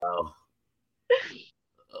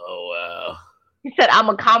said I'm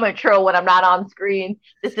a comment troll when I'm not on screen.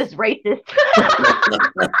 This is racist.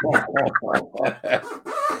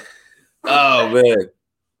 Oh man.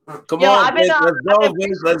 Come on, Vince, let's go,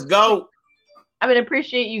 Vince. Let's go. I mean,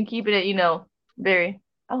 appreciate you keeping it, very.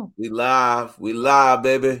 Oh, we live,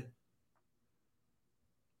 baby.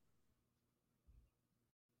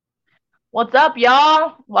 What's up,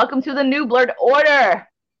 y'all? Welcome to the new Blerd order.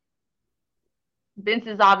 Vince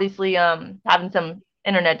is obviously having some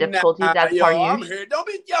internet difficulties. That's part of you. I'm here.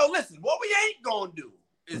 Listen. What we ain't gonna do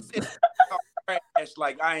is crash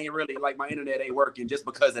like I ain't really like my internet ain't working just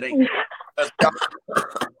because it ain't. Just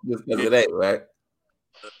because it ain't, right?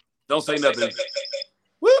 Don't say nothing.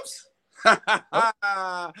 Whoops.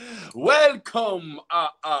 Welcome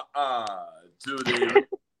to the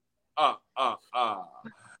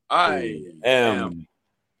I am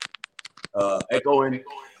echoing.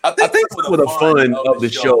 I think some of the fun of the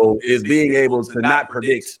show is being able to not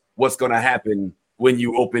predict what's going to happen when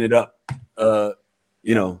you open it up.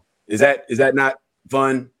 Is that not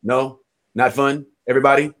fun? No, not fun.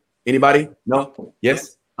 Everybody, anybody? No,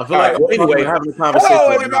 yes. I feel like anyway, having a conversation. Hello,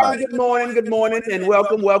 everybody. Good morning, and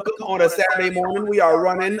welcome on a Saturday morning. We are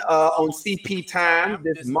running on CP time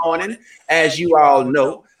this morning, as you all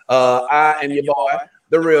know. I am your boy,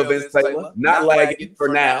 the real Vince Taylor. Not lagging for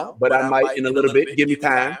now, but I might in a little bit. Give me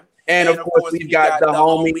time. And of course, we've got the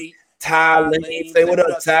homie Ty Lane. Say what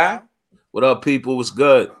up, Ty. What up, people? What's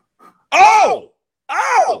good? Oh!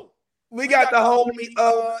 We got the homie.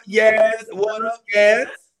 Yes. What up, yes?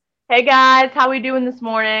 Hey guys, how we doing this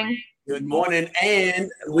morning? Good morning, and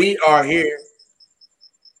we are here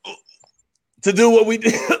to do what we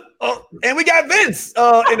do. And we got Vince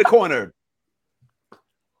in the corner.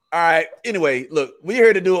 All right. Anyway, look, we're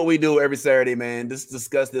here to do what we do every Saturday, man. Just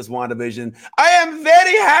discuss this WandaVision. I am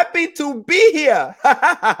very happy to be here.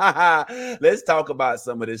 Let's talk about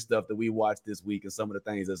some of this stuff that we watched this week and some of the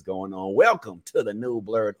things that's going on. Welcome to the new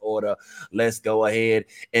Blerd order. Let's go ahead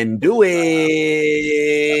and do it.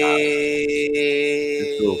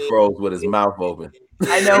 This dude froze with his mouth open.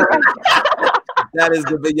 I know, right? That is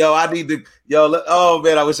the video. I need to, oh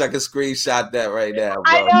man, I wish I could screenshot that right now, bro.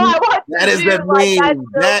 I know, I want that is the meme.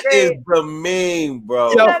 That is the meme,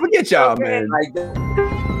 bro. Yo, forget y'all, man. Like that.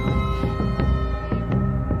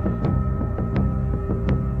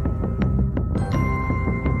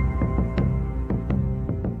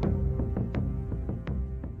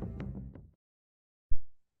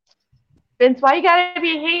 Vince, why you gotta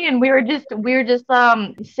be hating? We were just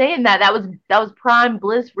saying that was prime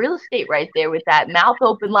bliss real estate right there with that mouth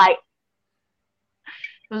open, like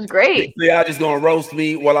it was great. Y'all just gonna roast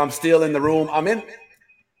me while I'm still in the room. I'm in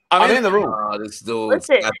the room. Oh, this dude's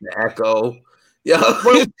got the echo. Yo,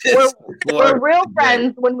 we're real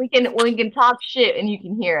friends when we can talk shit and you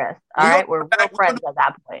can hear us. All right, we're real friends at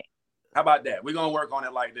that point. How about that? We're going to work on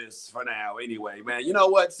it like this for now anyway, man. You know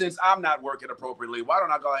what? Since I'm not working appropriately, why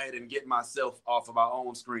don't I go ahead and get myself off of my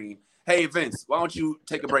own screen? Hey, Vince, why don't you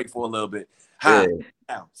take a break for a little bit? Hi. Yeah.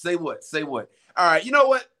 Now, say what? All right, you know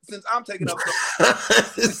what? Since I'm taking up...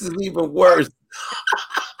 This is even worse.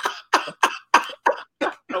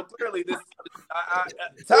 Clearly this...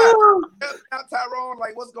 Tyrone,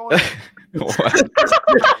 like, what's going on?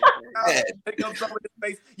 Pick up some of this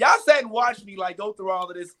space. Y'all sat and watched me like go through all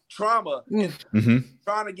of this trauma,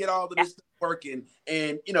 trying to get all of this stuff working,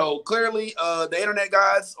 and clearly the internet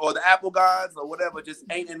guys or the Apple guys or whatever just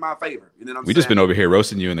ain't in my favor. You know what I'm saying? Just been over here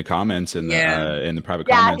roasting you in the comments and in the private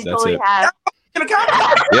comments. That's totally it. In the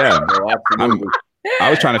comments? Yeah, absolutely.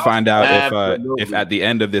 I was trying to find out if at the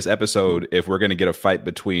end of this episode, if we're going to get a fight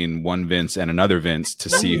between one Vince and another Vince to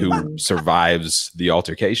see who survives the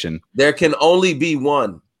altercation. There can only be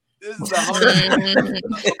one. This is a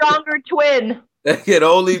stronger twin. There can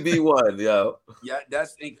only be one, yo. Yeah,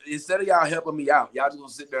 that's instead of y'all helping me out, y'all just gonna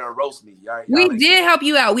sit there and roast me. We did help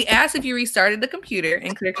you out. We asked if you restarted the computer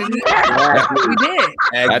and clicked it. We did.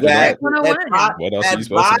 Exactly. What else are you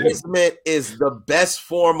supposed to do? Advisement is the best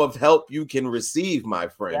form of help you can receive, my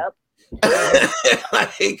friend. Yep.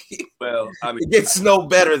 It gets no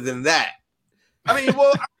better than that. I mean,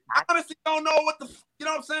 well, I honestly don't know what you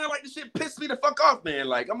know what I'm saying? Like, this shit pissed me the fuck off, man.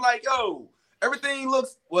 Like, I'm like, yo, everything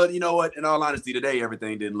looks, well, you know what? In all honesty, today,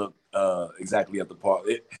 everything didn't look exactly up to par.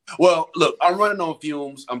 Well, look, I'm running on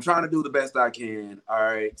fumes. I'm trying to do the best I can. All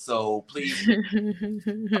right. So please.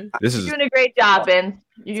 This is You're doing a great job, Vince.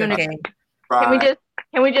 You're doing okay.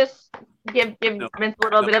 Can we just give Vince a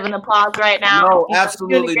little bit of an applause right now? No,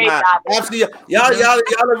 absolutely not. Absolutely, y'all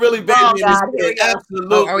are really big in this.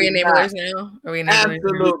 Absolutely. Are we enablers now?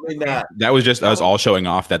 Absolutely not. That was just us all showing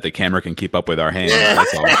off that the camera can keep up with our hands. Yeah.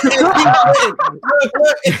 That's all.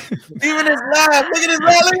 Even his laugh. Look at his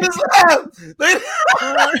laugh. Look at his laugh.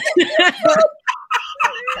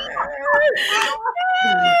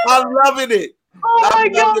 I'm loving it. Oh my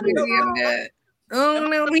God. Oh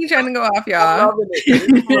no, he's trying to go off, I'm y'all. loving it. This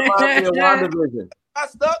reminds me of WandaVision. I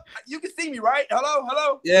stuck. You can see me, right?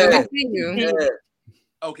 Hello. Yeah. I see you. Yeah.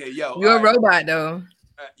 Okay, yo. You're a all right. robot though.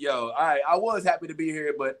 Yo, all right. I was happy to be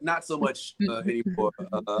here, but not so much anymore.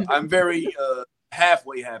 I'm very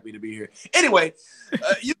halfway happy to be here. Anyway,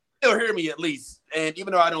 you can still hear me at least. And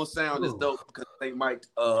even though I don't sound as dope because I think Mike,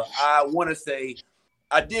 I want to say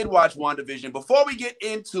I did watch WandaVision. Before we get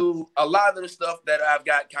into a lot of the stuff that I've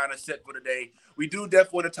got kind of set for today, we do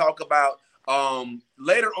definitely want to talk about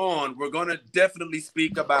later on. We're going to definitely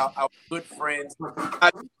speak about our good friends,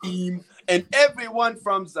 our team, and everyone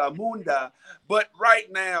from Zamunda. But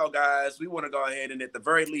right now, guys, we want to go ahead and at the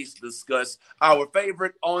very least discuss our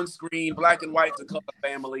favorite on-screen black and white to color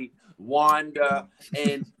family, Wanda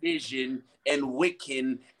and Vision and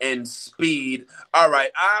Wiccan and Speed. All right,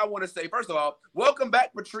 I want to say, first of all, welcome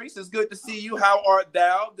back, Patrice. It's good to see you. How art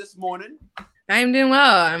thou this morning? I'm doing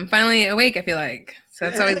well. I'm finally awake, I feel like. So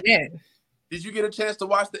that's always good. Did you get a chance to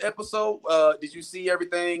watch the episode? Did you see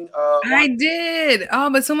everything? I did. Oh,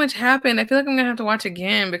 but so much happened. I feel like I'm going to have to watch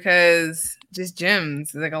again because just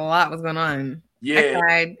gems. Like a lot was going on. Yeah. I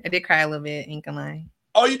cried. I did cry a little bit. Ain't gonna lie.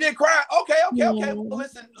 Oh, you did cry? Okay. Yeah. Well,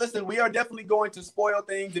 listen, we are definitely going to spoil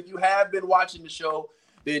things. If you have been watching the show,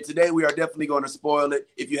 then today we are definitely going to spoil it.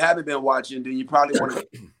 If you haven't been watching, then you probably want to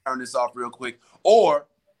turn this off real quick, or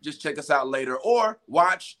just check us out later, or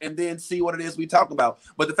watch and then see what it is we talk about.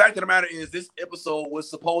 But the fact of the matter is this episode was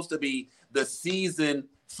supposed to be the season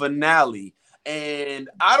finale. And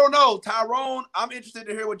I don't know, Tyrone, I'm interested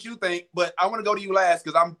to hear what you think, but I want to go to you last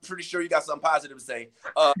because I'm pretty sure you got something positive to say.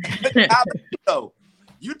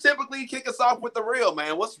 You typically kick us off with the real,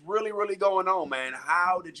 man. What's really, really going on, man?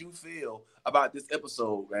 How did you feel about this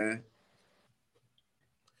episode, man?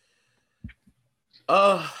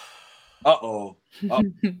 Uh-oh.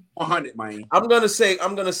 100, man. I'm gonna say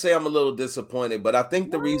I'm a little disappointed, but I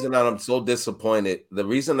think the reason that I'm so disappointed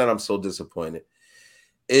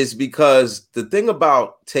is because the thing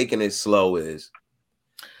about taking it slow is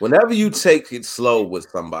whenever you take it slow with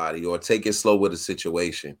somebody or take it slow with a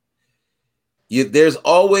situation, there's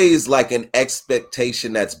always like an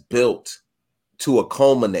expectation that's built to a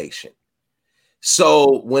culmination.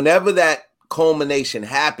 So whenever that culmination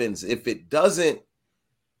happens, if it doesn't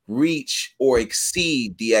reach or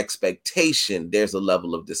exceed the expectation, there's a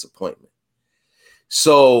level of disappointment.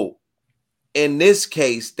 So in this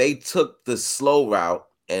case, they took the slow route,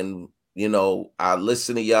 and I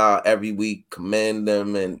listen to y'all every week, commend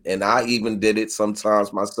them, and I even did it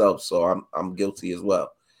sometimes myself, so I'm guilty as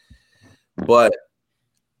well. But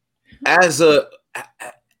after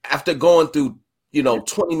going through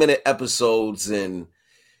 20-minute episodes and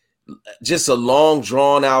just a long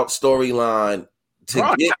drawn out storyline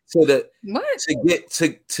to get to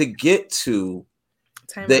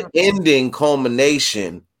the ending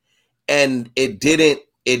culmination, and it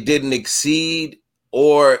didn't exceed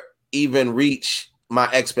or even reach my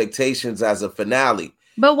expectations as a finale.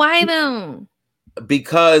 But why though?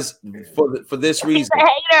 Because for this reason. He's a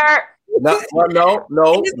hater. No.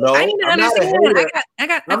 I need to understand.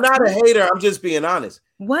 I'm not a hater. I'm just being honest.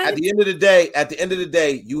 What? At the end of the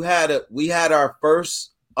day, we had our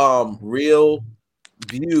first real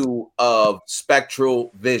view of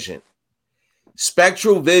spectral vision.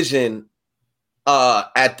 Spectral vision.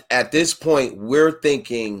 At this point, we're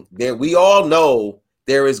thinking that we all know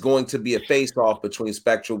there is going to be a face-off between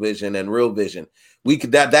spectral vision and real vision.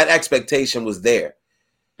 That expectation was there.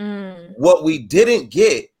 What we didn't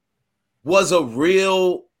get was a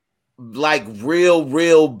real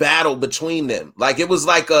battle between them. Like it was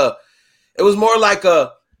more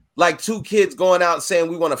like two kids going out and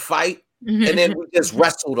saying we want to fight, and then we just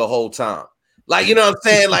wrestle the whole time. Like, you know what I'm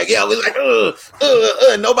saying? Like, yeah, we're like,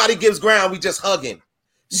 nobody gives ground. We just hugging.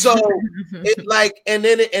 So it like, and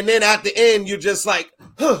then at the end, you're just like,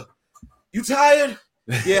 huh, you tired?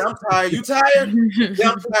 Yeah, I'm tired. You tired?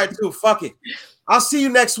 Yeah, I'm tired too. Fuck it. I'll see you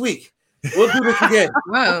next week. We'll do this again.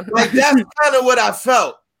 Wow. Like that's kind of what I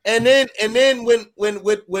felt. And then when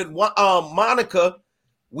with Monica,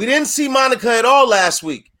 we didn't see Monica at all last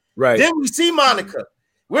week. Right. Then we see Monica.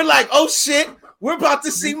 We're like, oh shit, we're about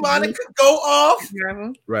to see Monica go off.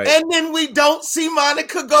 Right. And then we don't see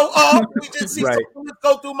Monica go off. We just see someone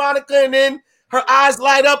go through Monica, and then her eyes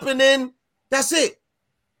light up, and then that's it.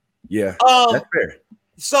 Yeah, that's fair.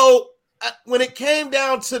 So when it came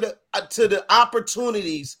down to the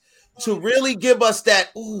opportunities to really give us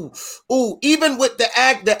that even with the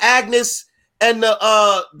Agnes and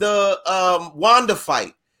the Wanda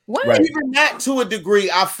fight, What? Right. Even that, to a degree,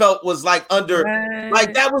 I felt was like under,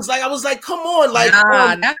 like that was like I was like, come on, like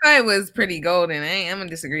that fight was pretty golden. I'm gonna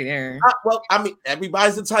disagree there. Well, I mean,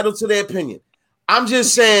 everybody's entitled to their opinion. I'm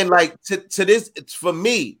just saying, like to this, it's for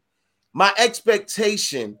me, my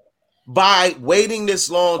expectation by waiting this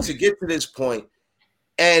long to get to this point,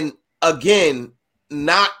 and again,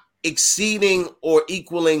 not exceeding or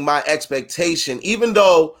equaling my expectation, even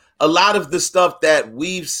though a lot of the stuff that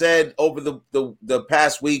we've said over the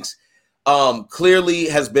past weeks clearly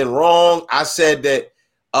has been wrong. I said that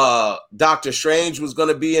Doctor Strange was going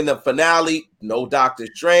to be in the finale. No Doctor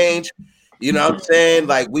Strange. You know what I'm saying?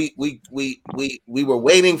 Like we were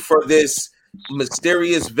waiting for this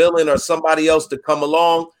mysterious villain or somebody else to come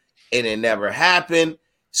along, and it never happened.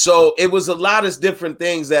 So it was a lot of different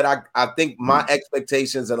things that I think my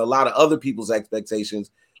expectations and a lot of other people's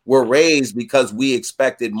expectations were raised because we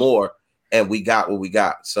expected more and we got what we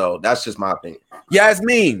got. So that's just my opinion.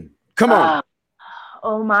 Yasmin, come on.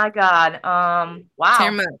 Oh my God. Wow.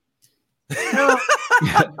 I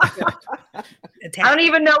don't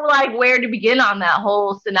even know like where to begin on that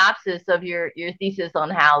whole synopsis of your thesis on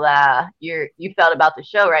how you felt about the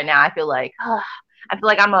show right now. I feel like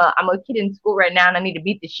I'm a kid in school right now and I need to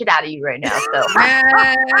beat the shit out of you right now. So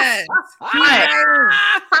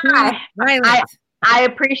I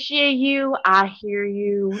appreciate you. I hear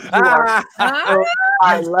you.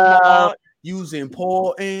 I love you's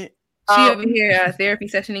important. She over here therapy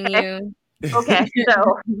sessioning you. Okay,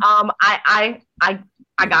 so I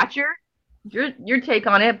got your take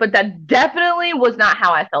on it, but that definitely was not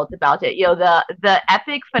how I felt about it. Yo, the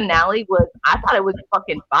epic finale I thought it was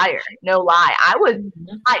fucking fire. No lie, I was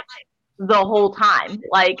hyped the whole time.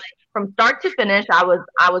 Like from start to finish, I was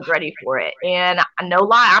ready for it. And no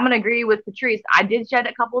lie, I'm gonna agree with Patrice. I did shed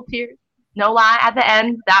a couple of tears. No lie, at the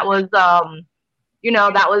end, that was that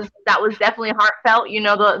was definitely heartfelt.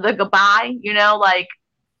 The goodbye.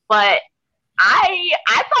 But I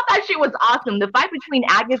thought that shit was awesome. The fight between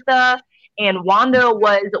Agatha and Wanda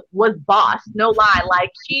was boss. No lie,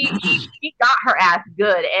 like she got her ass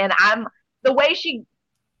good, and the way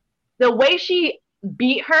she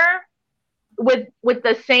beat her with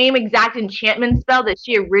the same exact enchantment spell that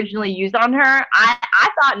she originally used on her. I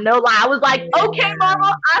thought, no lie, I was like, okay, Marvel,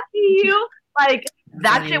 I see you. Like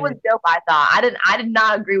that shit was dope. I thought I did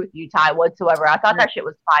not agree with you, Ty, whatsoever. I thought that shit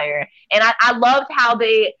was fire, and I loved how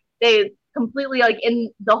they completely, like, in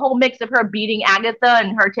the whole mix of her beating Agatha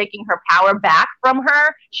and her taking her power back from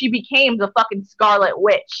her, she became the fucking Scarlet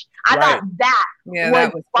Witch. I thought that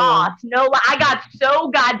was boss. Cool. No, I got so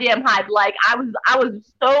goddamn hyped. Like I was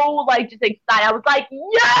so like just excited. I was like,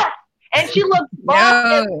 yes! And she looked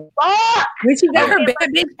boss. When she got her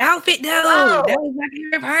bad bitch outfit though, that was my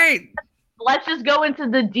favorite part. Let's just go into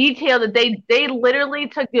the detail that they literally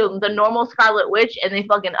took the normal Scarlet Witch and they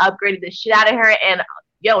fucking upgraded the shit out of her. And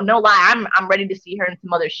yo, no lie, I'm ready to see her in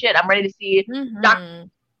some other shit. I'm ready to see Doctor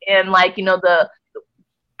and like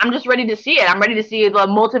I'm just ready to see it. I'm ready to see the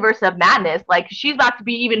multiverse of madness. Like she's about to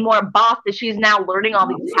be even more boss that she's now learning all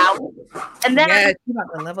these powers. And then she's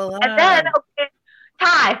about to level up. And then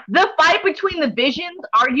Ty, the fight between the Visions,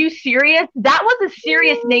 are you serious? That was a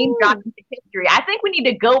serious name drop into history. I think we need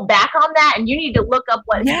to go back on that and you need to look up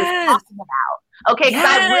what he was talking about. Okay, because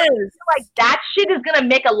I really feel like that shit is gonna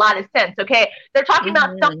make a lot of sense. Okay, they're talking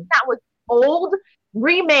about something that was old,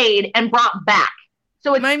 remade, and brought back.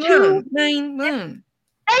 So it's moon.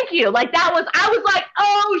 Thank you. Like that was, I was like,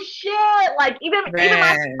 oh shit. Like even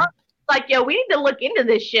my like, yo, we need to look into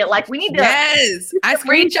this shit. Like we need to. Yes, I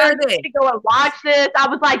screenshotted it. To go and watch this. I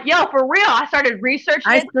was like, yo, for real. I started researching.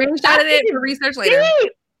 I screenshotted it for research later.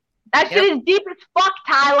 Deep. That shit is deep as fuck,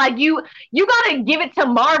 Ty. Like you gotta give it to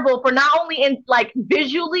Marvel for not only in like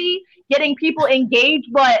visually getting people engaged,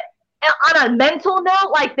 but on a mental note,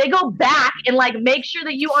 like they go back and like make sure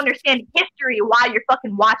that you understand history while you're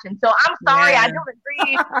fucking watching. So I'm sorry, I don't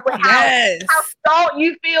agree with how salt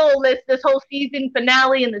you feel this whole season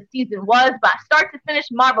finale and the season was, but start to finish,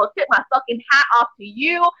 Marvel, tip my fucking hat off to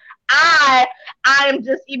you. I'm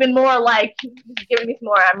just even more like, giving me some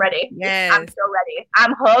more. I'm ready. Yes. I'm so ready.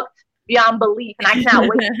 I'm hooked beyond belief, and I cannot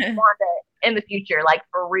wait to see Wanda in the future. Like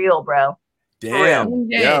for real, bro. Damn,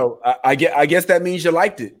 yo, I guess that means you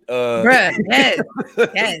liked it, bruh.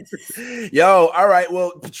 Yes. Yo, all right.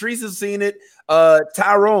 Well, Patrice has seen it.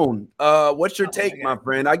 Tyrone, what's your take, my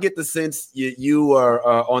friend? I get the sense you are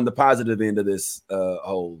on the positive end of this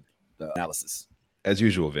whole analysis. As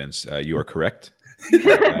usual, Vince, you are correct.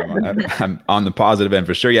 I'm on the positive end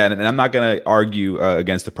for sure. Yeah, and I'm not going to argue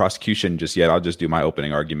against the prosecution just yet. I'll just do my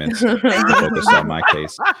opening arguments and focus on my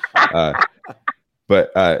case.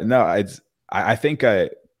 But no, I think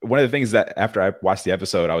one of the things that after I watched the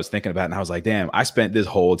episode, I was thinking about, and I was like, damn, I spent this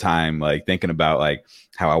whole time like thinking about like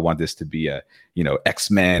how I want this to be a,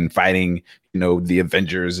 X-Men fighting, the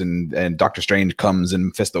Avengers, and Doctor Strange comes and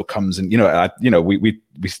Mephisto comes, and we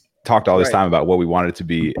talked all this time about what we wanted it to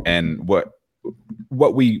be, and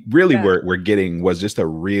what we really were getting was just a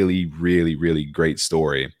really, really, really great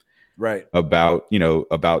story, right? About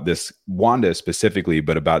this Wanda specifically,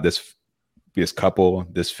 but about this couple,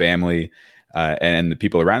 this family, and the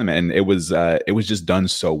people around them, and it was just done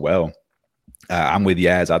so well. I'm with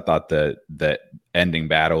Yaz. I thought that ending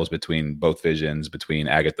battles between both Visions, between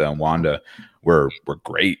Agatha and Wanda, were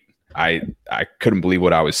great. I couldn't believe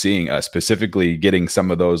what I was seeing, specifically getting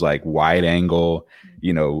some of those like wide angle,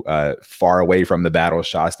 far away from the battle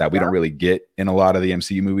shots that we don't really get in a lot of the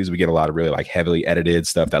MCU movies. We get a lot of really like heavily edited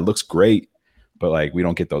stuff that looks great, but like we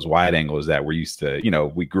don't get those wide angles that we're used to,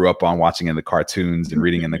 we grew up on watching in the cartoons and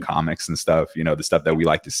reading in the comics and stuff, the stuff that we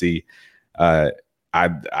like to see.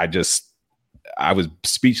 I was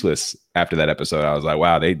speechless after that episode. I was like,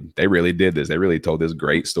 wow, they really did this. They really told this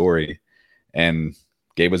great story and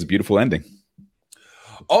gave us a beautiful ending.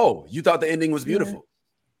 Oh, you thought the ending was beautiful?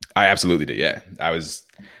 I absolutely did. Yeah. I was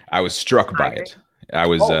struck by it. I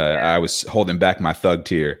was holding back my thug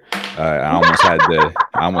tear. I almost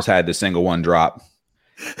had the single one drop,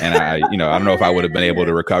 and I don't know if I would have been able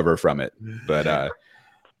to recover from it, but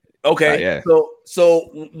okay. Yeah.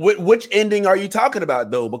 So which ending are you talking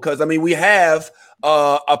about though? Because I mean, we have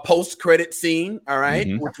a post-credit scene, all right,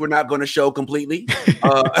 which we're not going to show completely.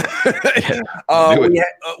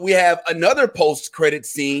 We have another post-credit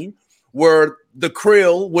scene where the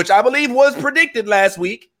Krill, which I believe was predicted last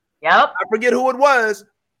week. Yep. I forget who it was,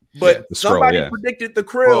 but somebody predicted the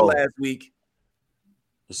Krill last week.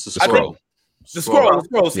 It's the Skrull. The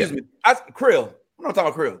Skrull, excuse me. Krill. I'm not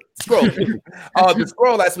talking about Krill. Skrull. The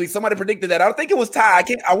Skrull last week. Somebody predicted that. I don't think it was Ty.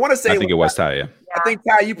 I want to say I think it was Ty. Yeah. I think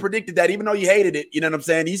Ty, you predicted that, even though you hated it. You know what I'm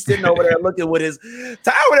saying? He's sitting over there looking with his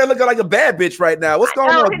Ty over there looking like a bad bitch right now. What's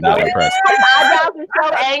going on? His eyebrows are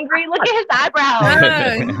so angry. Look at his eyebrows.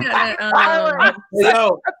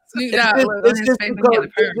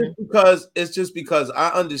 It's just because I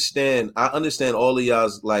understand all of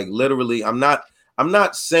y'all's like literally. I'm not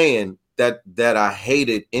saying that I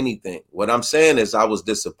hated anything. What I'm saying is I was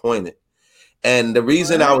disappointed, and the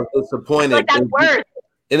reason I was disappointed. That's worse.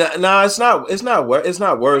 No, it's not. It's not worse. It's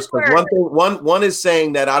not worse because one is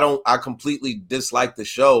saying that I completely dislike the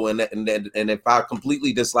show, and if I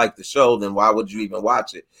completely dislike the show, then why would you even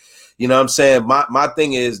watch it? You know what I'm saying? My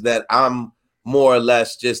thing is that I'm more or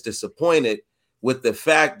less just disappointed with the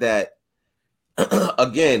fact that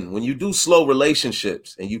again, when you do slow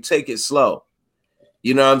relationships and you take it slow.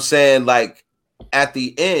 You know what I'm saying? Like at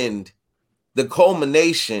the end, the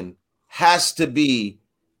culmination has to be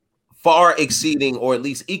far exceeding or at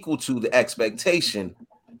least equal to the expectation.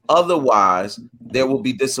 Otherwise, there will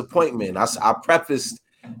be disappointment. I prefaced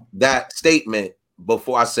that statement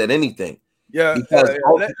before I said anything. Yeah,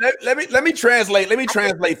 let me translate. Let me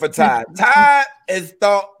translate for Ty. Ty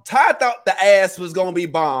thought the ass was gonna be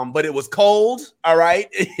bomb, but it was cold. All right,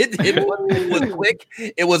 it was quick.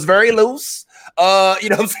 It was very loose. You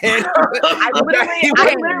know what I'm saying? I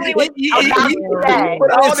literally was he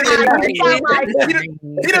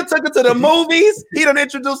done took her to the movies. He done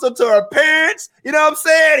introduced her to her parents. You know what I'm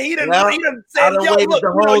saying? He done said, I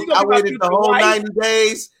waited the whole 90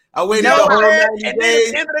 days. I waited the whole 90 days. At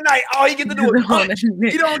the end of the night, all you get to do is punch.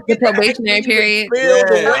 You don't get the probationary period.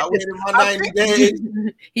 I waited my 90 days.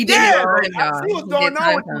 He did it right, y'all. I see what's going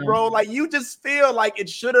on with you, bro. Like you just feel like it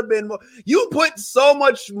should have been more. You put so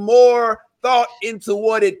much more thought into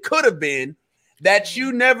what it could have been that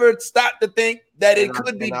you never stopped to think that it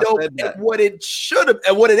could be dope at what it should have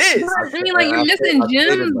and what it is. I mean, like you're missing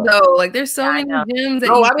gems though. Like there's so many gems.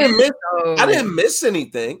 No, I didn't miss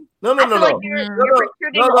anything. No. Y'all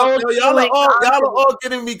are all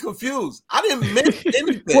getting me confused. I didn't miss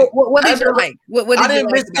anything. What did you like? I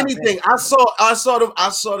didn't miss anything. I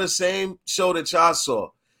saw the same show that y'all saw.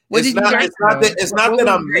 It's not that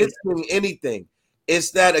I'm missing anything. It's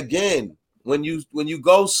that again, when you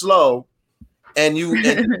go slow and you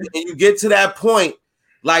get to that point,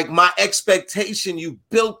 like my expectation, you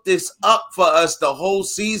built this up for us the whole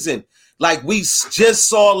season. Like we just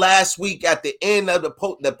saw last week at the end of the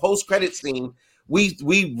post-credit scene,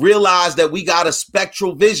 we realized that we got a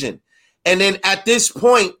spectral vision. And then at this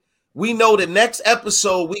point, we know the next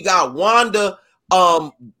episode, we got Wanda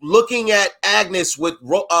looking at Agnes with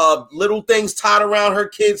little things tied around her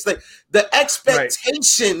kids. The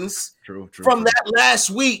expectations from that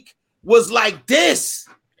last week was like this.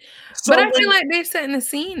 But I feel like they're setting the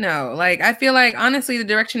scene though. Like I feel like honestly, the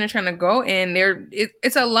direction they're trying to go in,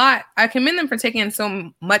 it's a lot. I commend them for taking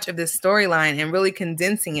so much of this storyline and really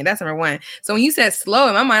condensing it. That's number one. So when you said slow,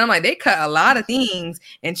 in my mind, I'm like, they cut a lot of things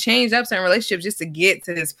and changed up certain relationships just to get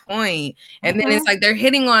to this point. And then it's like they're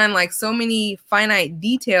hitting on like so many finite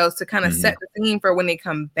details to kind of set the scene for when they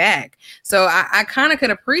come back. So I kind of could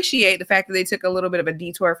appreciate the fact that they took a little bit of a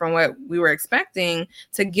detour from what we were expecting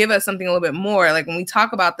to give us something a little bit more. Like when we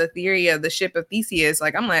talk about the theory of the ship of Theseus,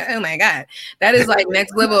 like I'm like, oh my god, that is like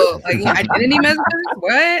next level, like identity messages.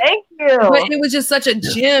 What? Thank you. But it was just such a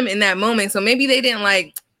gem in that moment. So maybe they didn't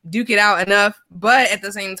like duke it out enough, but at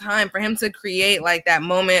the same time, for him to create like that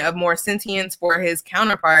moment of more sentience for his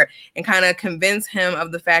counterpart and kind of convince him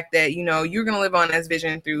of the fact that, you know, you're going to live on as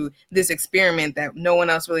Vision through this experiment that no one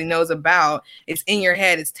else really knows about. It's in your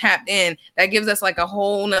head. It's tapped in. That gives us like a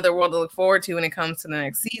whole nother world to look forward to when it comes to the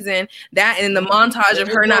next season. That and the montage of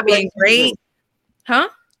her not being great. Huh?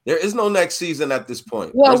 There is no next season at this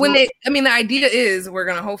point. Well, the idea is we're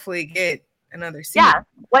going to hopefully get another season.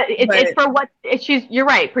 Yeah, it's for what you're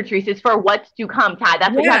right, Patrice. It's for what's to come, Ty.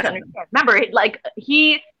 That's what you have to understand. Remember, like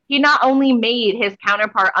he not only made his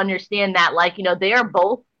counterpart understand that, like, you know, they're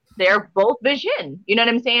both Vision. You know what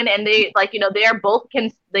I'm saying? And they, like, you know, they both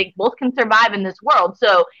can survive in this world.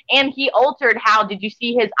 So, and he altered how did you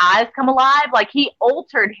see his eyes come alive? Like he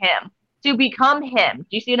altered him to become him. Do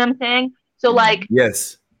you see what I'm saying? So, like,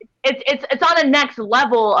 yes, it's on a next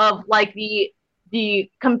level of like the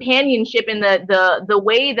companionship and the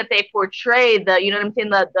way that they portray the, you know what I'm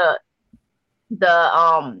saying,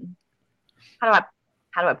 how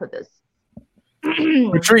do I put this?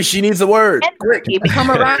 Patrice, she needs a word.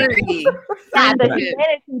 Camaraderie. Yeah, the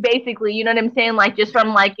humanity, basically, you know what I'm saying? Like just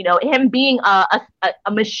from like, you know, him being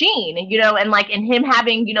a machine, you know, and like and him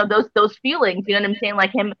having, you know, those feelings, you know what I'm saying?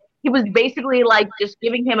 Like he was basically like just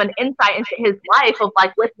giving him an insight into his life of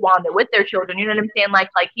like with Wanda, with their children. You know what I'm saying? Like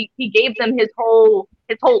he gave them his whole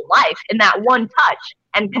life in that one touch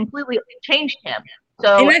and completely changed him.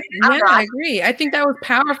 So I agree. I think that was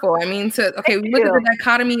powerful. I mean, we look at the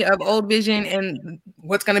dichotomy of old Vision and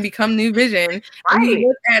what's going to become new Vision. Right. And we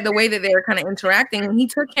look at the way that they were kind of interacting, and he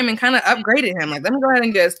took him and kind of upgraded him. Like, let me go ahead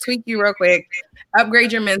and just tweak you real quick,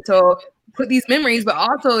 upgrade your mental, put these memories, but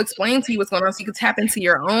also explain to you what's going on so you can tap into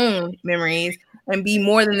your own memories and be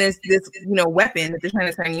more than this you know, weapon that they're trying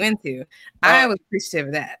to turn you into. I was appreciative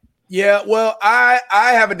of that. Yeah, well, I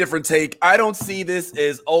have a different take. I don't see this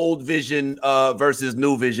as old Vision versus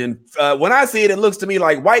new Vision. When I see it, it looks to me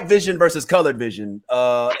like white Vision versus colored Vision.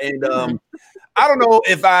 And I don't know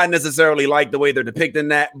if I necessarily like the way they're depicting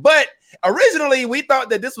that, but originally we thought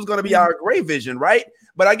that this was going to be our gray Vision, right?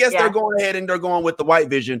 But I guess they're going ahead and they're going with the white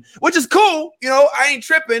Vision, which is cool. You know, I ain't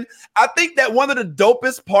tripping. I think that one of the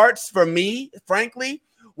dopest parts for me, frankly,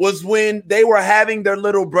 was when they were having their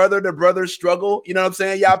little brother struggle. You know what I'm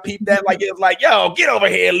saying? Y'all peeped that? Like, it was like, yo, get over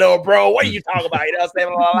here, little bro. What are you talking about? You know what I'm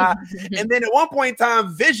saying? Blah, blah, blah. And then at one point in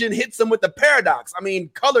time, Vision hits him with the paradox. I mean,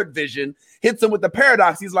 colored Vision hits him with the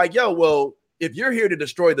paradox. He's like, yo, well, if you're here to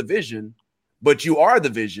destroy the Vision, but you are the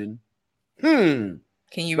Vision, can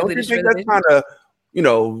you really destroy the Vision? Kind of, you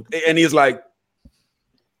know, and he's like,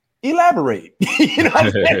 elaborate. You know what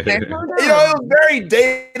I'm saying? You know, it was very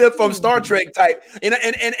Data from Star Trek type. And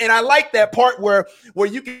I like that part where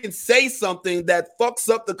you can say something that fucks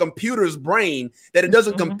up the computer's brain, that it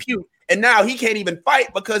doesn't compute. And now he can't even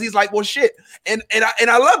fight because he's like, well, shit. And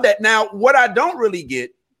I love that. Now, what I don't really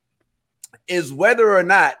get is whether or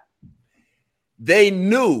not they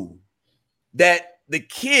knew that the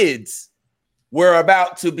kids were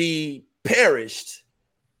about to be perished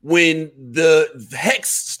when the hex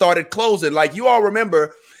started closing. Like, you all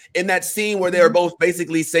remember in that scene where they were both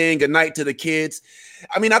basically saying goodnight to the kids.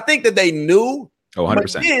 I mean, I think that they knew. Oh,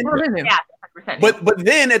 100%. But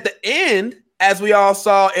then at the end, as we all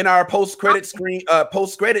saw in our post-credit scene,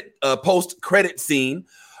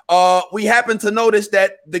 we happened to notice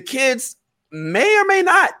that the kids may or may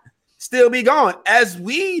not still be gone. As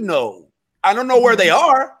we know, I don't know where they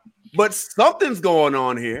are, but something's going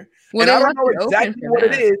on here. Well, and I don't know exactly what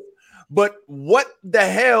it is, but what the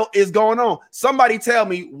hell is going on? Somebody tell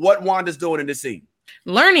me what Wanda's doing in this scene.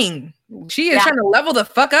 Learning. She is trying to level the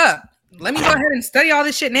fuck up. Let me go ahead and study all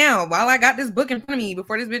this shit now while I got this book in front of me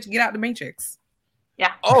before this bitch get out the Matrix.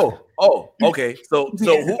 Yeah. Oh, okay. So that's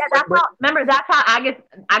how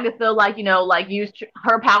Agatha feel like, you know, like used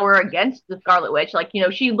her power against the Scarlet Witch. Like, you know,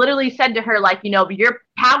 she literally said to her, like, you know, your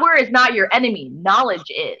power is not your enemy. Knowledge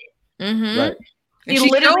is. Mm-hmm. Right. She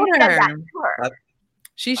literally said that to her.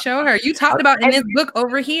 She showed her. You talked about in this book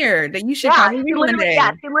over here that you should probably read one day.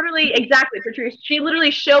 Yeah, she literally, exactly, Patrice. She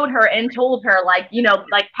literally showed her and told her, like, you know,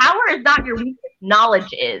 like, power is not your weakness,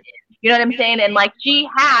 knowledge is. You know what I'm saying? And like, she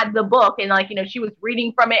had the book, and like, you know, she was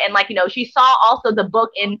reading from it, and like, you know, she saw also the book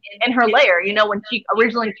in her lair. You know, when she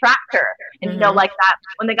originally tracked her, and you know, like that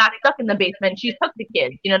when they got stuck in the basement, she took the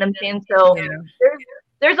kids. You know what I'm saying? So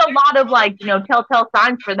there's a lot of like, you know, telltale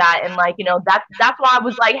signs for that, and like, you know, that's why I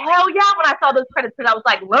was like, hell yeah, when I saw those credits, because I was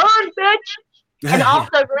like, learn, bitch. And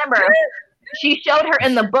also remember, she showed her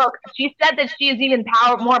in the book. She said that she is even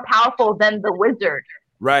more powerful than the wizard.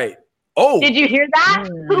 Right. Oh, did you hear that?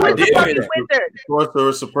 Who is the fucking wizard?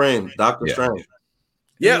 Sorcerer Supreme, Dr. Strange.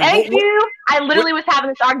 Yeah. Thank you. I literally was having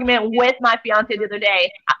this argument with my fiance the other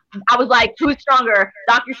day. I was like, who's stronger,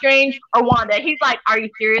 Dr. Strange or Wanda? He's like, are you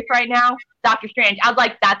serious right now? Dr. Strange. I was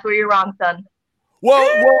like, that's where you're wrong, son. Well,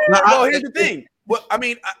 here's the thing. Well, I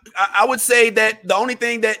mean, I would say that the only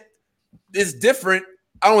thing that is different,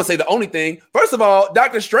 I don't want to say the only thing. First of all,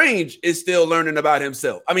 Doctor Strange is still learning about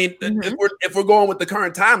himself. I mean, if we're going with the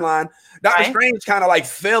current timeline, Doctor Strange kind of like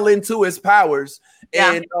fell into his powers,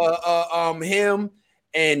 and him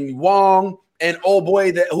and Wong and old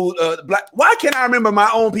boy Black. Why can't I remember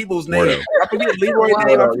my own people's name? I forget Leroy's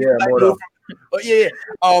name.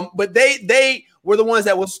 But they were the ones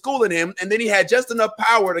that were schooling him, and then he had just enough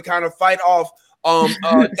power to kind of fight off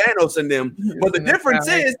Thanos and them. But the difference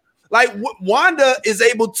is, like, Wanda is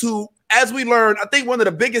able to, as we learn, I think one of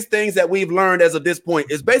the biggest things that we've learned as of this point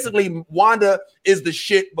is basically Wanda is the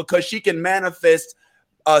shit because she can manifest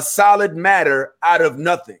solid matter out of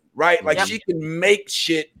nothing, right? Like she can make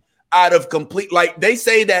shit out of complete, like they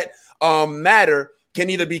say that matter can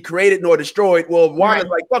either be created nor destroyed. Well, Wanda's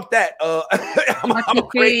like, fuck that. I'm gonna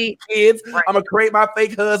create kids. I'm gonna create my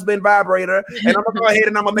fake husband vibrator, and I'm gonna go ahead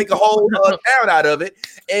and I'm gonna make a whole town out of it.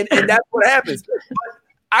 And that's what happens. But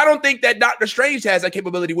I don't think that Doctor Strange has that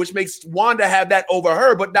capability, which makes Wanda have that over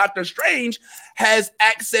her. But Doctor Strange has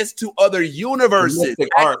access to other universes.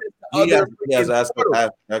 He has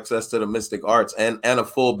access to the mystic arts and a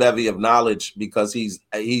full bevy of knowledge because he's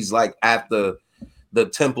like at the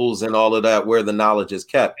temples and all of that where the knowledge is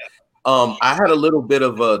kept. I had a little bit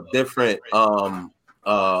of a different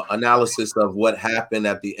analysis of what happened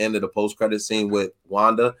at the end of the post-credit scene with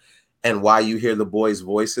Wanda and why you hear the boys'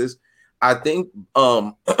 voices. I think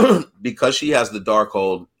because she has the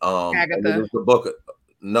Darkhold, Agatha. The book.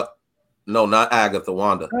 No, not Agatha.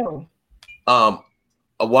 Wanda.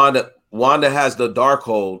 Wanda has the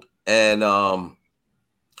Darkhold, and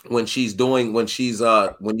when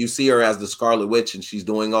you see her as the Scarlet Witch and she's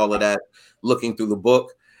doing all of that, looking through the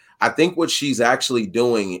book, I think what she's actually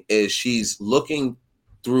doing is she's looking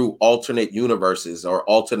through alternate universes or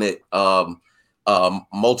alternate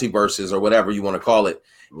multiverses or whatever you want to call it.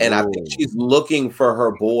 And I think she's looking for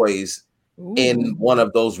her boys in one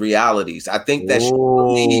of those realities. I think that she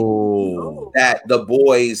believes that the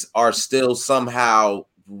boys are still somehow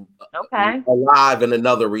alive in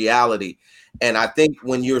another reality. And I think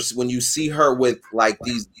when you see her with like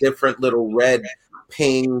these different little red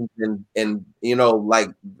pings and you know,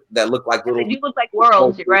 like that look like little, you look like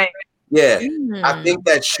worlds, you're right. Yeah, I think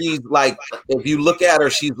that she's like, if you look at her,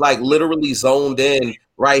 she's like literally zoned in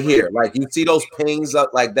right here. Like you see those pings up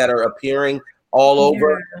like that are appearing all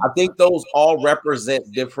over. I think those all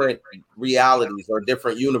represent different realities or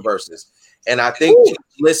different universes. And I think she's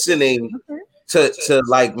listening to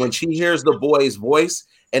like when she hears the boy's voice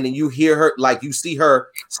and then you hear her, like you see her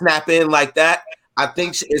snap in like that. I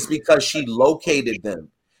think it's because she located them.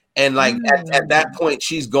 And like at that point,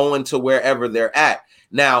 she's going to wherever they're at.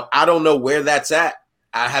 Now, I don't know where that's at.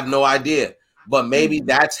 I have no idea. But maybe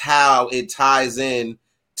that's how it ties in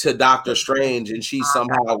to Doctor Strange, and she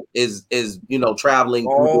somehow is you know, traveling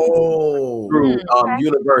through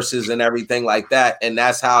universes and everything like that. And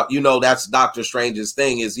that's how, you know, that's Doctor Strange's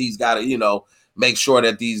thing, is he's got to, you know, make sure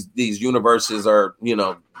that these universes are, you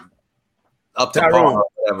know, up to par or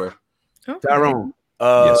whatever. Tyrone,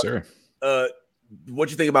 yes, sir.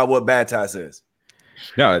 What you think about what Bad Ty says?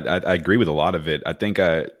 No, I agree with a lot of it. I think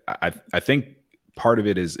I think part of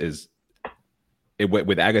it is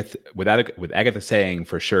with Agatha saying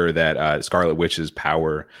for sure that Scarlet Witch's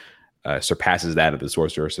power surpasses that of the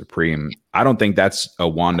Sorcerer Supreme. I don't think that's a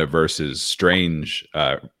Wanda versus Strange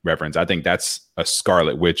reference. I think that's a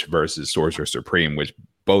Scarlet Witch versus Sorcerer Supreme, which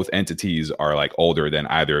both entities are like older than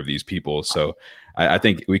either of these people. So I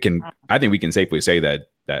think we can safely say that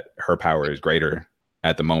her power is greater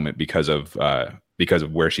at the moment because of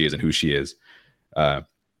where she is and who she is.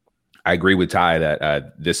 I agree with Ty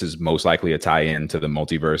that this is most likely a tie-in to the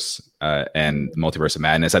multiverse and Multiverse of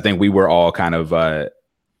Madness. I think we were all kind of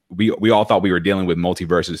we all thought we were dealing with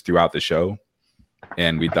multiverses throughout the show,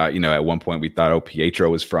 and we thought, at one point we thought, Pietro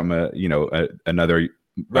was from another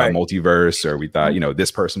multiverse, or we thought,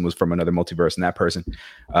 this person was from another multiverse, and that person,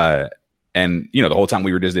 and the whole time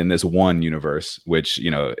we were just in this one universe, which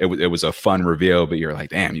it was a fun reveal, but you're like,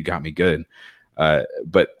 damn, you got me good.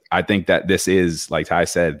 But I think that this is, like Ty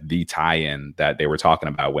said, the tie-in that they were talking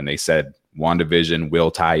about when they said WandaVision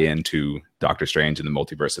will tie into Doctor Strange and the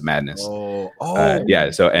Multiverse of Madness.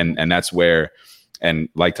 Yeah. So and that's where, and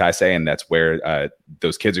like Ty saying, that's where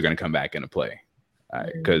those kids are going to come back into play.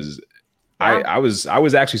 Because I was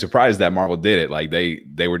actually surprised that Marvel did it. Like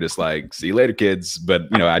they were just like, see you later, kids.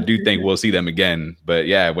 But I do think we'll see them again. But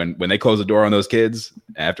yeah, when they closed the door on those kids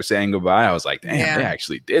after saying goodbye, I was like, damn, they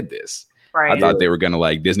actually did this. Right. I thought they were gonna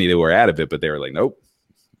like Disney, they were out of it, but they were like, nope,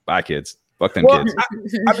 bye kids. Fuck them kids.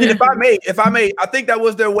 I mean, if I may, I think that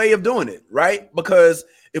was their way of doing it, right? Because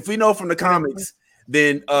if we know from the comics,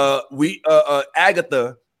 then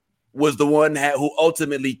Agatha was the one who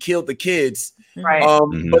ultimately killed the kids. Right.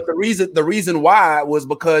 But the reason why was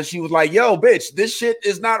because she was like, yo, bitch, this shit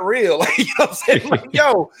is not real. Like, you know what I'm saying? Like,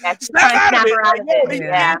 yo, snap out of it.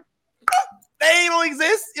 Like, they don't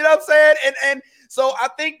exist, you know what I'm saying? And so I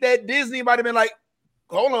think that Disney might have been like,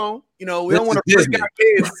 hold on, we don't want to freak out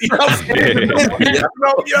kids. You know what I'm saying? you know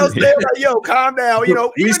what I'm saying? Like, yo, calm down.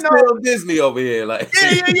 We still Disney over here. Like,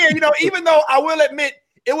 yeah. Even though I will admit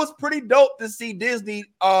it was pretty dope to see Disney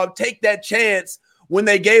take that chance when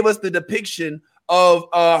they gave us the depiction of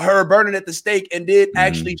her burning at the stake and did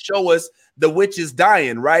actually show us the witches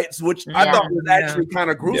dying, right? So, which I thought was actually kind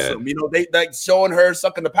of gruesome. They like showing her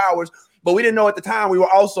sucking the powers. But we didn't know at the time. We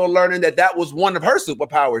were also learning that was one of her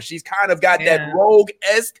superpowers. She's kind of got that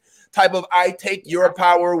rogue-esque type of I take your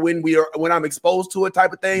power when I'm exposed to it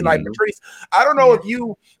type of thing. Like Patrice, I don't know if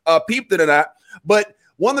you peeped it or not, but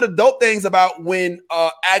one of the dope things about when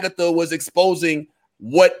Agatha was exposing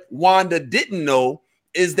what Wanda didn't know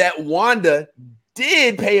is that Wanda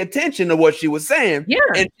did pay attention to what she was saying. Yeah.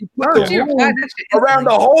 And she put around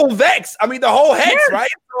the whole Vex. I mean, the whole Hex, right?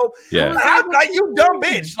 So, like, you dumb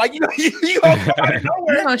bitch. Like, you go out of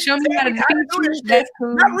nowhere. Show me how to do this. That's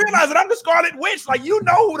cool. Not realizing I'm the Scarlet Witch. Like, you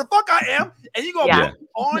know who the fuck I am. And you gonna put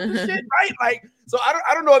on the shit, right? Like, so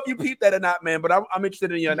I don't know if you peeped that or not, man, but I'm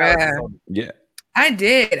interested in your analysis on it. Yeah. I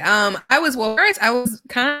did. I was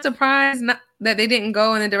kind of surprised that they didn't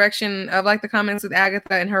go in the direction of like the comments with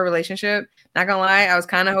Agatha and her relationship. Not gonna lie, I was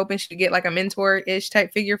kind of hoping she'd get like a mentor-ish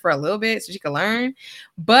type figure for a little bit so she could learn.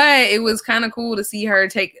 But it was kind of cool to see her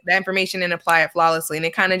take that information and apply it flawlessly. And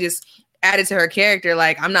it kind of just added to her character.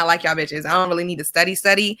 Like, I'm not like y'all bitches. I don't really need to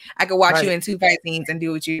study. I could watch you in 2 fight scenes and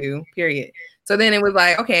do what you do, period. So then it was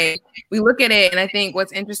like, okay, we look at it, and I think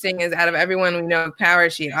what's interesting is out of everyone we know, Power,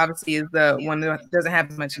 she obviously is the one that doesn't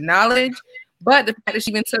have as much knowledge. But the fact that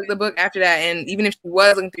she even took the book after that, and even if she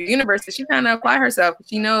was looking through the universe, she kind of apply herself.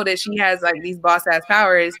 She know that she has like these boss-ass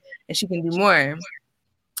powers, and she can do more.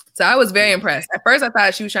 So I was very impressed. At first, I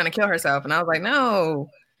thought she was trying to kill herself, and I was like, no,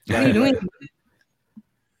 what are you doing?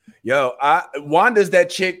 Yo, Wanda's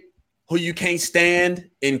that chick who you can't stand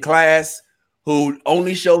in class, who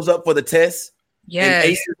only shows up for the test. Yeah, and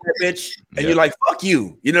aces that bitch, and you're like, "Fuck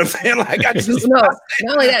you," you know what I'm saying? Like, I just not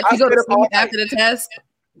only that, she go to sleep after the test.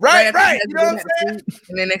 Right. You know what I'm saying?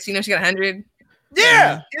 And then next, she got 100.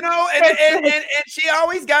 Yeah, and she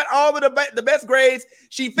always got all of the best grades.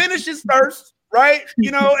 She finishes first, right? And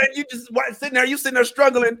you just sitting there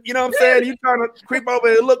struggling. You know what I'm saying? You trying to creep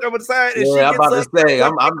over and look over the side. And I'm about to say,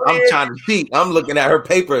 I'm trying to cheat. I'm looking at her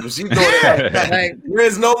paper. She's doing that. There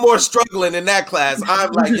is no more struggling in that class. I'm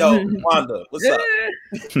like, yo, Wanda, what's up?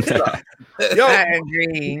 Yo, I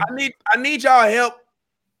agree. I need y'all help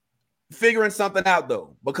figuring something out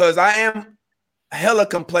though, because I am hella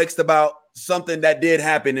complexed about something that did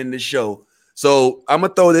happen in this show. So I'm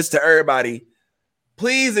gonna throw this to everybody.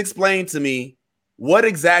 Please explain to me what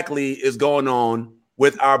exactly is going on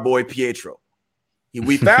with our boy Pietro.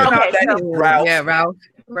 We found out that he's Ralph. Yeah, Ralph.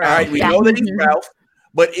 All right, we know that he's Ralph,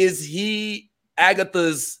 but is he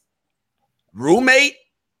Agatha's roommate?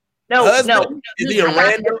 No. Is he a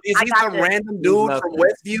random? Is he some random dude from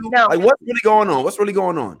Westview? No. Like, what's really going on? What's really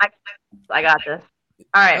going on? I got this.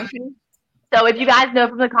 All right. Okay. So if you guys know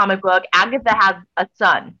from the comic book, Agatha has a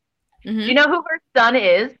son. Mm-hmm. Do you know who her son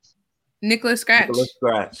is? Nicholas Scratch.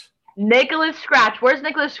 Nicholas Scratch. Where's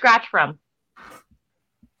Nicholas Scratch from?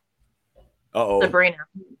 Sabrina.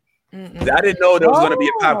 Mm-mm. I didn't know there was going to be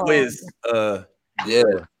a pop quiz.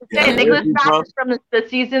 Nicholas Scratch is from the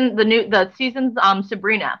season's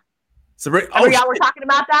Sabrina. Sabrina. Y'all were talking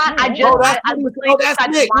about that. That's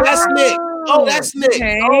Nick. That's Nick.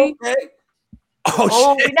 Okay.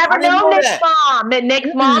 Oh, shit. we never I didn't know know Nick's that. mom. Nick's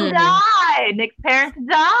mom died. Nick's parents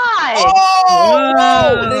died. Oh, Whoa,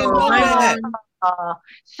 I didn't know mind that. blown.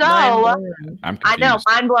 So Mind blown. I'm I know, confused.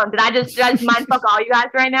 mind blown. Did I just mind fuck all you guys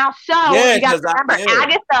right now? So Yeah, you guys 'cause remember,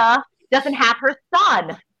 Agatha doesn't have her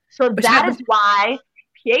son, so But that is why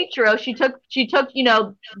Pietro. She took. You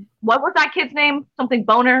know, what was that kid's name? Something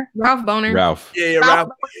Boner. Ralph Boner. Ralph. Yeah, Ralph. Ralph.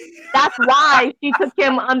 That's why she took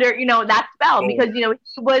him under, that spell, because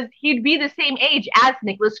he'd be the same age as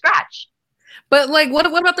Nicholas Scratch. But like, what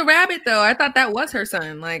about the rabbit though? I thought that was her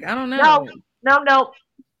son. Like, I don't know. No.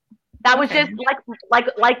 That was Okay. just like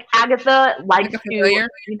Agatha likes Like a to, familiar?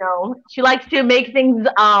 she likes to make things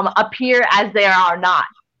appear as they are not.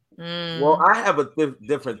 Well, I have a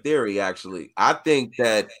different theory. Actually, I think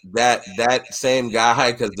that same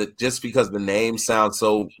guy, just because the name sounds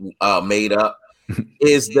so made up,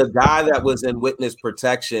 is the guy that was in witness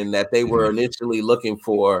protection that they were initially looking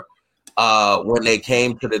for when they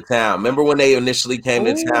came to the town. Remember when they initially came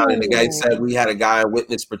to town and the guy said we had a guy in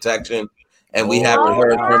witness protection and we haven't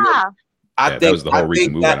heard from him. That was the whole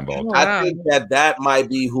reason we got involved. I think that might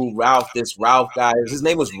be who this Ralph guy is. His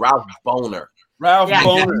name was Ralph Boner. Ralph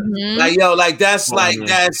Boner. Like that's sounds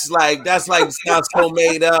so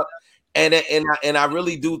made up. And I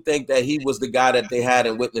really do think that he was the guy that they had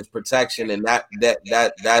in witness protection, and that's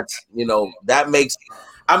that makes.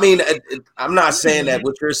 I mean, I'm not saying that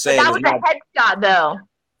what you're saying. But that was a headshot, though.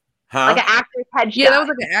 Huh? Like an actor's headshot. Yeah, that was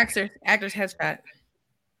like an actor's headshot.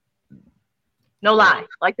 No lie.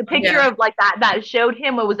 Like the picture of like that showed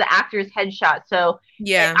him, it was an actor's headshot. So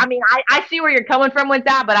yeah, I mean, I see where you're coming from with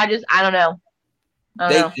that, but I don't know. I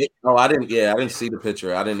didn't see the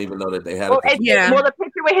picture. I didn't even know that they had a picture. Well, the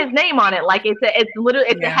picture with his name on it, like it's a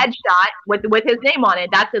headshot with his name on it.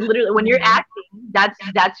 That's literally when you're acting. That's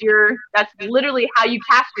literally how you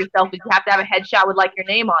cast yourself. Is you have to have a headshot with like your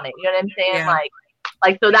name on it. You know what I'm saying? Yeah.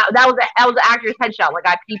 Like so that was an actor's headshot. Like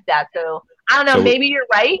I peeped that. So I don't know. So, maybe you're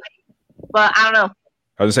right, but I don't know.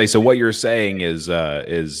 I was gonna say, so what you're saying is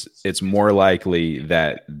it's more likely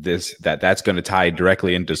that that's going to tie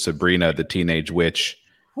directly into Sabrina the Teenage Witch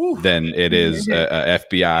than it is a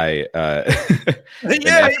FBI.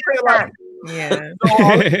 Yeah.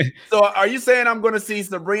 So are you saying I'm going to see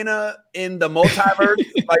Sabrina in the multiverse?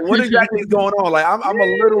 Like, what exactly is going on? Like, I'm a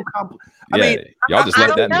little. I mean, y'all just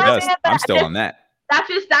left that in the dust. Man, I'm still on that. That's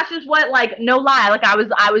just what, like, no lie. Like I was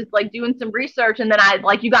like doing some research, and then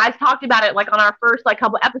you guys talked about it like on our first like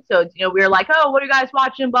couple episodes. You know, we were like, oh, what are you guys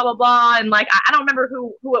watching? Blah blah blah. And like I don't remember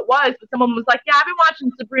who it was, but someone was like, yeah, I've been watching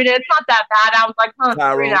Sabrina. It's not that bad. I was like, huh,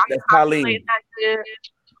 Sabrina.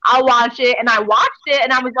 I'll watch it, and I watched it,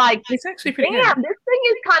 and I was like, it's actually pretty damn, good. this thing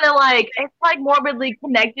is kind of like, it's like morbidly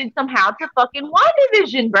connected somehow to fucking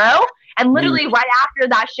WandaVision, bro. And literally right after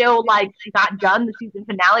that show like got done, the season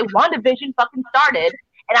finale, WandaVision fucking started,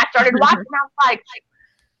 and I started watching. And I was like,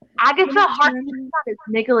 Agatha Harkness' son is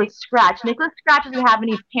Nicholas Scratch. Nicholas Scratch doesn't have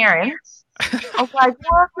any parents. I was like,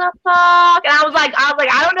 what the fuck? And I was like, I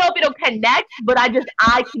don't know if it'll connect, but I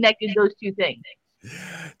connected those two things.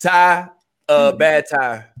 Ty, bad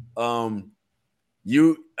Ty.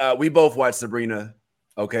 We both watched Sabrina,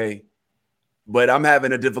 okay, but I'm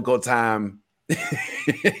having a difficult time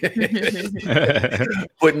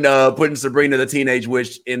putting Sabrina the Teenage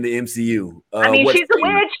Witch in the MCU. I mean, she's a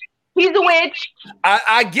witch. He's a witch.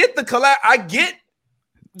 I get the collab. I get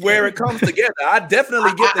where it comes together. I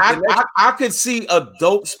definitely get the connection. I could see a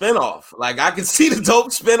dope spinoff. Like I could see the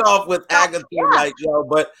dope spinoff with Agatha. Yeah. Like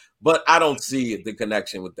but I don't see the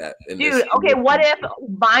connection with that. Dude, okay, what if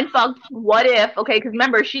mindfucked? What if? Okay, because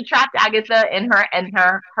remember, she trapped Agatha in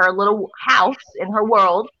her little house in her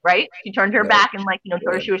world, right? She turned her back and told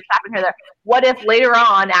her she was trapping her there. What if later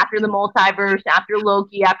on, after the multiverse, after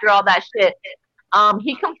Loki, after all that shit,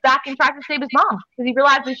 he comes back and tries to save his mom because he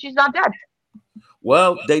realizes she's not dead.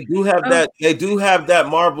 Well, they do have that. They do have that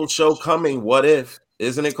Marvel show coming. What if?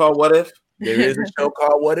 Isn't it called What If? There is a show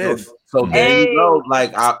called What If. So there you go.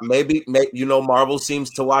 Like maybe Marvel seems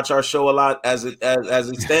to watch our show a lot as it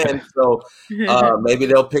stands. So maybe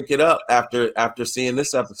they'll pick it up after seeing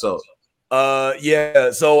this episode.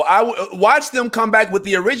 Yeah. So I watched them come back with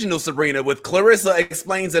the original Sabrina with Clarissa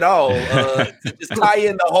Explains It All to just tie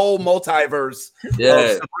in the whole multiverse of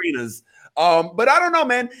Sabrinas. But I don't know,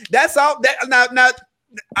 man. That's all. That now.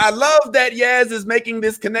 I love that Yaz is making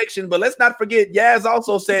this connection, but let's not forget Yaz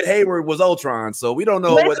also said Hayward was Ultron, so we don't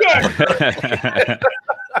know.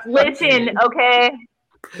 Listen, okay,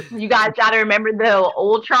 you guys got to remember though,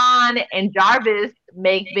 Ultron and Jarvis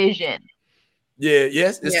make Vision. Yeah,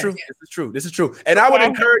 yes, it's true. This is true. And I would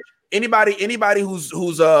encourage anybody who's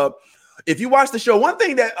if you watch the show, one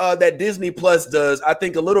thing that that Disney Plus does, I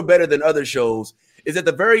think, a little better than other shows, is at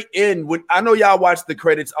the very end. When I know y'all watch the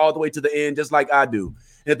credits all the way to the end, just like I do.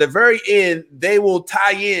 And at the very end, they will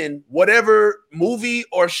tie in whatever movie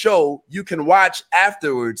or show you can watch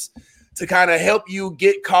afterwards to kind of help you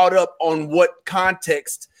get caught up on what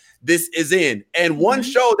context this is in. And one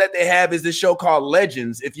show that they have is this show called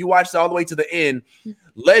Legends. If you watch it all the way to the end,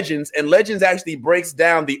 Legends actually breaks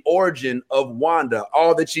down the origin of Wanda,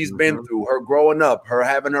 all that she's been through, her growing up, her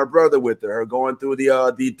having her brother with her going through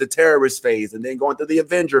the terrorist phase, and then going through the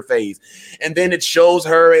Avenger phase, and then it shows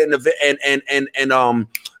her and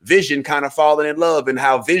Vision kind of falling in love, and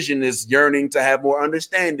how Vision is yearning to have more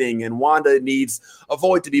understanding, and Wanda needs a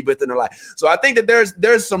void to be within her life. So I think that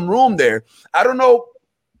there's some room there. I don't know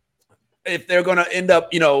if they're going to end up,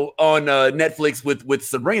 on Netflix with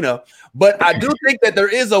Sabrina, but I do think that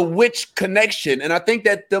there is a witch connection, and I think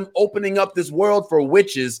that them opening up this world for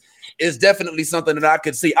witches is definitely something that I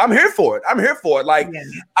could see. I'm here for it. Like,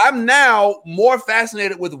 I'm now more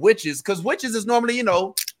fascinated with witches, because witches is normally,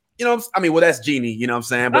 I mean, well, that's Genie, you know what I'm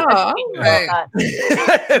saying? But, right.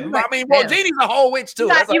 I mean, well, Genie's a whole witch too.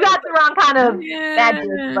 You got the wrong kind of magic,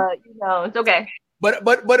 but it's okay.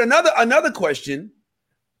 But another question.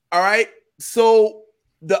 All right. So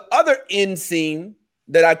the other end scene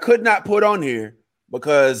that I could not put on here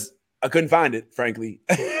because I couldn't find it, frankly,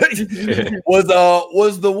 was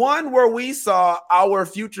the one where we saw our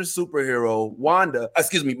future superhero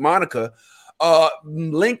Monica,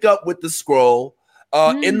 link up with the Skrull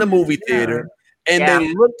in the movie theater, and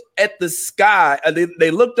they looked at the sky.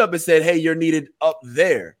 They looked up and said, "Hey, you're needed up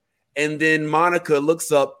there." And then Monica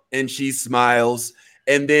looks up and she smiles,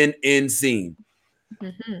 and then end scene.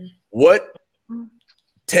 What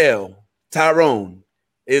Tyrone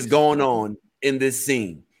is going on in this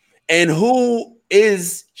scene? And who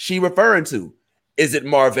is she referring to? Is it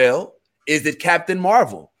Marvel? Is it Captain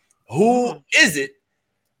Marvel? Who is it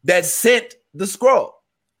that sent the Skrull?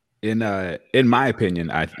 In my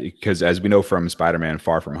opinion, because as we know from Spider-Man: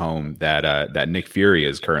 Far From Home, that Nick Fury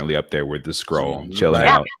is currently up there with the Skrull, chilling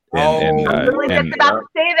out. I'm really just about to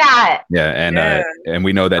say that. Yeah, and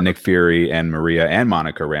we know that Nick Fury and Maria and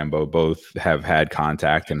Monica Rambeau both have had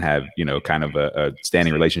contact and have kind of a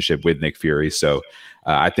standing relationship with Nick Fury. So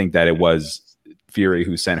I think that it was Fury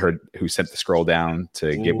who sent the Skrull down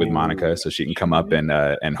to get with Monica so she can come up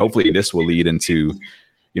and hopefully this will lead into.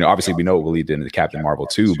 Obviously we know it will lead into Captain Marvel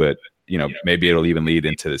 2, but maybe it'll even lead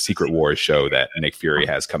into the Secret Wars show that Nick Fury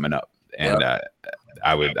has coming up. And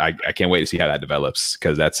I can't wait to see how that develops,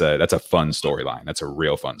 because that's a fun storyline. That's a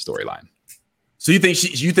real fun storyline. So you think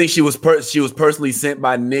she was personally sent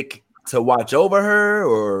by Nick to watch over her,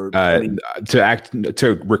 or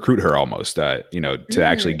to recruit her almost, to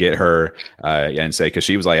actually get her and say, because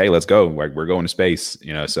she was like, "Hey, let's go. We're going to space,"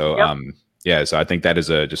 so. Yeah, so I think that is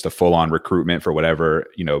just a full-on recruitment for whatever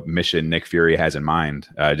mission Nick Fury has in mind.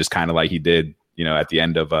 Just kind of like he did, at the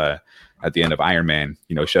end of Iron Man.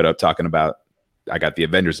 Shut up talking about I got the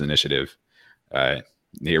Avengers Initiative.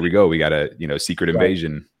 Here we go. We got a secret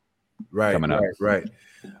invasion coming up. Right.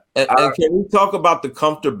 And can we talk about the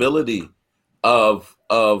comfortability of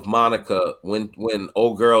Monica when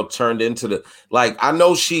old girl turned into the, like, I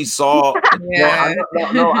know she saw I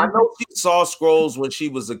know she saw Skrulls when she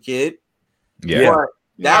was a kid. Yeah.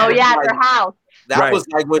 Her house. That was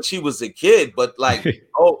like when she was a kid, but like,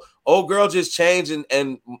 old girl just changed,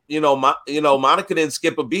 and Monica didn't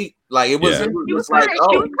skip a beat. Like it was, she was kind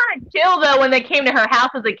of chill though when they came to her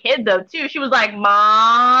house as a kid though too. She was like,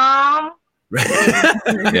 "Mom."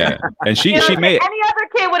 Yeah, and she made any other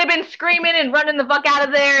kid would have been screaming and running the fuck out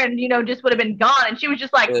of there, and just would have been gone. And she was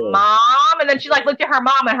just like, "Mom," and then she like looked at her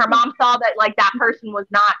mom, and her mom saw that like that person was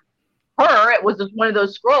not her. It was just one of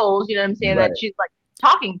those Skrulls, you know what I'm saying, that she's like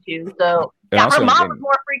talking to. So her mom was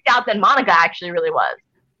more freaked out than Monica actually really was.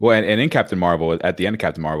 Well, and in Captain Marvel, at the end of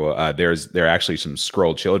Captain Marvel, there are actually some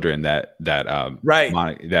Skrull children that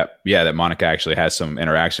Monica actually has some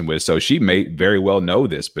interaction with. So she may very well know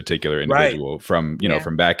this particular individual from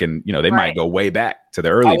from back in they might go way back to the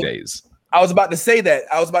early days. I was about to say that.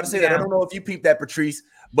 I don't know if you peeped that, Patrice.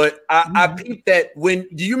 But I peeped that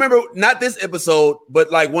do you remember, not this episode,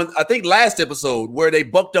 but like I think last episode where they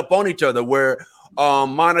bucked up on each other, where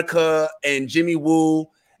Monica and Jimmy Woo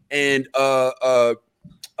and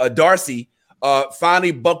Darcy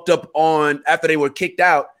finally bucked up on after they were kicked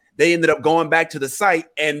out. They ended up going back to the site,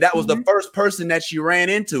 and that was the first person that she ran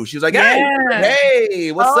into. She was like,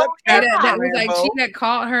 "Hey, what's up?" That was like she had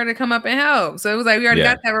called her to come up and help. So it was like we already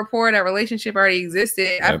got that rapport. That relationship already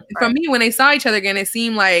existed. For me, when they saw each other again, it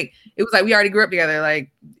seemed like it was like we already grew up together.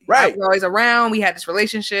 Like, Right. we're always around. We had this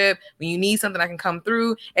relationship. When you need something, I can come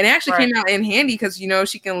through. And it actually came out in handy because, you know,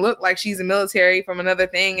 she can look like she's a military from another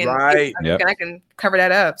thing. And Right. I can cover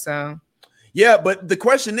that up. So. Yeah, but the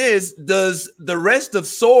question is, does the rest of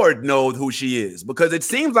Sword know who she is? Because it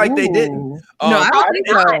seems like they didn't. No, I don't think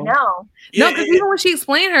so. No. No, because even when she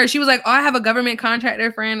explained her, she was like, "Oh, I have a government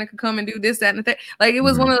contractor friend that could come and do this, that, and the thing." Like, it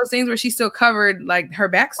was one of those things where she still covered like her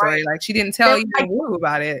backstory. Right. Like, she didn't tell you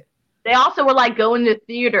about it. They also were like going to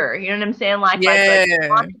theater. You know what I'm saying? Like in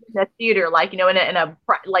the theater, like, you know, in a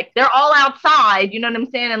like they're all outside. You know what I'm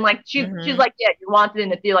saying? And like she's like, yeah, you're wanted in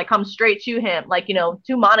the theater. Like, come straight to him, like, you know,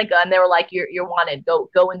 to Monica, and they were like, you're wanted.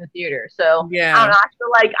 Go in the theater. So yeah, I don't know.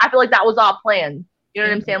 I feel like that was all planned. You know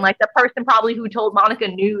what I'm saying? Like, the person probably who told Monica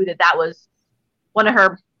knew that was one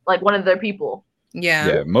of their people.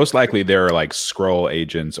 Yeah, most likely there are like Skrull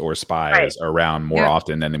agents or spies around more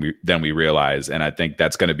often than we realize, and I think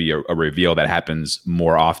that's going to be a reveal that happens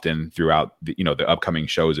more often throughout the upcoming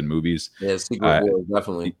shows and movies. Yeah, Secret War,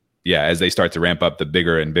 definitely. Yeah, as they start to ramp up the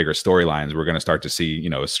bigger and bigger storylines, we're going to start to see, a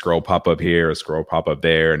Skrull pop up here, a Skrull pop up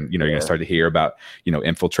there, and you're going to start to hear about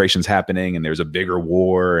infiltrations happening, and there's a bigger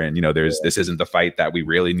war, and this isn't the fight that we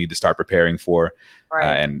really need to start preparing for.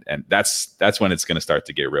 Right. And that's when it's going to start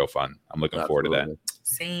to get real fun. I'm looking forward to that.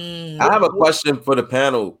 Same. I have a question for the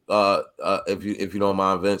panel, if you don't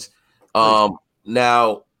mind, Vince.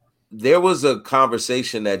 Now, there was a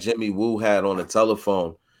conversation that Jimmy Woo had on the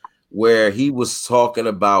telephone where he was talking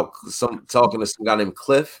to some guy named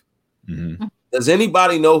Cliff. Mm-hmm. Does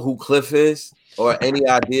anybody know who Cliff is, or any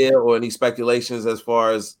idea or any speculations as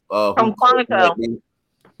far as from Quantico?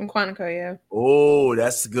 From Quantico, yeah. Oh,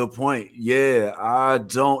 that's a good point. Yeah, I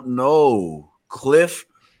don't know. Cliff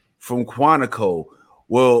from Quantico.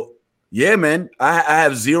 Well, yeah, man, I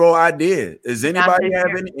have zero idea. Does anybody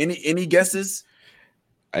have any guesses?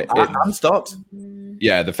 I'm stumped.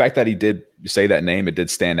 Yeah, the fact that he did say that name, it did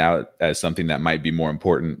stand out as something that might be more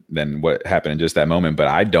important than what happened in just that moment. But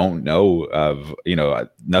I don't know of,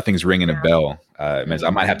 nothing's ringing a bell. I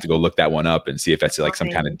might have to go look that one up and see if that's like some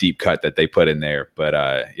kind of deep cut that they put in there. But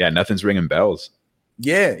nothing's ringing bells.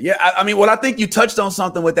 Yeah. I mean, I think you touched on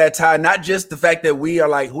something with that, Ty. Not just the fact that we are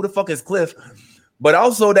like, who the fuck is Cliff? But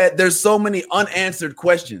also that there's so many unanswered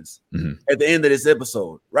questions at the end of this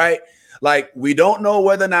episode, right? Like, we don't know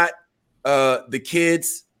whether or not the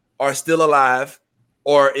kids are still alive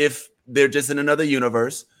or if they're just in another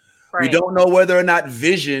universe. Right. We don't know whether or not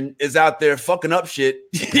Vision is out there fucking up shit.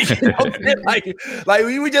 like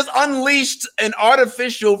we just unleashed an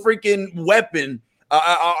artificial freaking weapon,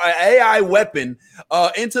 an AI weapon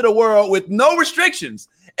into the world with no restrictions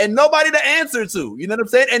and nobody to answer to. You know what I'm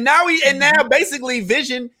saying? And now basically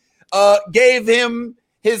Vision gave him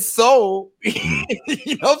his soul. You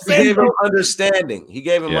know what I'm saying? He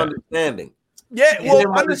gave him understanding. Understanding. Yeah,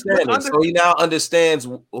 well, understanding. So he now understands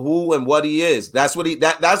who and what he is. That's what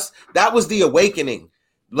that was the awakening.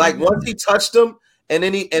 Like once he touched him, and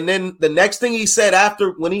then the next thing he said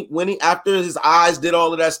after after his eyes did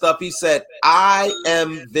all of that stuff, he said, "I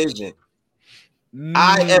am Vision.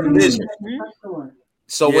 I am Vision."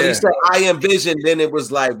 So when he said, "I am Vision," then it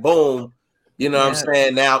was like boom. You know what I'm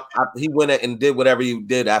saying? Now he went and did whatever he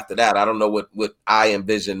did after that. I don't know what I am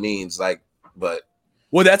Vision means, like, but.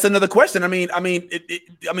 Well, that's another question. I mean,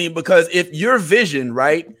 because if your Vision,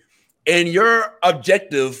 right, and your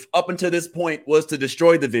objective up until this point was to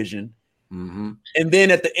destroy the Vision, and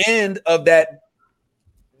then at the end of that,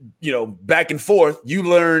 back and forth, you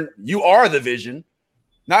learn you are the Vision.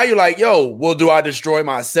 Now you're like, yo, well, do I destroy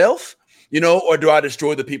myself? Or do I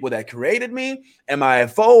destroy the people that created me? Am I a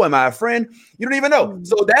foe? Am I a friend? You don't even know.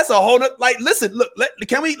 So that's a whole listen, look,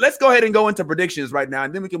 let's go ahead and go into predictions right now,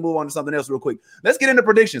 and then we can move on to something else real quick. Let's get into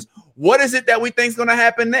predictions. What is it that we think is going to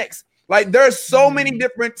happen next? Like, there's so many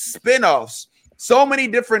different spinoffs, so many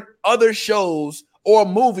different other shows or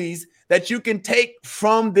movies that you can take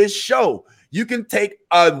from this show. You can take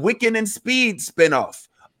a Wiccan and Speed spinoff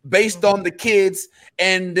based on the kids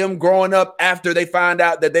and them growing up after they find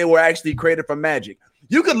out that they were actually created from magic.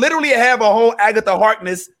 You could literally have a whole Agatha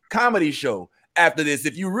Harkness comedy show after this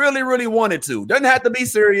if you really, really wanted to. Doesn't have to be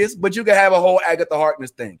serious, but you could have a whole Agatha Harkness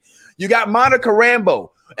thing. You got Monica Rambeau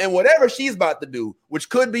and whatever she's about to do, which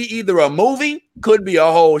could be either a movie, could be a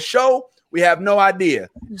whole show. We have no idea.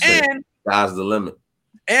 And sky's the limit.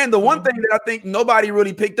 And the one thing that I think nobody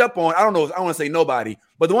really picked up on, I don't know, I want to say nobody,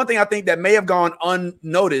 but the one thing I think that may have gone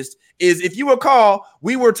unnoticed is, if you recall,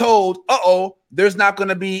 we were told, there's not going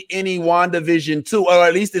to be any WandaVision 2, or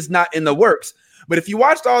at least it's not in the works. But if you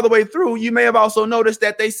watched all the way through, you may have also noticed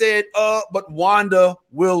that they said, but Wanda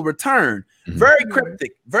will return. Mhm. Very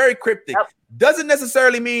cryptic, very cryptic. Yep. Doesn't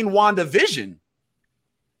necessarily mean WandaVision.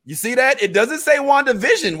 You see that? It doesn't say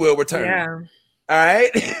WandaVision will return. Yeah. All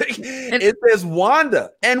right. It says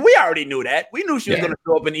Wanda. And we already knew that. We knew she was going to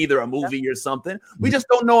show up in either a movie or something. We just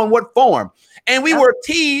don't know in what form. And we were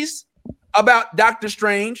teased about Doctor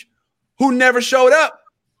Strange, who never showed up.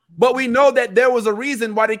 But we know that there was a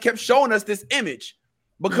reason why they kept showing us this image,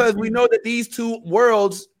 because we know that these two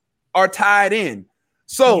worlds are tied in.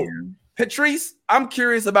 So, Patrice, I'm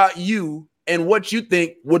curious about you and what you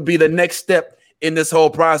think would be the next step in this whole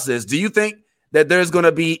process. Do you think that there's going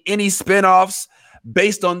to be any spinoffs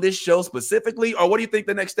based on this show specifically, or what do you think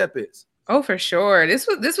the next step is? Oh, for sure. This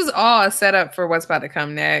was all a setup for what's about to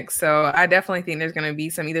come next. So I definitely think there's going to be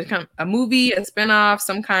either a movie, a spinoff,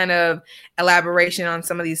 some kind of elaboration on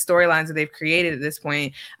some of these storylines that they've created at this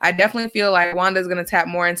point. I definitely feel like Wanda's going to tap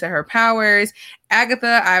more into her powers.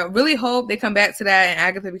 Agatha, I really hope they come back to that and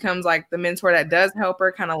Agatha becomes like the mentor that does help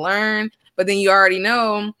her kind of learn. But then you already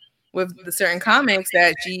know with the certain comics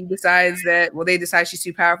that she decides that, they decide she's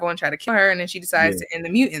too powerful and try to kill her, and then she decides to end the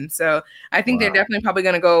mutants. So I think they're definitely probably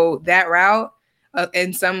going to go that route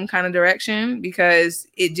in some kind of direction, because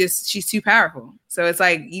she's too powerful. So it's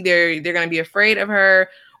like either they're going to be afraid of her,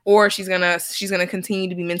 or she's gonna continue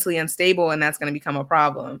to be mentally unstable, and that's going to become a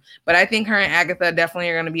problem. But I think her and Agatha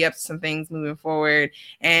definitely are going to be up to some things moving forward,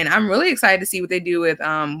 and I'm really excited to see what they do with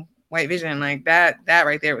White Vision. Like that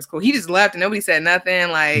right there was cool. He just left and nobody said nothing.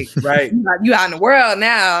 Like, right, you out in the world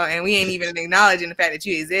now, and we ain't even acknowledging the fact that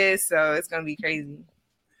you exist. So it's gonna be crazy.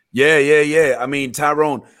 Yeah. I mean,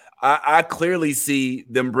 Tyrone, I clearly see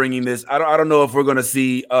them bringing this. I don't know if we're gonna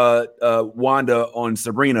see Wanda on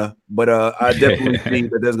Sabrina, but I definitely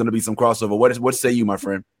think that there's gonna be some crossover. What say you, my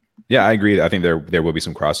friend? Yeah, I agree. I think there will be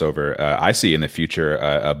some crossover. I see in the future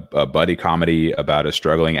a buddy comedy about a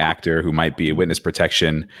struggling actor who might be a witness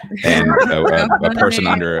protection and a person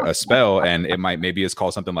under a spell, and it maybe it's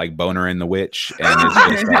called something like Boner and the Witch, and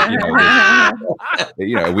it's just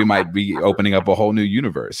like, we might be opening up a whole new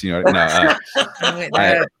universe. Oh my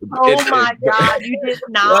God, you did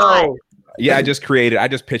not. No. Yeah, I just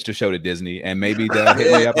pitched a show to Disney, and maybe they'll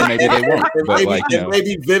hit me up, and maybe they won't. But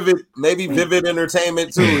maybe Vivid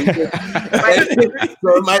Entertainment too. So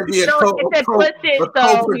it might be a co-production.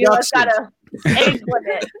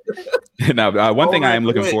 Now, one thing I am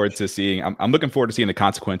looking forward to seeing, I'm looking forward to seeing the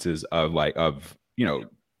consequences of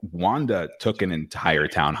Wanda took an entire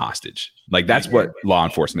town hostage. Like, that's what law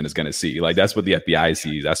enforcement is going to see. Like, that's what the FBI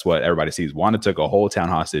sees. That's what everybody sees. Wanda took a whole town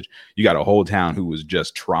hostage. You got a whole town who was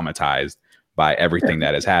just traumatized by everything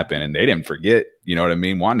that has happened, and they didn't forget. You know what I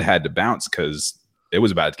mean? Wanda had to bounce because it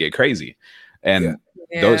was about to get crazy, and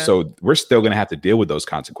so we're still going to have to deal with those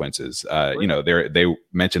consequences. They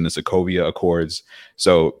mentioned the Sokovia Accords,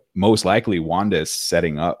 so most likely Wanda is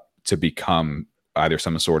setting up to become either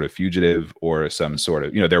some sort of fugitive or some sort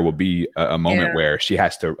of, there will be a moment where she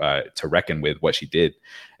has to reckon with what she did,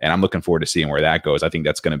 and I'm looking forward to seeing where that goes. I think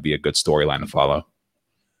that's going to be a good storyline to follow.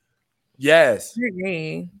 Yes. They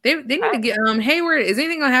need to get Hayward. Is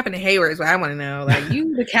anything gonna happen to Hayward? Is what I want to know. Like,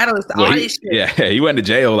 you the catalyst to all this shit. Yeah, he went to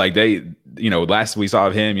jail. Like, last we saw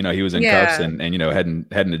of him, he was in cuffs and heading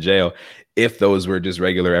to jail. If those were just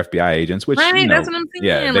regular FBI agents, which that's what I'm thinking.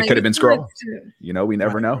 Yeah, they could have been Skrull. We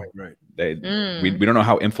never know. Right. We don't know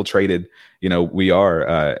how infiltrated we are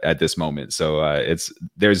at this moment. So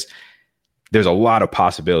there's a lot of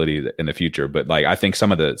possibility in the future, but like, I think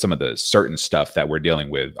some of the certain stuff that we're dealing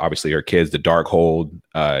with, obviously her kids, the dark hold,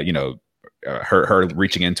 her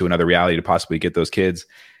reaching into another reality to possibly get those kids,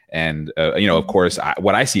 and of course,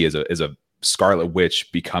 what I see is a Scarlet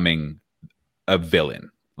Witch becoming a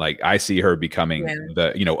villain. Like, I see her becoming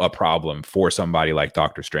a problem for somebody like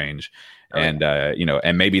Doctor Strange. And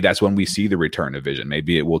and maybe that's when we see the return of Vision.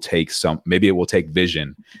 Maybe it will take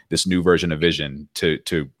Vision, this new version of Vision,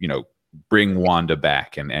 to bring Wanda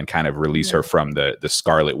back and kind of release her from the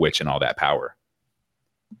Scarlet Witch and all that power.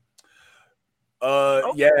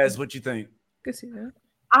 Yes, what you think? Good see that.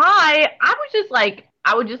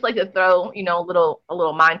 I would just like to throw, a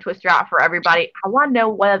little mind twister out for everybody. I want to know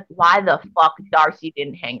why the fuck Darcy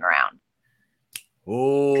didn't hang around.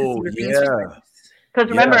 Oh, yeah. Because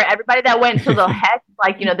remember, everybody that went to the Hex,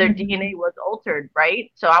 their DNA was altered,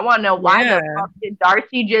 right? So I want to know why the fuck did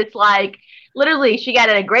Darcy just literally, she got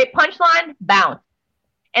a great punchline, bounce.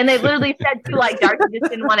 And they literally said to Darcy just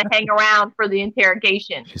didn't want to hang around for the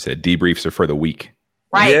interrogation. She said debriefs are for the weak.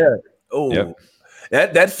 Right. Yeah. Oh, yep.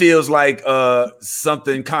 That feels like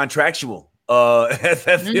something contractual.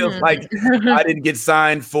 That feels like I didn't get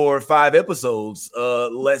signed for 5 episodes,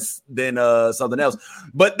 less than something else.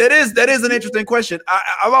 But that is an interesting question.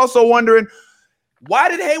 I'm also wondering, why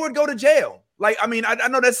did Hayward go to jail? Like, I mean, I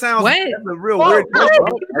know that sounds that's a real weird question.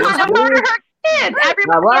 Kids.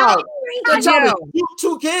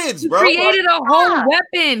 Two kids, bro. He created a whole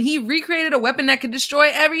weapon. He recreated a weapon that could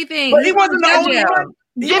destroy everything. But he wasn't the only one.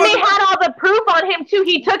 Jimmy had all the proof on him too.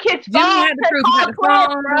 He took his phone. Jimmy had the proof. He had the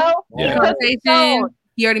phone, bro. Yeah.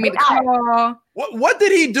 He already made the call. What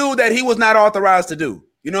did he do that he was not authorized to do?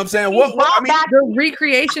 You know what I'm saying? The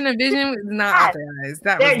recreation of Vision was not authorized.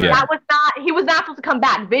 He was not supposed to come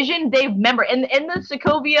back. Vision, they remember in the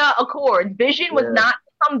Sokovia Accords, Vision was not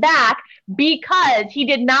to come back because he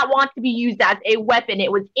did not want to be used as a weapon.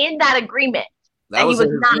 It was in that agreement. And he was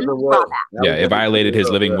not supposed to come back. Yeah, it violated his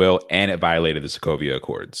living will and it violated the Sokovia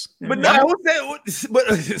Accords. But no,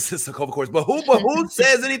 Sokovia Accords. But who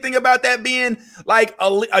says anything about that being like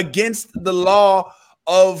against the law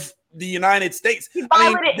of the United States? He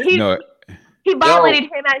violated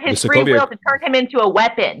him at his free will to turn him into a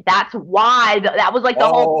weapon. That's why that was like the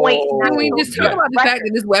whole point. Can we just talk about the fact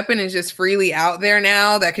that this weapon is just freely out there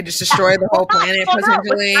now that could just destroy the whole planet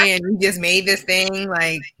potentially, and he just made this thing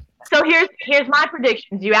like. So here's my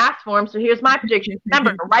predictions. You asked for him, so here's my predictions.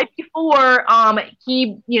 Remember, right before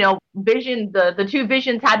Vision, the two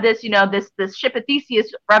Visions had this, this ship of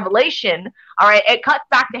Theseus revelation. All right, it cuts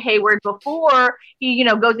back to Hayward before he,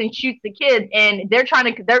 goes and shoots the kids, and they're trying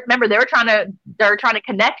to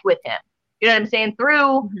connect with him. You know what I'm saying?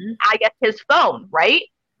 Through I guess his phone, right?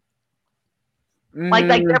 Like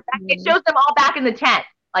they're back, it shows them all back in the tent.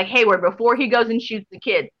 Like Hayward before he goes and shoots the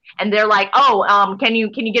kids, and they're like, can you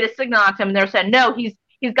get a signal on him? And they're saying, no, he's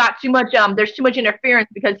got too much. There's too much interference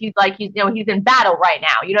because he's in battle right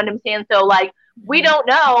now. You know what I'm saying? So like we don't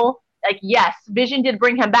know. Like yes, Vision did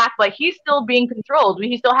bring him back, but he's still being controlled.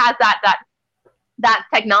 He still has that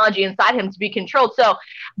technology inside him to be controlled. So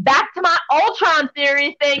back to my Ultron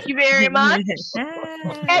theory. Thank you very much.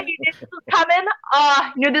 Hey, you knew this was coming.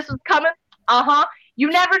 Knew this was coming. You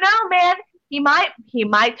never know, man. He might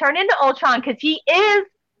turn into Ultron because he is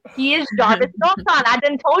Jarvis Ultron. I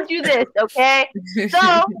done told you this, okay?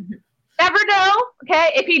 So never know,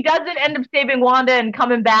 okay? If he doesn't end up saving Wanda and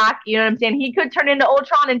coming back, you know what I'm saying? He could turn into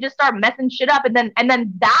Ultron and just start messing shit up, and then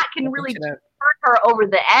that can really turn her over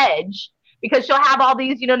the edge because she'll have all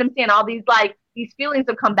these, you know what I'm saying? All these like these feelings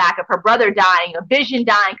will come back of her brother dying, of Vision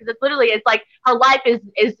dying, because it's like her life is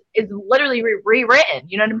literally rewritten.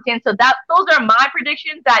 You know what I'm saying? So those are my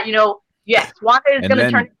predictions that yes, Wanda is going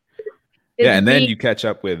to turn. Yeah, and then you catch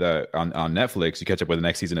up with on Netflix. You catch up with the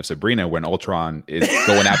next season of Sabrina when Ultron is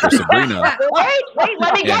going after Sabrina. Wait,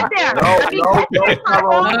 let me get there. No,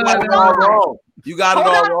 you got it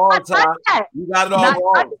all wrong, Ty. You got it all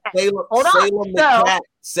wrong.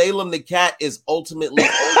 Salem the cat is ultimately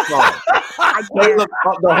Ultron. Salem,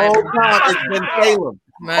 the whole time it's been Salem.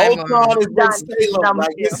 Ultron has been Salem.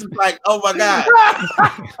 Like this is like, oh my god.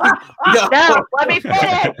 No, let me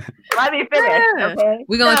finish. Okay,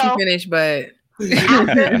 we're gonna let you finish, but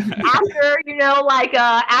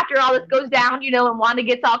after all this goes down, and Wanda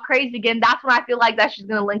gets all crazy again, that's when I feel like that she's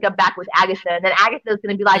gonna link up back with Agatha, and then Agatha's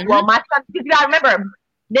gonna be like, well, my son, because you gotta remember,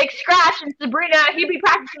 Nick Scratch and Sabrina, he be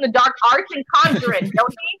practicing the dark arts and conjuring,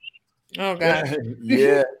 don't he? Oh god.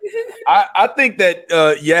 Yeah. I think that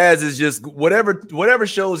Yaz is just whatever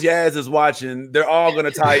shows Yaz is watching, they're all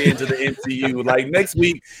gonna tie into the MCU. Like next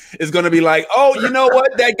week is gonna be like, oh, you know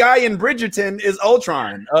what? That guy in Bridgerton is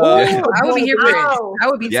Ultron. I would be here for it. I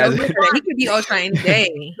would be so good for that. He could be Ultron any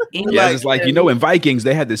day. Yeah, it's like in Vikings,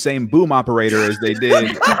 they had the same boom operator as they did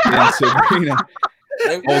in Sabrina.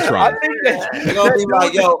 Ultron. They're gonna be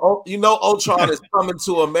like, yo, Ultron is coming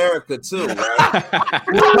to America too, right?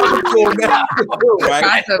 Coming to America too,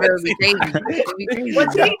 right? Was he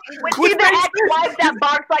the ex-wife that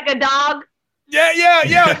barks like a dog?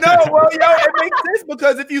 Yeah. No, well, it makes sense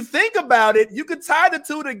because if you think about it, you could tie the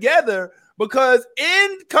two together. Because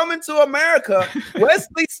in Coming to America,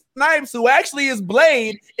 Wesley Snipes, who actually is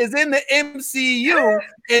Blade, is in the MCU,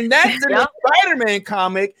 and that's in the Spider-Man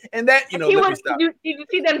comic. And that, did you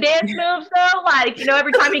see them dance moves though? Like,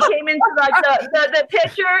 every time he came into like the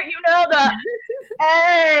picture,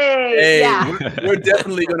 we're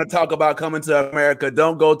definitely going to talk about Coming to America.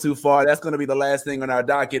 Don't go too far. That's going to be the last thing on our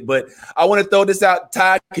docket. But I want to throw this out.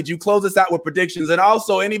 Ty, could you close us out with predictions? And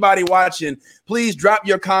also, anybody watching, please drop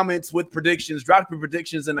your comments with predictions. Drop your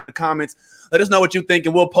predictions in the comments. Let us know what you think,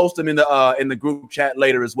 and we'll post them in the group chat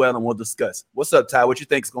later as well, and we'll discuss. What's up, Ty? What you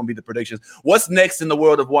think is going to be the predictions? What's next in the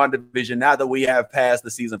world of WandaVision now that we have passed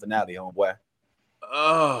the season finale, homeboy?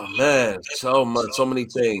 Oh man, so much, so many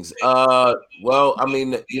things. Well, I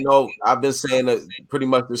mean, I've been saying that pretty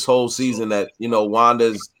much this whole season that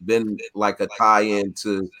Wanda's been like a tie-in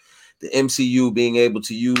to the MCU, being able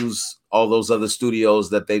to use all those other studios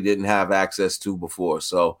that they didn't have access to before.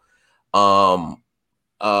 So,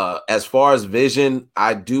 as far as Vision,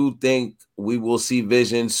 I do think we will see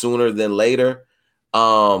Vision sooner than later.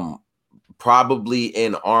 Probably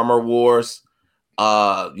in Armor Wars.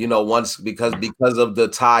 Once because of the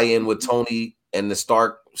tie-in with Tony and the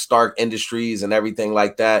Stark Industries and everything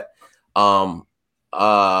like that. So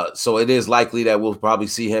it is likely that we'll probably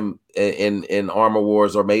see him in Armor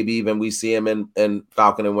Wars, or maybe even we see him in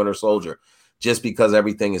Falcon and Winter Soldier, just because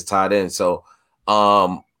everything is tied in. So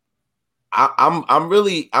I'm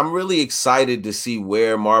really excited to see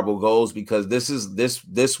where Marvel goes, because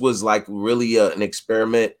this was like really an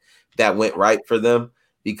experiment that went right for them,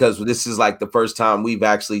 because this is like the first time we've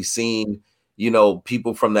actually seen,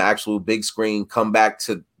 people from the actual big screen come back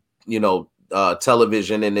to,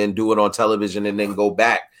 television, and then do it on television and then go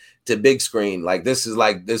back to big screen. Like this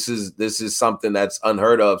is something that's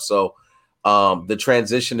unheard of. So the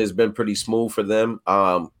transition has been pretty smooth for them.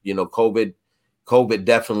 COVID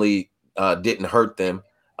definitely didn't hurt them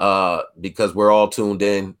because we're all tuned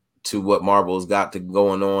in to what Marvel's got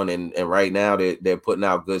going on, and right now they're putting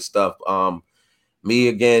out good stuff. Me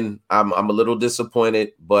again, I'm a little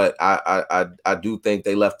disappointed, but I do think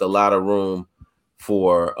they left a lot of room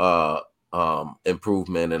for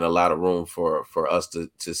improvement, and a lot of room for us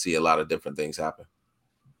to see a lot of different things happen.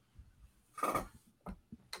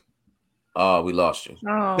 We lost you.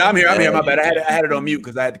 Oh. No, I'm here. My bad. I had it on mute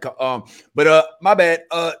because I had to call. But my bad.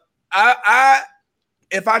 I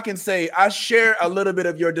if I can say, I share a little bit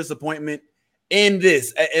of your disappointment in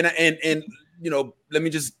this, and let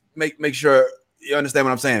me just make sure you understand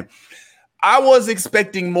what I'm saying. I was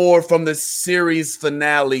expecting more from the series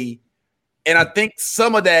finale, and I think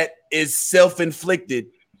some of that is self-inflicted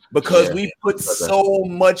because we put so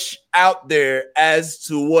much out there as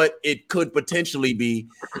to what it could potentially be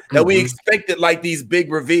that we expected like these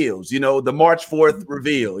big reveals, the March 4th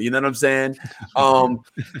reveal, you know what I'm saying?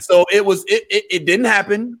 So it didn't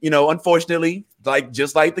happen, unfortunately,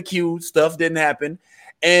 just like the Q stuff didn't happen.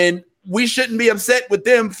 And we shouldn't be upset with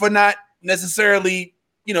them for not necessarily,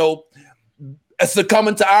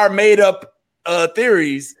 succumbing to our made up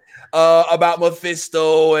theories about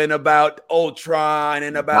Mephisto and about Ultron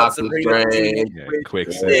and about Sabrina,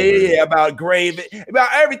 about Grave, about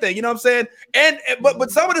everything, you know what I'm saying? And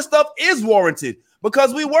but some of the stuff is warranted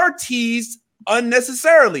because we were teased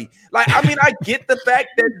unnecessarily. Like, I mean, I get the fact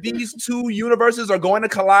that these two universes are going to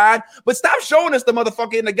collide, but stop showing us the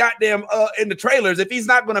motherfucker in the goddamn in the trailers if he's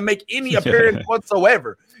not going to make any appearance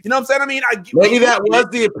whatsoever. You know what I'm saying? I mean, maybe that was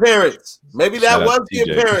the appearance. Maybe that was the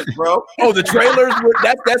appearance, bro. Oh, the trailers.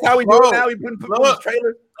 That's how we do it now. We put the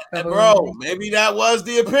trailers, bro. Maybe that was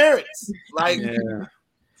the appearance. Like,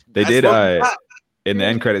 they did. In the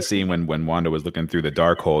end credit scene, when Wanda was looking through the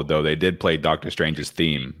Darkhold, though, they did play Doctor Strange's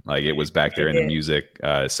theme, like it was back there in the music.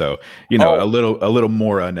 So a little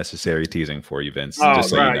more unnecessary teasing for you, Vince.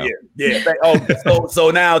 Just so you know. Yeah.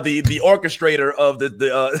 So now the orchestrator of the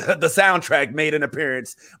soundtrack made an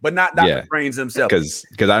appearance, but not Doctor Strange himself. Because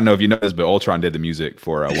I don't know if you know this, but Ultron did the music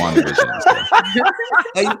for WandaVision.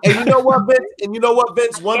 And you know what,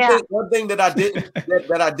 Vince? One thing that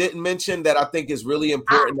I didn't mention that I think is really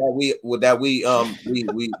important that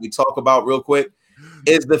we talk about real quick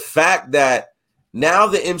is the fact that now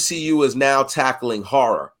the MCU is now tackling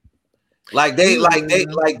horror. Like Blade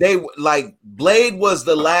was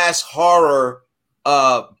the last horror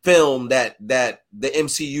film that the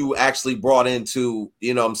MCU actually brought into,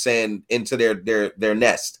 into their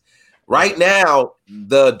nest. Right now,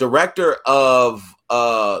 the director of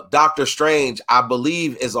Doctor Strange, I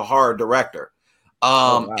believe, is a horror director.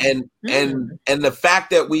 And the fact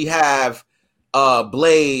that we have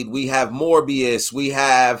Blade, we have Morbius, we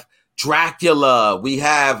have Dracula, we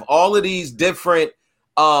have all of these different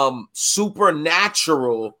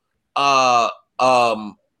supernatural I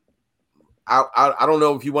don't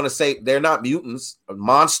know if you want to say they're not mutants,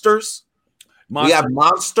 monsters. We have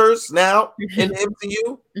monsters now in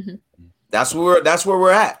the MCU. That's where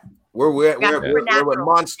we're at. We're with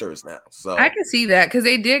monsters now. So I can see that because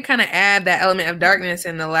they did kind of add that element of darkness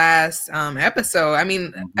in the last episode. I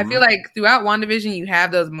mean, I feel like throughout WandaVision you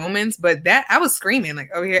have those moments, but that I was screaming like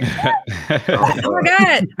over here. Oh my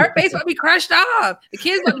god, her face will be crushed off. The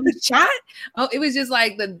kids will be shot. Oh, it was just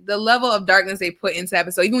like the level of darkness they put into the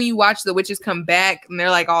episode. Even when you watch the witches come back and they're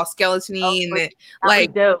like all skeletony and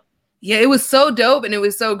like dope. Yeah, it was so dope and it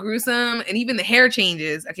was so gruesome. And even the hair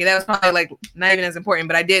changes. Okay, that was probably like not even as important,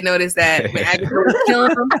 but I did notice that when Agatha was killing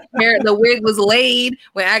him, the wig was laid.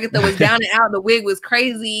 When Agatha was down and out, the wig was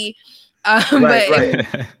crazy. But it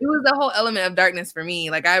was the whole element of darkness for me.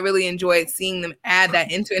 Like I really enjoyed seeing them add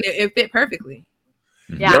that into it. It fit perfectly.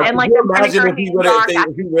 Yeah, and like imagine if he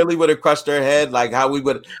really would have crushed her head, like how we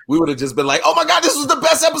would have just been like, oh my god, this was the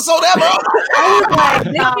best episode ever.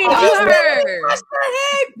 They can't do her. Crush her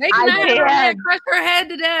head. They cannot crush her head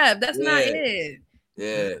to death. That's not it.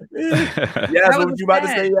 Yeah. Yes, what were you about to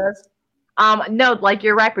say, yes? No, like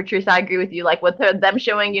you're right, Patrice. I agree with you. Like with them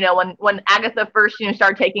showing, when Agatha first,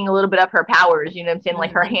 started taking a little bit of her powers, you know what I'm saying?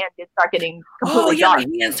 Like her hand did start getting completely dark. Her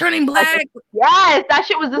hands turning black. Yes, that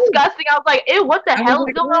shit was disgusting. I was like, ew, what the hell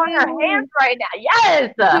is going on in her hands right now?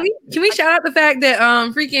 Yes. Can we shout out the fact that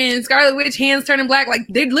freaking Scarlet Witch hands turning black? Like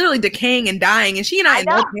they're literally decaying and dying, and she not in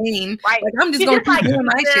no pain. Right. Like I'm just going to keep doing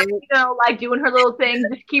my shit. Like doing her little things,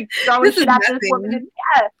 just keep throwing shit at this woman.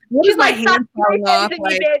 Yeah. She's like, hand falling off.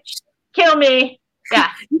 Bitch. Kill me. Yeah.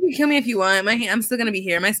 You can kill me if you want. I'm still gonna be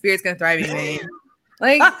here. My spirit's gonna thrive in me.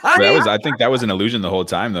 Like I think that was an illusion the whole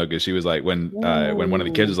time though, because she was like when one of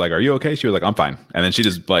the kids was like, "Are you okay?" She was like, "I'm fine," and then she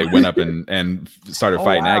just like went up and started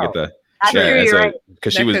fighting Agatha. Right.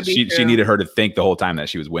 Because she needed her to think the whole time that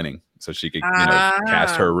she was winning, so she could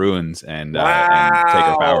cast her runes and take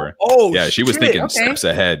her power. Oh yeah, she was thinking steps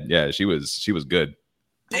ahead. Yeah, she was good.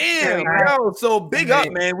 Damn, yo, so big up,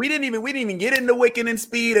 man. We didn't even get into Wiccan and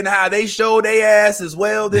Speed and how they showed their ass as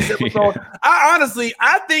well this episode.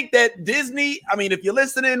 I think that Disney, I mean, if you're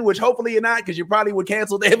listening, which hopefully you're not, because you probably would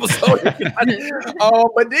cancel the episode.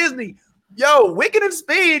 But Disney, yo, Wiccan and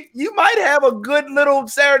Speed, you might have a good little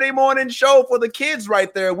Saturday morning show for the kids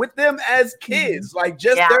right there with them as kids, like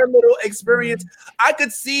just their little experience. I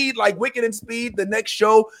could see like Wiccan and Speed, the next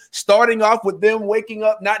show, starting off with them waking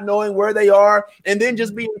up, not knowing where they are, and then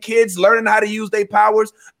just being kids, learning how to use their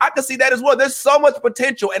powers. I could see that as well. There's so much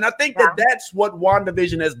potential, and I think that that's what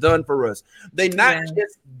WandaVision has done for us. They not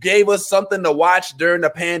just gave us something to watch during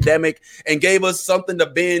the pandemic and gave us something to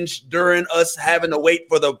binge during us having to wait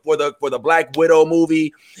for the Black Widow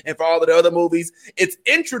movie and for all of the other movies. It's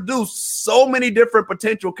introduced so many different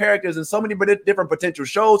potential characters and so many different potential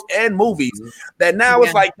shows and movies that now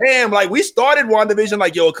it's like, damn, like we started WandaVision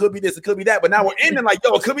like, yo, it could be this, it could be that, but now we're ending like,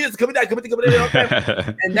 yo, it could be this, it could be that, it could be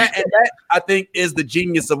that. and that I think is the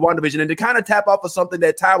genius of WandaVision. And to kind of tap off of something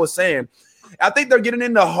that Ty was saying, I think they're getting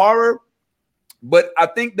into horror, but I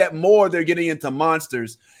think that more they're getting into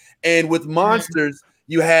monsters. And with monsters,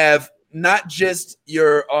 you have not just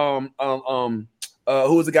your who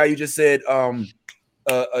was the guy you just said,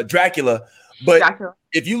 Dracula, but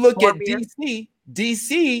if you look at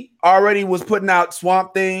DC already was putting out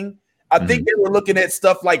Swamp Thing. I think they were looking at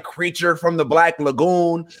stuff like Creature from the Black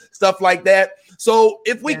Lagoon, stuff like that. So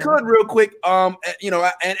if we could real quick, and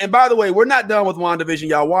by the way, we're not done with WandaVision,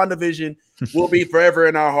 y'all. WandaVision will be forever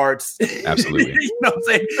in our hearts. Absolutely. You know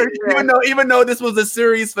what I'm saying? Even though this was a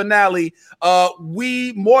series finale,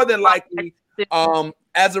 we more than likely,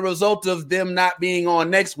 as a result of them not being on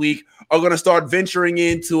next week, are going to start venturing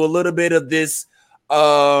into a little bit of this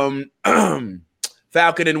Falcon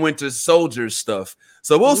and Winter Soldier stuff.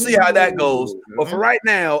 So we'll see how that goes. But for right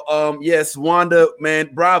now, yes, Wanda, man,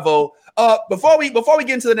 bravo. Before we get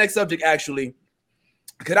into the next subject, actually,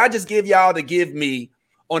 could I just give y'all to give me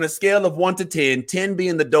on a scale of 1 to 10, 10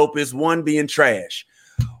 being the dopest, 1 being trash,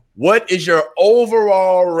 what is your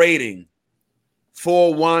overall rating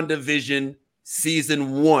for WandaVision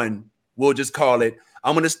season 1? We'll just call it.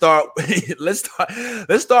 I'm gonna start. Let's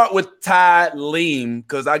start with Ty Leem,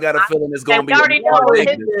 because I got a feeling it's gonna be.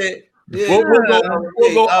 We'll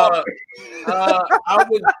go up.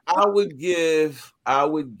 I would give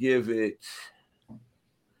it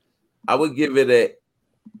a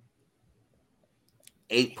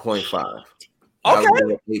 8.5.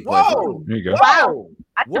 Okay. Whoa. There you go. Wow.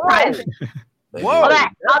 That's surprising. Whoa. All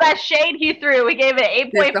that shade he threw, we gave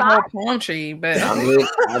it 8.5. The whole palm tree, but I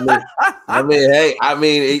mean, hey,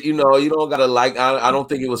 you don't gotta like. I don't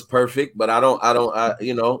think it was perfect, but I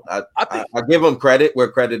give them credit where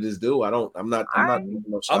credit is due. I'm not. I'm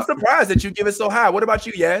surprised that you give it so high. What about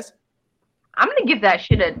you, Yas? I'm gonna give that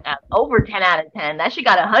shit an over 10 out of 10. That shit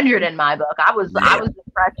got 100 in my book. I was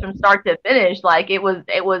impressed from start to finish. Like it was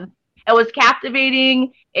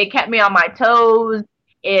captivating. It kept me on my toes.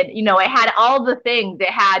 It had all the things.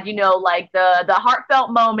 It had, like the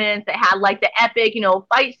heartfelt moments. It had like the epic,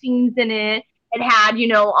 fight scenes in it. It had,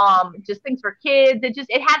 just things for kids.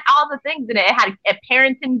 It had all the things in it. It had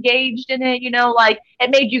parents engaged in it, like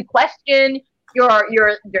it made you question your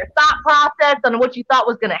thought process on what you thought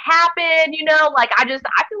was going to happen. Like, I feel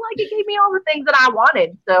like it gave me all the things that I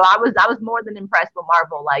wanted. So I was more than impressed with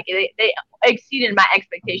Marvel. Like they exceeded my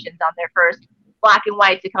expectations on their first black and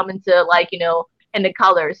white to come into like, you know, in the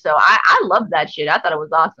colors. So I love that shit. I thought it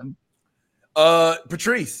was awesome.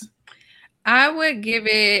 Patrice. I would give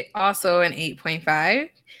it also an 8.5.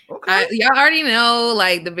 Okay. Y'all already know,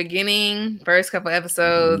 like the beginning, first couple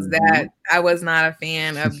episodes, that I was not a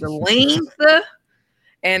fan of the length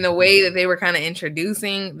and the way that they were kind of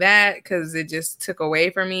introducing that, because it just took away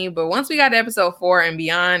from me. But once we got to episode 4 and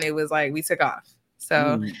beyond, it was like we took off.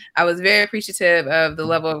 So I was very appreciative of the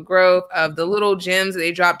level of growth, of the little gems that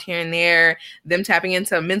they dropped here and there, them tapping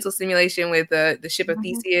into mental simulation with the ship of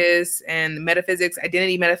Theseus and metaphysics,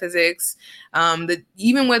 identity metaphysics.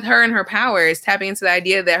 Even with her and her powers, tapping into the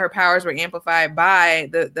idea that her powers were amplified by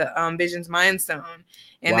the Vision's Mind Stone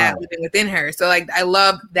and that living within her. So like I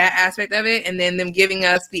loved that aspect of it. And then them giving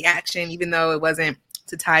us the action, even though it wasn't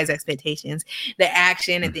to Ty's expectations, the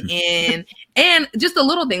action at the end, and just the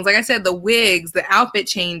little things. Like I said, the wigs, the outfit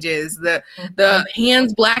changes, the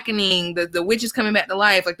hands blackening, the witches coming back to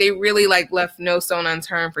life. Like they really like left no stone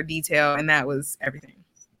unturned for detail, and that was everything.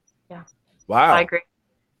 Yeah. Wow. I agree.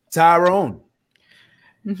 Tyrone.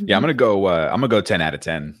 Yeah, I'm gonna go 10 out of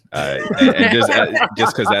 10, and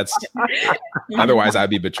just because that's otherwise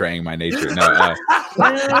I'd be betraying my nature. No,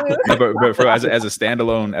 but for as a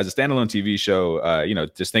standalone TV show, you know,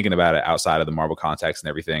 just thinking about it outside of the Marvel context and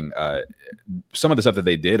everything, some of the stuff that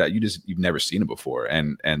they did, you've never seen it before,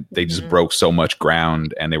 and they just broke so much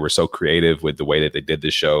ground, and they were so creative with the way that they did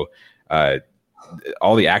this show.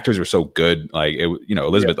 All the actors were so good. Like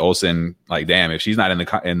Elizabeth Olsen, like damn, if she's not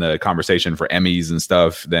in the conversation for Emmys and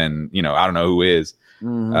stuff, then I don't know who is.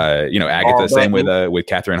 Agatha, same with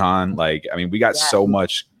Catherine Hahn. Like, I mean, we got so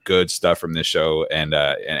much good stuff from this show, and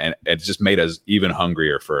it just made us even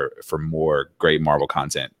hungrier for more great Marvel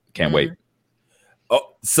content. Can't wait.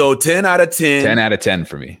 Oh, so 10 out of 10. 10 out of 10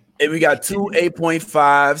 for me. And we got 2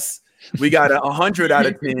 8.5s. We got 100 out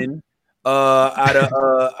of 10. Out of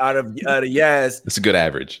Yaz. It's a good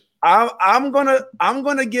average. I'm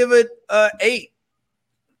gonna give it 8.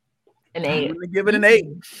 An 8. I'm gonna give it an 8.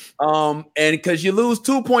 And because you lose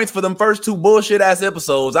 2 points for them first 2 bullshit ass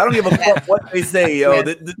episodes. I don't give a fuck what they say, yo.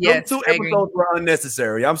 Those 2 episodes were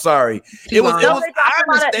unnecessary. I'm sorry. They dropped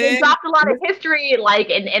a lot of history, like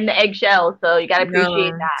in the eggshell. So you gotta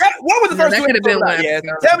appreciate that. What was the first 2 episodes? Yes.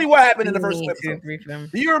 Tell me what happened in the first 2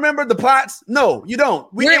 episodes. Do you remember the plots? No, you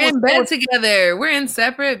don't. We're in bed together. We're in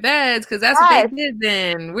separate beds because that's what they did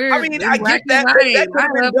then. I get that.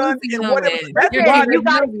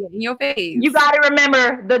 You got to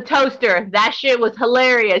remember the toaster. That shit was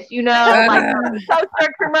hilarious. Like the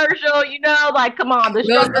toaster commercial. Like come on, the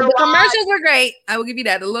commercials were great. I will give you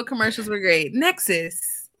that. The little commercials were great.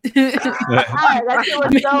 Nexus. That shit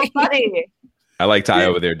was so funny. I like Ty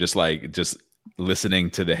over there, just listening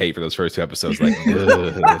to the hate for those first 2 episodes. Like,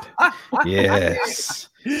 good. Yes.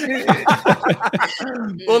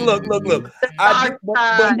 Well, look.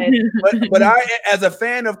 But I, as a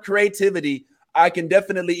fan of creativity, I can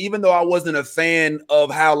definitely, even though I wasn't a fan of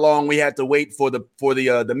how long we had to wait for the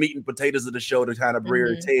meat and potatoes of the show to kind of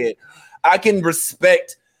rear its head, I can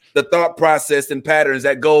respect the thought process and patterns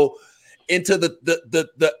that go into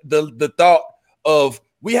the thought of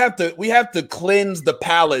we have to cleanse the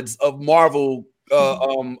palates of Marvel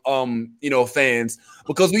fans,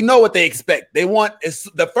 because we know what they expect. They want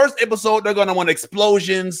the first episode, they're gonna want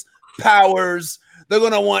explosions, powers. They're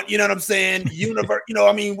gonna want, you know what I'm saying, universe.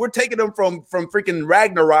 We're taking them from freaking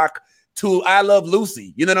Ragnarok to I Love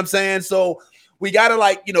Lucy. You know what I'm saying? So we gotta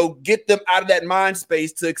get them out of that mind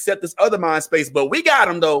space to accept this other mind space. But we got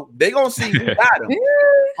them though. They gonna see we got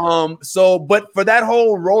them. But for that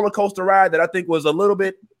whole roller coaster ride that I think was a little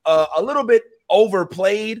bit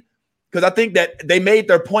overplayed, because I think that they made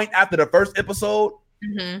their point after the first episode.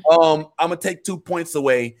 I'm gonna take 2 points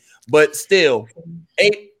away, but still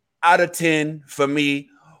 8 out of 10 for me.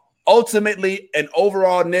 Ultimately, an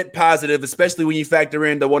overall net positive, especially when you factor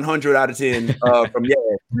in the 100 out of 10 from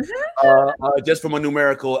just from a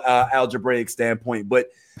numerical algebraic standpoint. But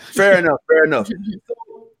fair enough.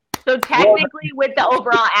 So technically, with the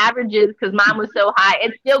overall averages, because mine was so high,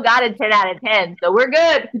 it still got a 10 out of 10. So we're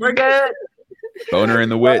good. Boner in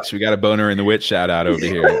the Witch. We got a Boner in the Witch shout out over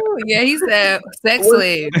here. Ooh, yeah, he said sex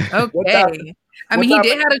slave. Okay. I mean, he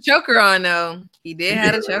did have a choker on, though. He did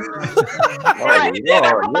have a choker on. What's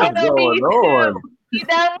going on?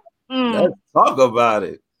 Let's talk about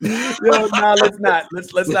it. Let's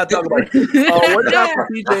not talk about it. What about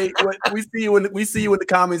TJ? We see you in the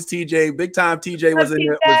comments, TJ. Big time TJ was in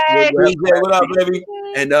here. TJ, what up, baby?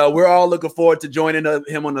 And we're all looking forward to joining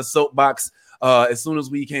him on the soapbox. as soon as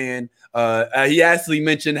we can. He actually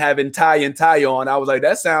mentioned having Ty and Ty on. I was like,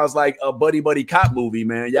 that sounds like a buddy cop movie,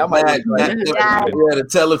 man. Y'all might like the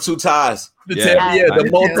Tale of Two Ties. the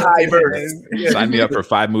multiverse. Sign me up for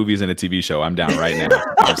 5 movies and a TV show. I'm down right now.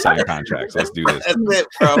 I'm signing contracts. Let's do this. That's it,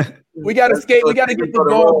 bro. We got to skate. We got to get this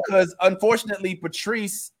going because unfortunately,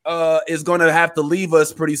 Patrice is going to have to leave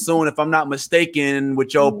us pretty soon, if I'm not mistaken,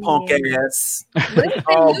 with your punk ass. You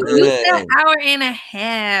said an hour and a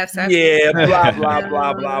half. So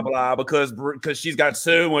blah, because she's got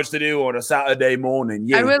so much to do on a Saturday morning.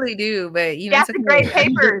 Yeah, I really do, but you know, that's a great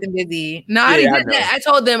paper. Busy. No, I didn't do that. I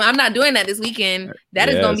told them I'm not doing that this weekend. That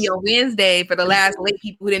is going to be on Wednesday for the last late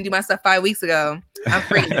people who didn't do my stuff 5 weeks ago. I'm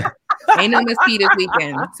free. Ain't no Miss P this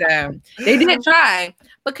weekend. So they did try,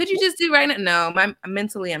 but could you just do right now? No,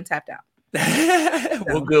 mentally I'm tapped out.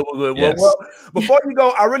 We're good. Yes. Well, before you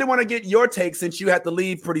go, I really want to get your take since you have to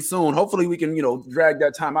leave pretty soon. Hopefully we can, drag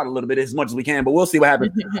that time out a little bit as much as we can, but we'll see what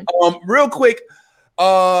happens. Real quick,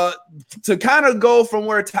 to kind of go from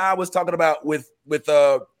where Ty was talking about with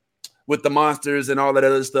the monsters and all that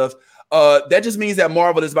other stuff, that just means that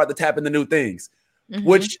Marvel is about to tap into new things,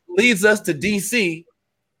 which leads us to DC,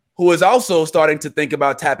 who is also starting to think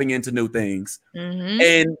about tapping into new things.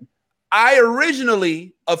 And I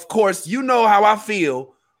originally, of course, you know how I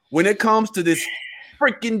feel when it comes to this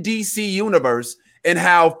freaking DC universe and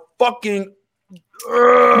how fucking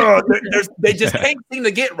they just can't seem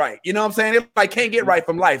to get right. You know what I'm saying? They like can't get right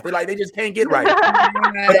from life. They just can't get right. But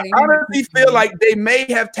I honestly feel like they may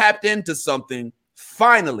have tapped into something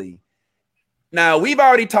finally. Now, we've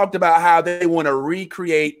already talked about how they want to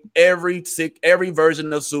recreate every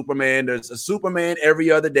version of Superman. There's a Superman every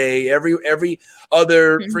other day, every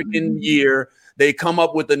other freaking year. They come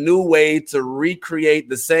up with a new way to recreate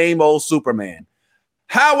the same old Superman.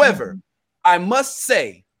 However, I must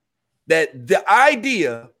say that the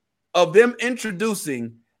idea of them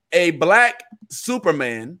introducing a black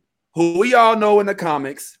Superman, who we all know in the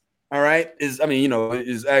comics, all right, is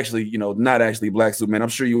actually, not actually black Superman. I'm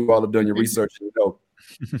sure you all have done your research and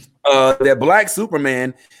that black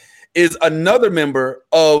Superman is another member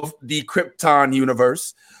of the Krypton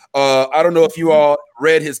universe. I don't know if you all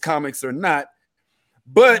read his comics or not,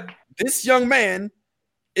 but this young man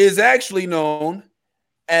is actually known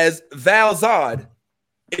as Val-Zod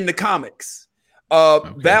in the comics.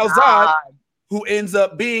 Val-Zod, who ends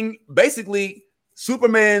up being basically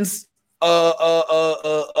Superman's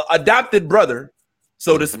adopted brother,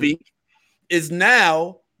 so to speak, is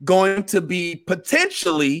now going to be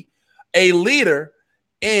potentially a leader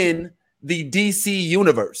in the DC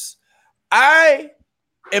universe. I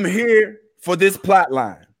am here for this plot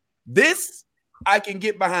line. This I can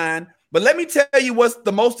get behind, but let me tell you what's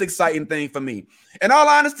the most exciting thing for me. In all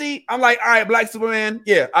honesty, I'm like, all right, Black Superman,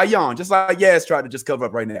 yeah, I yawn, just like Yaz tried to just cover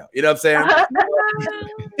up right now. You know what I'm saying?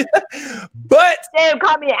 But Sam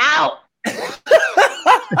caught me out.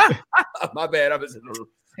 My bad. All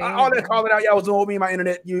that calling out y'all was doing with me my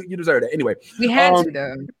internet. You deserve that. Anyway, we had to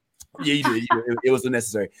though. Yeah, you did. It was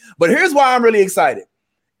necessary. But here's why I'm really excited.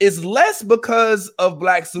 It's less because of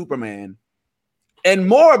Black Superman and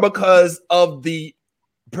more because of the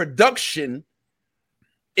production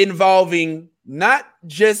involving not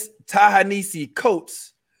just Ta-Nehisi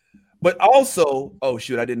Coates, but also, oh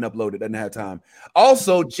shoot, I didn't upload it. I didn't have time.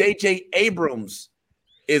 Also, J.J. Abrams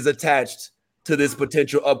is attached to this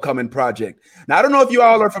potential upcoming project. Now, I don't know if you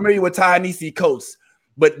all are familiar with Ta-Nehisi Coates,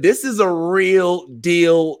 but this is a real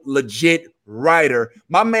deal, legit writer.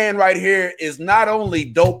 My man right here is not only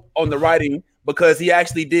dope on the writing because he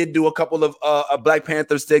actually did do a couple of Black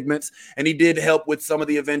Panther segments and he did help with some of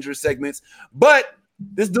the Avengers segments, but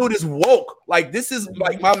this dude is woke. Like, this is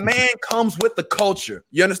like my man comes with the culture.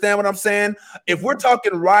 You understand what I'm saying? If we're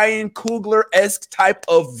talking Ryan Coogler-esque type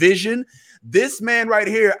of vision, this man right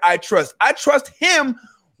here, I trust. I trust him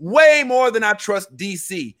way more than I trust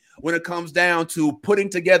DC when it comes down to putting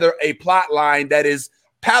together a plot line that is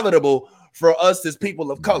palatable for us as people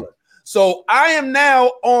of color. So I am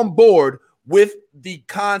now on board with the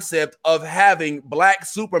concept of having Black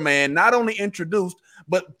Superman not only introduced,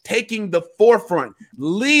 but taking the forefront,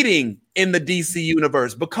 leading in the DC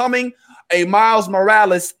universe, becoming a Miles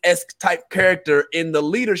Morales-esque type character in the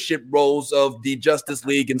leadership roles of the Justice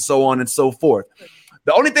League and so on and so forth.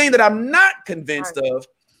 The only thing that I'm not convinced of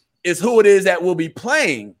is who it is that will be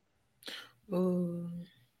playing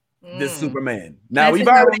this Superman. Now, we've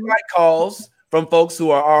already got calls from folks who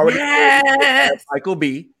are already Michael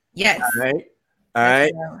B. Yes. All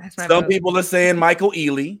right. Some people are saying Michael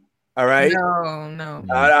Ealy. All right. No.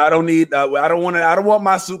 I don't want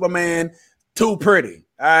my Superman too pretty.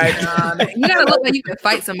 All right. You gotta look like you could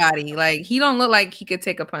fight somebody. Like he don't look like he could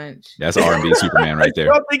take a punch. That's R&B Superman right there.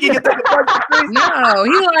 You don't think he can take a punch? No,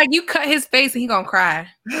 he look like you cut his face and he gonna cry.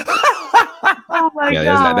 Oh my Yeah,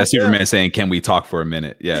 god. that's Superman saying, "Can we talk for a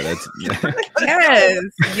minute?" Yeah, that's Yes.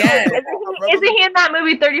 Isn't he in that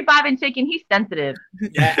movie 35 and Chicken? He's sensitive.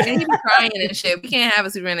 And he be crying and shit. We can't have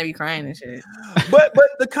a Superman that be crying and shit. But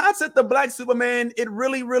the concept of Black Superman, it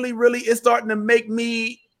really is starting to make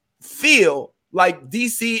me feel like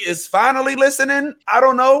DC is finally listening. I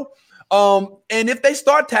don't know. And if they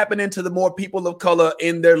start tapping into the more people of color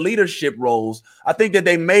in their leadership roles, I think that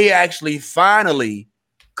they may actually finally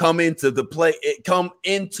come into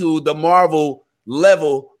the Marvel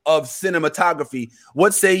level of cinematography.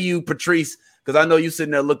 What say you, Patrice? Because I know you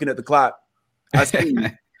sitting there looking at the clock. I see you.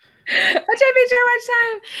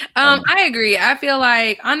 I agree. I feel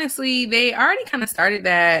like honestly, they already kind of started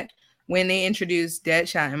that when they introduced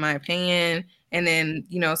Deadshot, in my opinion, and then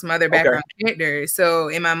some other background characters. So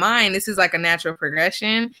in my mind, this is like a natural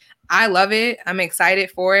progression. I love it. I'm excited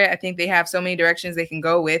for it. I think they have so many directions they can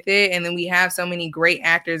go with it, and then we have so many great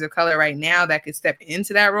actors of color right now that could step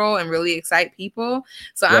into that role and really excite people.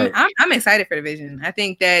 So right. I'm excited for the vision. I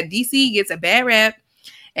think that DC gets a bad rep,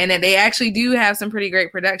 and that they actually do have some pretty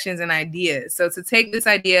great productions and ideas. So to take this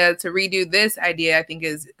idea, to redo this idea, I think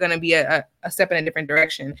is going to be a step in a different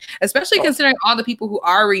direction, especially considering all the people who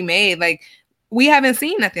are remade. Like, we haven't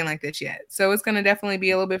seen nothing like this yet. So it's going to definitely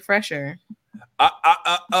be a little bit fresher.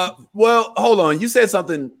 Well, hold on. You said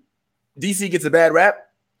something. DC gets a bad rap?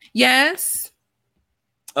 Yes.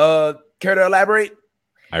 Care to elaborate?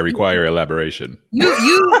 I require elaboration.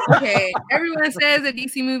 Okay. Everyone says that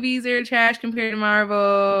DC movies are trash compared to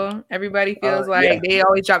Marvel. Everybody feels like they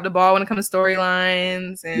always drop the ball when it comes to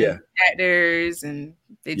storylines and actors, and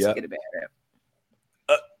they just get a bad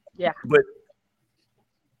rap. But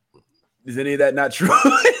is any of that not true?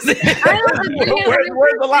 I don't agree.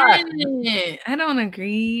 Where's the lie? I don't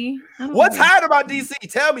agree. What's hard about DC?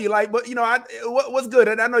 Tell me, like, but what's good?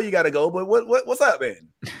 And I know you got to go, but what's up, man?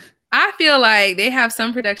 I feel like they have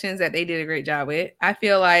some productions that they did a great job with. I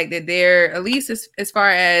feel like that they're, at least as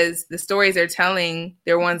far as the stories they're telling,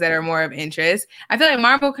 they're ones that are more of interest. I feel like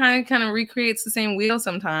Marvel kind of recreates the same wheel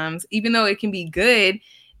sometimes, even though it can be good.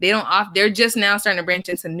 They're just now starting to branch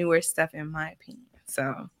into newer stuff, in my opinion.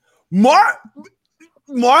 So Marvel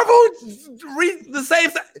read the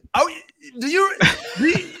same thing.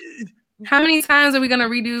 How many times are we gonna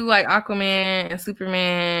redo like Aquaman and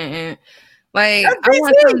Superman and like I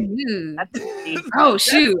want to do? Oh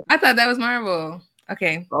shoot! I thought that was Marvel.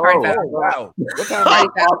 Okay. Wow. It's time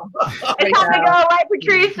to go, right,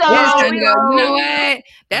 Patrice? You know what?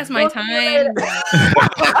 That's my time.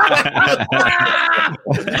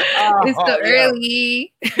 It's so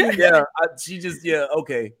early.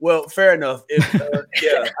 Okay. Well, fair enough. I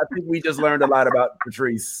think we just learned a lot about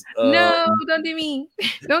Patrice. No, don't do me.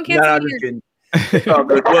 Don't cancel me. Well,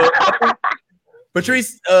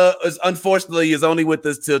 Patrice is only with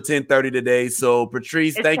us till 10:30 today. So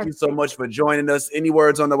Patrice, thank you so much for joining us. Any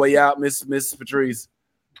words on the way out, Miss Patrice?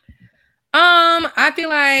 I feel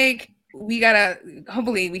like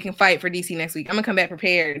hopefully we can fight for DC next week. I'm gonna come back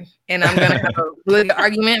prepared, and I'm gonna have a really good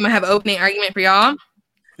argument. I'm gonna have an opening argument for y'all,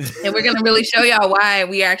 and we're gonna really show y'all why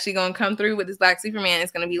we are actually gonna come through with this Black Superman.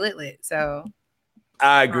 It's gonna be lit. So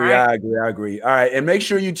I agree. Right. I agree. All right, and make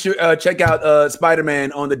sure you check out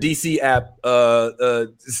Spider-Man on the DC app.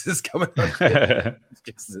 This is coming up.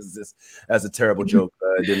 That's a terrible joke.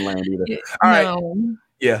 It didn't land either. All right.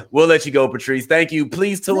 Yeah, we'll let you go, Patrice. Thank you.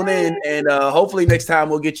 Please tune in, and hopefully next time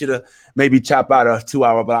we'll get you to maybe chop out a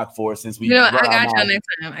 2-hour block for us. Since we, I got y'all next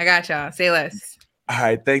time. I got y'all. Say less. All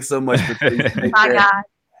right. Thanks so much, Patrice. Bye, guys.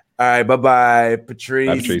 All right, bye, Patrice.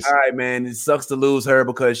 Bye, Patrice. All right, man. It sucks to lose her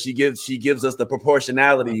because she gives us the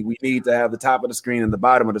proportionality we need to have the top of the screen and the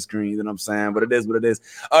bottom of the screen. You know what I'm saying? But it is what it is.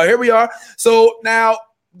 Here we are. So now,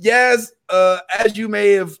 yes, as you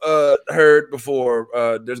may have heard before,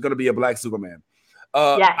 there's going to be a Black Superman.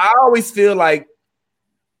 I always feel like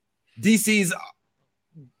DC's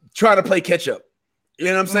trying to play catch up. You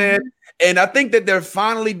know what I'm saying? And I think that they're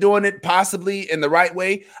finally doing it possibly in the right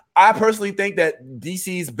way. I personally think that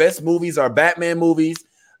DC's best movies are Batman movies,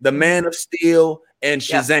 The Man of Steel, and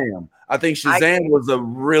Shazam. I think Shazam was a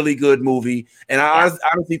really good movie. And I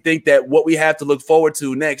honestly think that what we have to look forward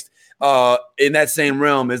to next in that same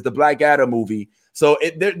realm is the Black Adam movie. So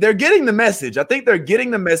they're getting the message. I think they're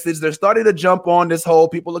getting the message. They're starting to jump on this whole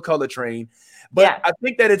people of color train. But I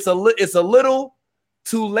think that it's a little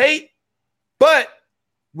too late. But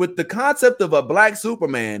with the concept of a Black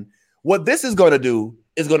Superman, what this is going to do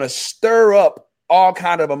is going to stir up all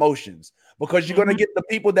kind of emotions, because you're gonna get the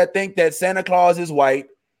people that think that Santa Claus is white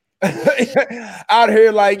out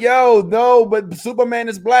here like, yo, no, but Superman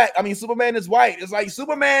is black. I mean, Superman is white. It's like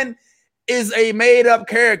Superman is a made-up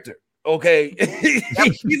character. Okay,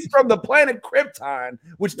 he's from the planet Krypton,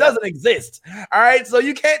 which doesn't exist. All right, so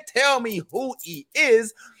you can't tell me who he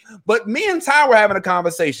is. But me and Ty were having a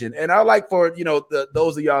conversation, and I'd like for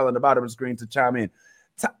those of y'all on the bottom of the screen to chime in.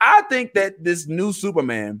 I think that this new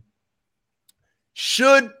Superman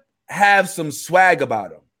should have some swag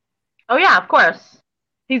about him. Oh yeah, of course.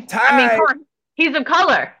 He's a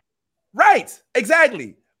color. Right,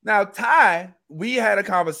 exactly. Now, Ty, we had a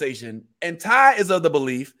conversation, and Ty is of the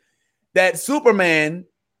belief that Superman,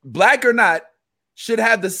 black or not, should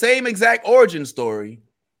have the same exact origin story.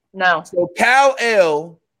 No. So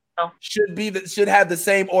Kal-El should have the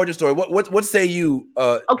same origin story. What say you?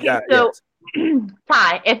 Okay,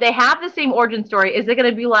 Ty, if they have the same origin story, is it going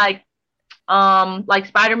to be like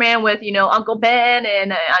Spider-Man with Uncle Ben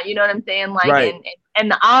and you know what I'm saying, like right.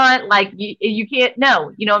 and the aunt, like you can't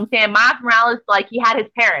know, you know what I'm saying? Miles Morales, like he had his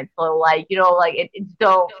parents, so like it's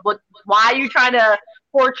don't. Why are you trying to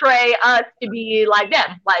portray us to be like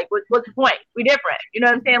them? Like what's the point? We different, you know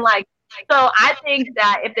what I'm saying? Like, so I think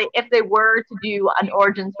that if they were to do an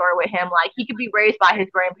origin story with him, like he could be raised by his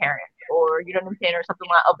grandparents, or you know what I'm saying, or something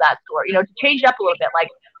of that sort, to change it up a little bit,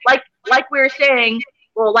 like we were saying.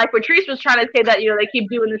 Well, like Patrice was trying to say that they keep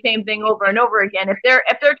doing the same thing over and over again. If they're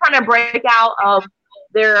trying to break out of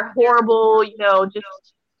their horrible, just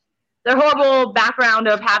their horrible background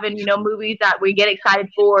of having movies that we get excited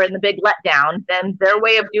for and the big letdown, then their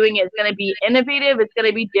way of doing it is going to be innovative. It's going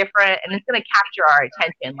to be different, and it's going to capture our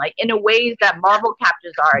attention, like in a ways that Marvel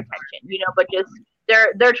captures our attention. But just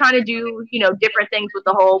they're trying to do different things with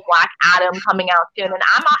the whole Black Adam coming out soon, and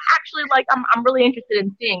I'm actually I'm really interested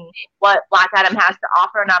in seeing what Black Adam has to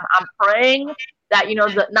offer, and I'm praying that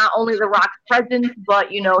not only The Rock's presence, but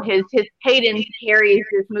his cadence carries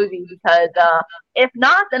this movie, because if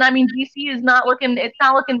not, then DC is not looking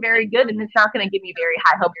very good, and it's not going to give me very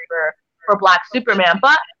high hopes for Black Superman.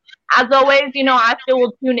 But as always, I still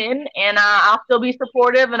will tune in, and I'll still be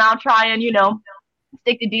supportive, and I'll try and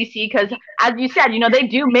stick to DC, because as you said, they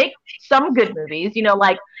do make some good movies,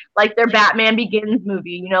 like their Batman Begins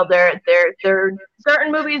movie, their certain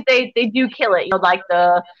movies they do kill it, like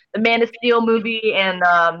the Man of Steel movie and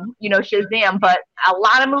Shazam, but a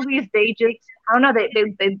lot of movies they just, I don't know, they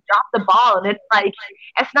drop the ball, and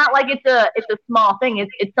it's not like it's a small thing,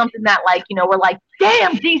 it's something that we're like,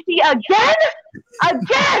 damn, DC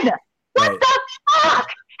again what the fuck.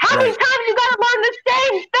 How many times you gotta learn the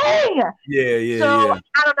same thing? Yeah. So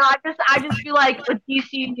I don't know. I just feel like with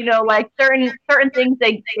DC, like certain things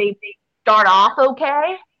they start off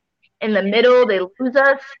okay, in the middle they lose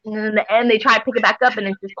us, and then in the end they try to pick it back up, and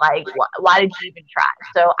it's just like, why did you even try?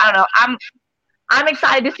 So I don't know. I'm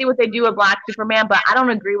excited to see what they do with Black Superman, but I don't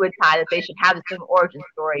agree with Ty that they should have the same origin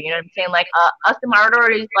story. You know what I'm saying? Like us the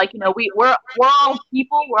minorities, we're all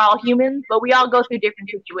people, we're all humans, but we all go through different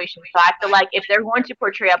situations. So I feel like if they're going to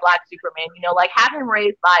portray a Black Superman, have him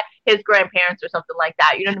raised by his grandparents or something like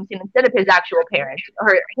that. You know what I'm saying? Instead of his actual parents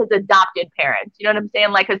or his adopted parents. You know what I'm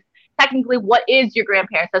saying? Like, because technically, what is your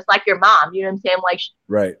grandparents? That's like your mom. You know what I'm saying? Like,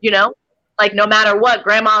 right. Like no matter what,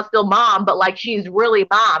 grandma's still mom, but like she's really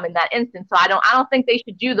mom in that instance. So I don't think they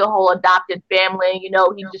should do the whole adopted family, he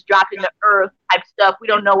just dropped into earth type stuff. We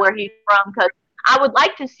don't know where he's from, because I would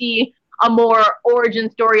like to see a more origin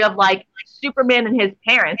story of like Superman and his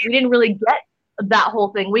parents. We didn't really get that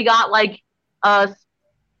whole thing. We got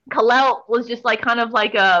Kal-El was just like kind of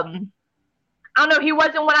like I don't know, he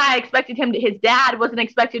wasn't what I expected him to. His dad wasn't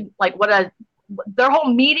expected like their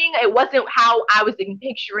whole meeting, it wasn't how I was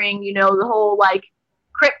picturing, the whole like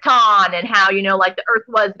Krypton and how, like the Earth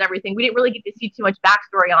was and everything. We didn't really get to see too much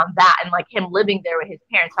backstory on that and like him living there with his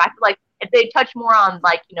parents. So I feel like if they touch more on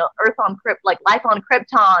like, Earth on life on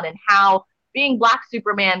Krypton, and how being Black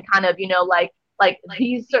Superman kind of, like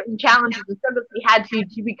these certain challenges and struggles he had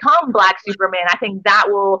to become Black Superman, I think that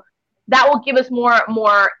will give us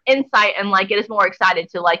more insight and like get us more excited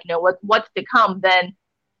to like, what's to come than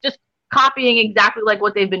just copying exactly like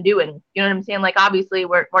what they've been doing. You know what I'm saying? Like obviously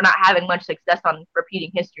we're not having much success on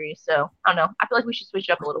repeating history. So I don't know. I feel like we should switch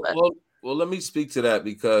it up a little bit. Well, let me speak to that,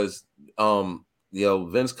 because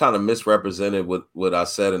Vince kind of misrepresented what I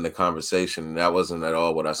said in the conversation. And that wasn't at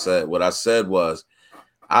all what I said. What I said was,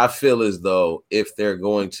 I feel as though if they're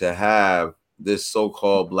going to have this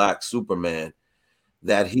so-called Black Superman,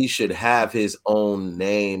 that he should have his own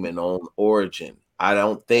name and own origin. I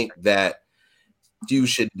don't think that you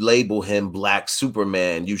should label him Black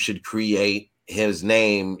Superman. You should create his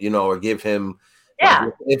name, or give him. Yeah.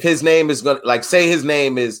 Like, if his name is gonna, like, say his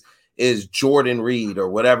name is is Jordan Reed or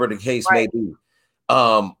whatever the case may be.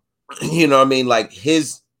 You know what I mean? Like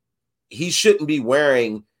he shouldn't be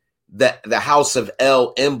wearing the House of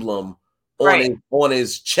L emblem on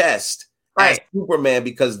his chest as Superman,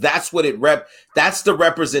 because that's what that's the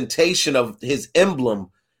representation of his emblem,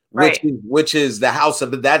 which is the House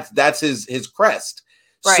of that's his crest.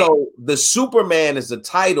 So the Superman is a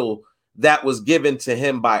title that was given to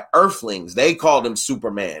him by Earthlings. They called him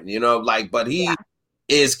Superman, you know, like, but he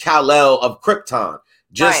is Kal-El of Krypton.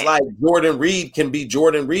 Just like Jordan Reed can be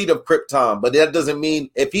Jordan Reed of Krypton, but that doesn't mean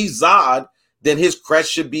if he's Zod, then his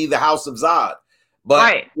crest should be the House of Zod.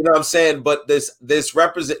 But you know what I'm saying? But this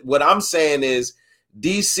represent what I'm saying is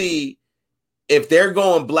DC, if they're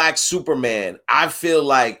going Black Superman, I feel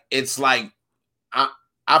like it's like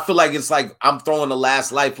I feel like it's like I'm throwing the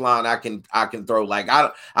last lifeline I can throw. Like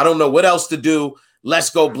I don't know what else to do. Let's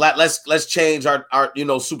go black. Let's change our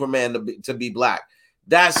Superman to be black.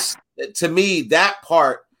 That's, to me, that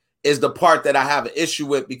part is the part that I have an issue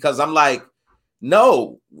with, because I'm like,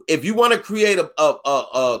 no, if you want to create a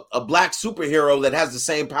black superhero that has the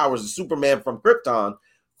same powers as Superman from Krypton,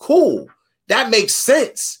 cool. That makes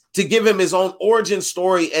sense to give him his own origin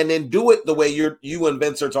story and then do it the way you and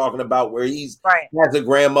Vince are talking about, where he has a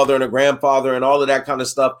grandmother and a grandfather and all of that kind of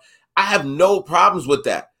stuff. I have no problems with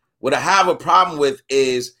that. What I have a problem with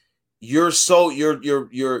is your stuff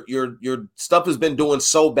has been doing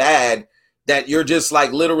so bad that you're just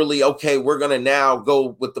like, literally, okay, we're gonna now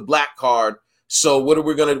go with the black card. So what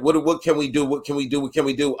can we do? What can we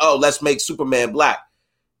do? Oh, let's make Superman black.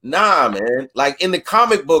 Nah, man. Like in the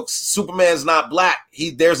comic books, Superman's not black.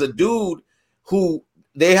 There's a dude who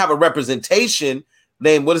they have a representation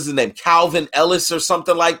named, what is his name? Calvin Ellis or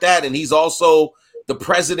something like that. And he's also the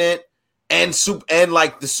president and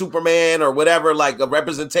like the Superman or whatever, like a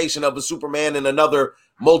representation of a Superman in another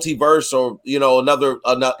multiverse, or another.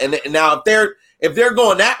 And now if they're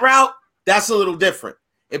going that route, that's a little different.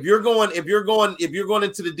 If you're going into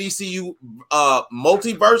the DCU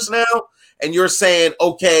multiverse now, and you're saying,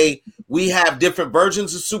 okay, we have different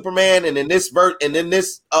versions of Superman, and in this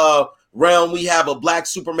realm we have a black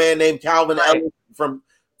Superman named Calvin Ellis from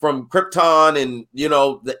Krypton, and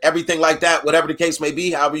everything like that, whatever the case may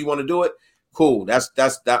be, however you want to do it, cool. That's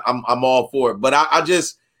that. I'm all for it. But I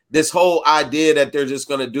just, this whole idea that they're just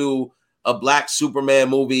gonna do a black Superman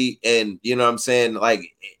movie, and what I'm saying, like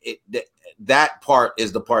that part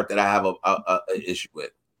is the part that I have a issue with.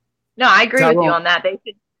 No, I agree with you on that.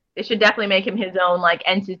 They should definitely make him his own like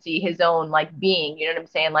entity, his own like being. You know what I'm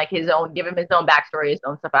saying? Like his own, give him his own backstory, his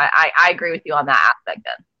own stuff. I agree with you on that aspect.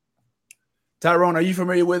 Then, Tyrone, are you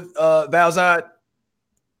familiar with Val-Zod?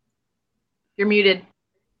 You're muted.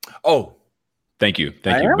 Oh, thank you.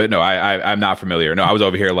 But no, I'm not familiar. No, I was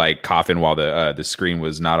over here like coughing while the screen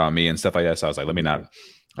was not on me and stuff like that. So I was like, let me not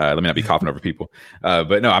be coughing over people.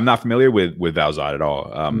 But no, I'm not familiar with Val-Zod at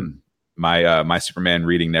all. My Superman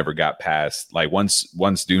reading never got past, like, once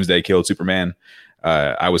Doomsday killed Superman,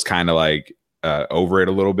 I was kind of like over it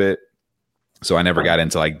a little bit. So I never got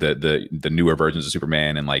into like the newer versions of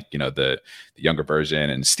Superman and like, the younger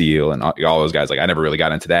version and Steel and all those guys. Like I never really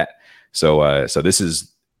got into that. So this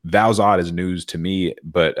is, Val-Zod is news to me,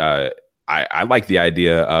 but I like the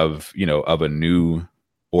idea of a new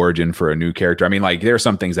origin for a new character. I mean, like there are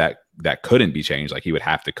some things that couldn't be changed. Like he would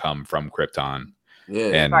have to come from Krypton.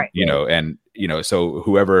 Yeah. And so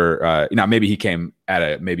whoever maybe he came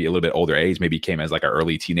at maybe a little bit older age, maybe he came as like an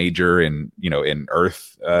early teenager and in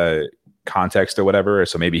Earth context or whatever.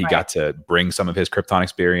 So maybe he got to bring some of his Krypton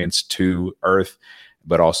experience to Earth,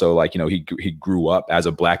 but also like he grew up as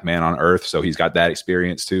a black man on Earth, so he's got that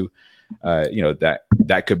experience too.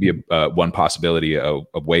 That could be one possibility of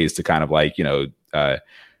ways to kind of like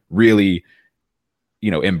really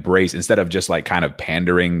embrace, instead of just like kind of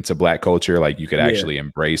pandering to black culture, like you could actually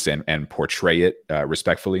embrace and portray it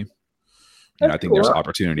respectfully. I think there's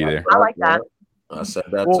opportunity there. I like that. I said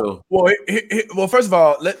that too. Well, first of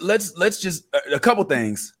all, let's just, a couple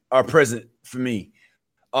things are present for me.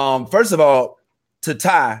 First of all, to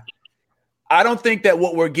Ty, I don't think that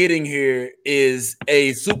what we're getting here is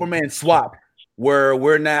a Superman swap where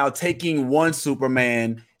we're now taking one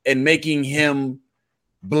Superman and making him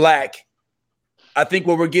black. I think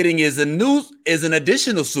what we're getting is an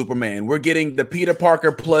additional Superman. We're getting the Peter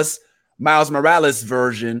Parker plus Miles Morales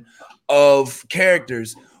version of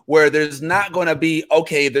characters, where there's not going to be,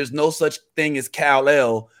 okay, there's no such thing as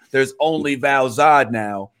Kal-El. There's only Val-Zod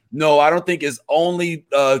now. No, I don't think it's only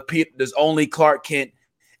there's only Clark Kent,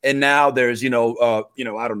 and now there's I don't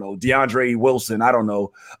know, DeAndre Wilson. I don't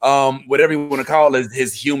know, whatever you want to call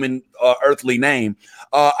his human earthly name.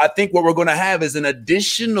 I think what we're going to have is an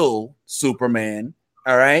additional Superman.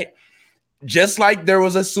 All right, just like there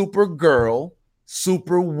was a Supergirl,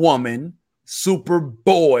 Superwoman,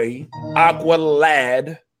 Superboy, Aqua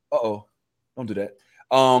Lad. Don't do that.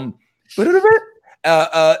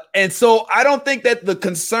 And so I don't think that the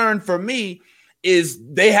concern for me is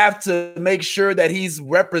they have to make sure that he's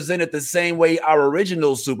represented the same way our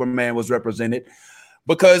original Superman was represented,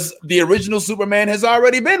 because the original Superman has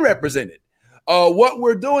already been represented. What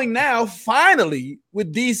we're doing now, finally,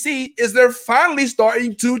 with DC, is they're finally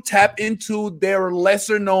starting to tap into their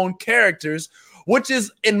lesser known characters, which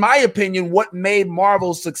is, in my opinion, what made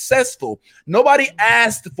Marvel successful. Nobody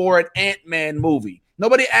asked for an Ant-Man movie.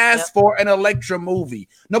 Nobody asked for an Elektra movie.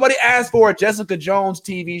 Nobody asked for a Jessica Jones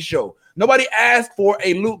TV show. Nobody asked for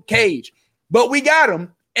a Luke Cage. But we got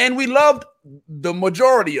him, and we loved the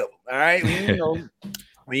majority of them. All right,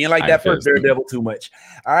 we ain't like that first Daredevil too much.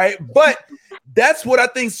 All right, but that's what I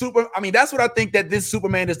think. That's what I think that this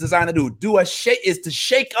Superman is designed to do. Is to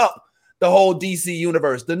shake up the whole DC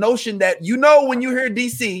universe. The notion that, when you hear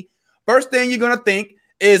DC, first thing you're gonna think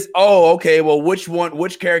is, oh, okay, well, which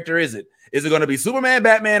character is it? Is it going to be Superman,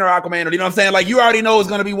 Batman, or Aquaman? Or, you know what I'm saying? Like, you already know it's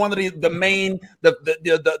going to be one of the main, the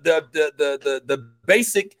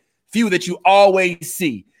basic few that you always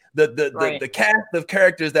see. The cast of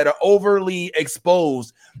characters that are overly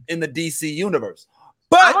exposed in the DC universe.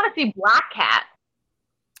 But I want to see Black Cat.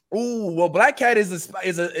 Ooh, well, Black Cat is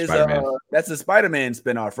that's a Spider-Man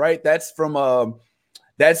spinoff, right? That's from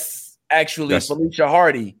that's Felicia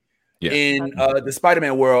Hardy. Yeah. In the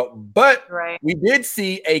Spider-Man world, but we did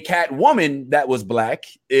see a Catwoman that was black.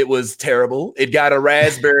 It was terrible. It got a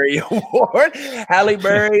Raspberry Award. Halle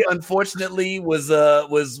Berry, unfortunately, was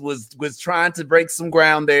trying to break some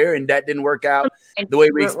ground there, and that didn't work out the way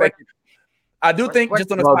we expected. I do think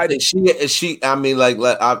just on a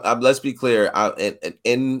let's be clear.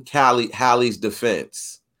 In Halle's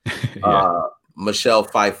defense, Michelle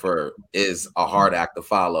Pfeiffer is a hard act to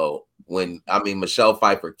follow. Michelle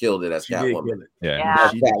Pfeiffer killed it as Catwoman.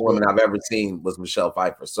 Best Catwoman I've ever seen was Michelle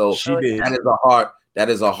Pfeiffer. So that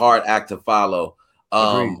is a hard act to follow.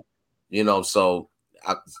 So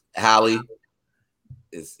Halle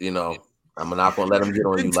is, I'm not gonna let him get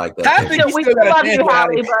on you like that. I think we love you,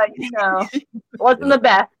 Halle, but wasn't the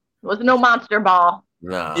best. Wasn't no monster ball.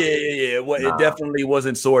 No. Yeah. Well, it definitely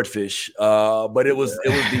wasn't Swordfish, but it was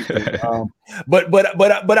decent. But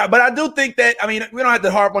I do think that, we don't have to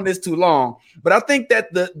harp on this too long, but I think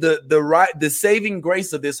that the saving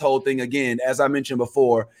grace of this whole thing, again, as I mentioned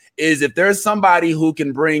before, is if there's somebody who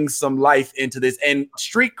can bring some life into this and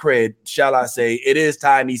street cred, shall I say, it is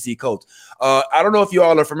Ta-Nehisi Coates. I don't know if you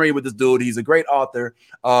all are familiar with this dude. He's a great author,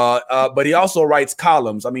 but he also writes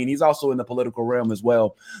columns. He's also in the political realm as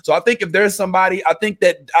well. So I think if there's somebody, I think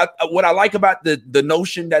that what I like about the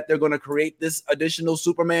notion that they're going to create this additional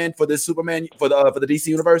Superman for the DC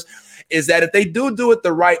universe is that if they do it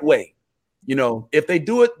the right way, if they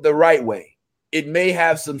do it the right way, it may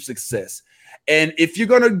have some success. And if you're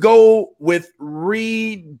going to go with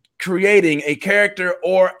recreating a character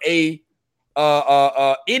or any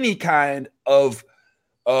kind of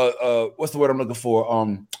what's the word I'm looking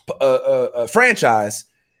for? Franchise,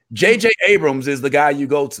 J.J. Abrams is the guy you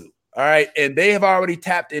go to. All right. And they have already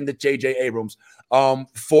tapped into J.J. Abrams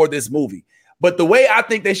for this movie. But the way I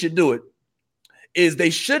think they should do it is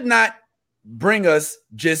they should not bring us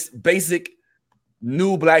just basic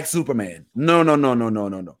new black Superman.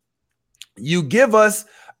 No. You give us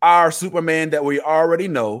our Superman that we already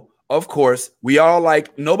know. Of course,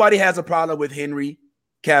 nobody has a problem with Henry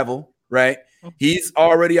Cavill, right? He's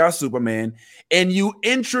already our Superman. And you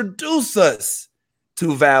introduce us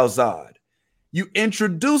to Val Zod. You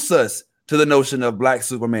introduce us to the notion of black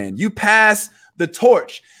Superman. You pass the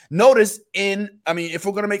torch. Notice if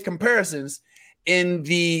we're going to make comparisons, in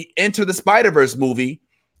the Enter the Spider-Verse movie,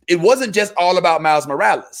 it wasn't just all about Miles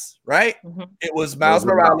Morales, right? Mm-hmm. It was Miles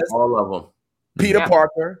Morales. All of them. Peter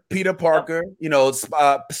Parker, Spider-Man,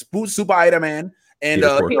 and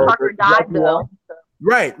Peter Parker died though.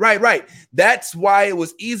 Right. That's why it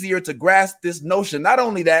was easier to grasp this notion. Not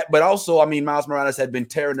only that, but also, Miles Morales had been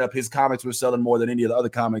tearing up. His comics were selling more than any of the other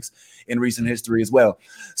comics in recent history as well.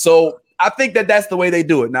 So I think that that's the way they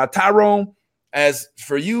do it. Now, Tyrone, as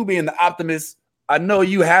for you being the optimist, I know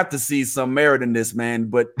you have to see some merit in this, man.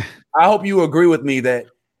 But I hope you agree with me that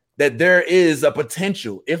there is a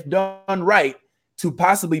potential, if done right, to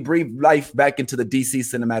possibly breathe life back into the DC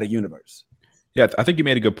cinematic universe. Yeah, I think you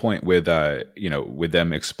made a good point with with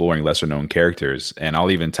them exploring lesser known characters, and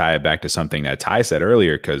I'll even tie it back to something that Ty said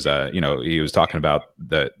earlier, because he was talking about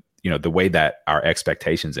the way that our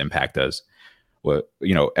expectations impact us. Well,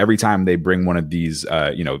 every time they bring one of these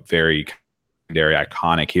very legendary,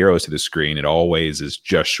 iconic heroes to the screen, it always is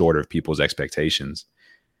just short of people's expectations.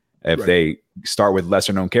 If they start with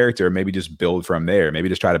lesser known character, maybe just build from there. Maybe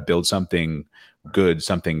just try to build something good,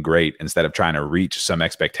 something great, instead of trying to reach some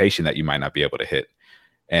expectation that you might not be able to hit.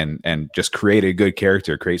 And just create a good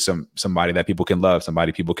character, create somebody that people can love,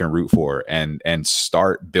 somebody people can root for, and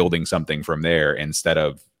start building something from there instead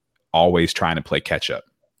of always trying to play catch up.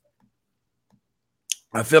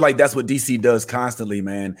 I feel like that's what DC does constantly,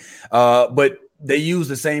 man. But they use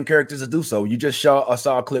the same characters to do so. You just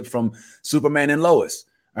saw a clip from Superman and Lois.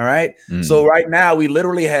 All right. So right now we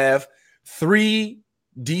literally have 3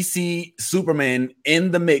 DC Superman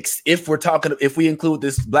in the mix. If we include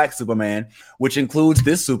this Black Superman, which includes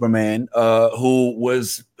this Superman, who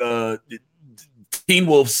was Teen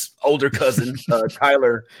Wolf's older cousin,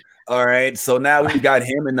 Tyler. All right, so now we've got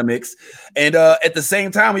him in the mix, and at the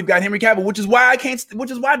same time we've got Henry Cavill, which is why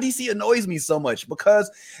DC annoys me so much, because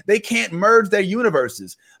they can't merge their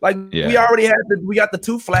universes. Like we got the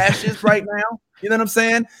 2 Flashes right now. You know what I'm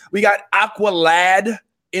saying? We got Aqualad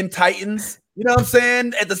in Titans. You know what I'm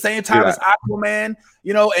saying? At the same time as Aquaman.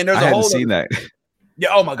 You know, and there's I hadn't seen that. Yeah.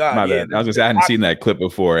 Oh my God. My bad. I was gonna say I hadn't seen that clip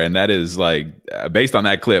before, and that is like based on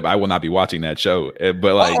that clip, I will not be watching that show.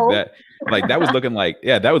 But like that. Like that was looking like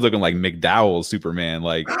McDowell's Superman.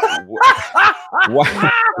 Like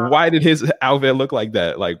why did his outfit look like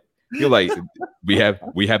that? Like you're like they have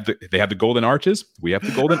the golden arches. We have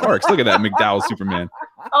the golden arcs. Look at that McDowell Superman.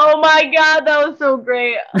 Oh my God, that was so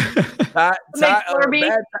great.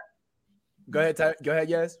 Go ahead,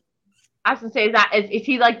 yes. I was gonna say, is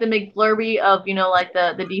he like the McFlurry of like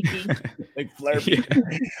the DC? McFlurry.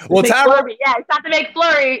 Well, McFlurry, yeah, it's not the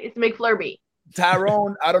McFlurry, it's McFlurry.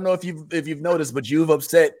 Tyrone, I don't know if you've noticed, but you've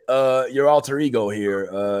upset your alter ego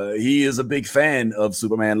here. He is a big fan of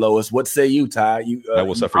Superman Lois. What say you, Ty? I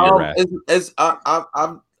will suffer your wrath.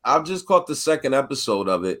 I've just caught the second episode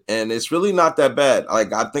of it, and it's really not that bad.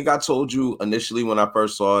 Like I think I told you initially when I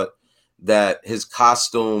first saw it that his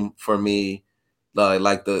costume for me,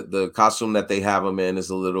 like the costume that they have him in, is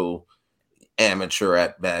a little amateur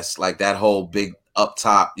at best. Like that whole big up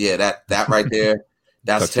top, that right there,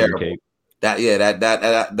 that's terrible. That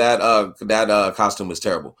costume was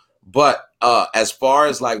terrible. But as far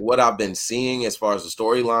as like what I've been seeing, as far as the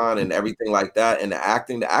storyline and everything like that, and the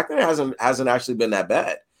acting hasn't actually been that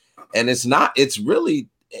bad. And it's really,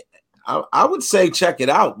 I would say check it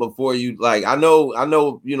out before you like. I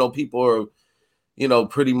know, people are,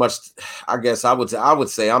 pretty much. I guess I would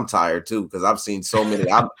say I'm tired too, because I've seen so many.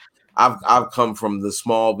 I've come from the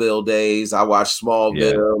Smallville days. I watched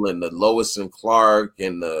Smallville and the Lois and Clark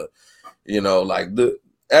and the. Like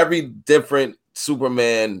every different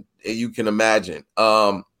Superman you can imagine.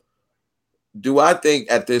 Do I think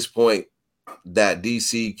at this point that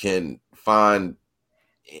DC can find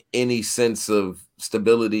any sense of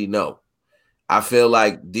stability? No. I feel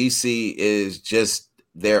like DC is just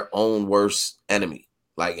their own worst enemy.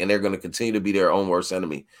 And they're going to continue to be their own worst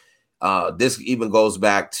enemy. This even goes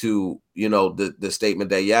back to, the statement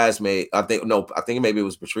that Yaz made. I think maybe it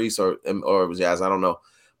was Patrice or it was Yaz. I don't know.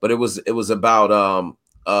 But it was about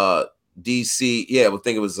DC. Yeah, I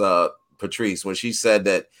think it was Patrice when she said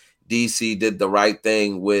that DC did the right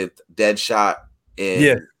thing with Deadshot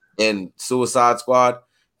in Suicide Squad.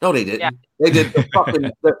 No, they didn't. Yeah. They did the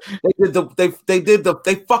fucking.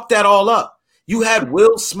 They fucked that all up. You had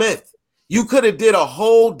Will Smith. You could have did a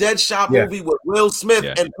whole Deadshot movie with Will Smith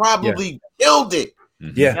and probably killed it.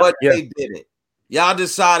 Yeah, but they didn't. Y'all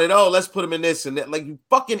decided, let's put him in this and that. Like you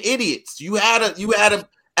fucking idiots. You had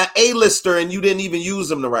a A-lister and you didn't even use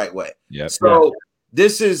them the right way. So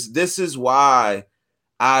this is why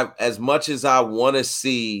as much as I want to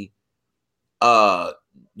see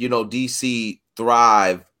DC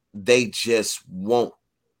thrive, they just won't.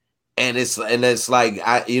 And it's like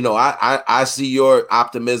I see your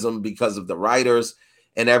optimism because of the writers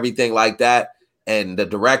and everything like that and the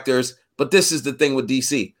directors. But this is the thing with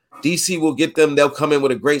DC. DC will get them, they'll come in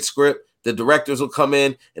with a great script. The directors will come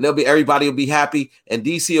in and everybody will be happy. And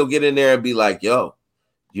DC will get in there and be like, yo,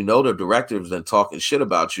 the director's been talking shit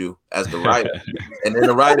about you as the writer. And then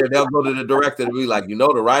they'll go to the director and be like, the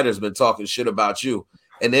writer's been talking shit about you.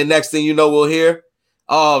 And then next thing we'll hear,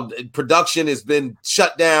 production has been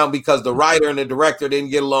shut down because the writer and the director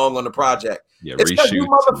didn't get along on the project. Yeah, it's because you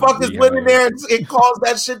motherfuckers went in there and it caused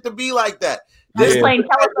that shit to be like that. This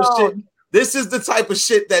is the type of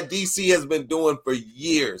shit that DC has been doing for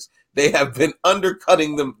years. They have been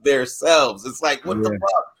undercutting them themselves. It's like, what the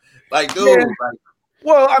fuck? Like, dude. Yeah.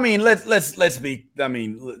 Well, I mean, let's be. I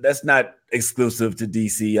mean, that's not exclusive to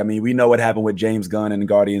DC. I mean, we know what happened with James Gunn and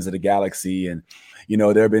Guardians of the Galaxy, and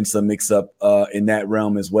there have been some mix-up in that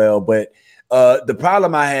realm as well. But The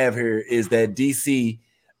problem I have here is that DC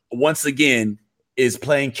once again is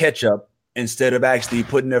playing catch up instead of actually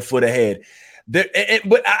putting their foot ahead. But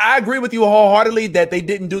I agree with you wholeheartedly that they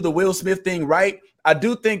didn't do the Will Smith thing right. I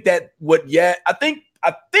do think that I think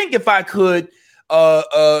if I could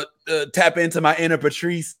tap into my inner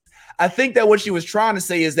Patrice, I think that what she was trying to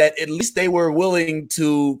say is that at least they were willing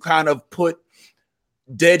to kind of put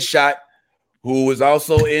Deadshot, who was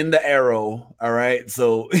also in the Arrow, all right?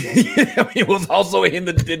 So he was also in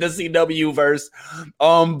the CW verse.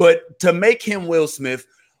 But to make him Will Smith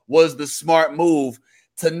was the smart move.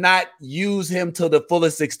 To not use him to the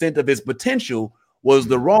fullest extent of his potential was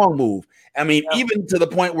the wrong move. I mean, even to the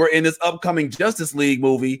point where in this upcoming Justice League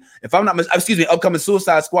movie, upcoming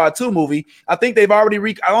Suicide Squad 2 movie, I think they've already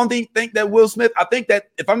I don't think that Will Smith, I think that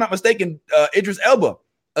if I'm not mistaken, Idris Elba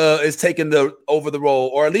is taking over the role,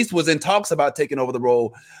 or at least was in talks about taking over the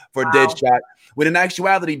role for Deadshot. When in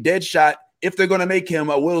actuality, Deadshot, if they're going to make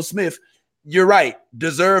him a Will Smith, you're right,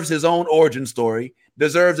 deserves his own origin story,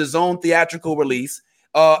 deserves his own theatrical release,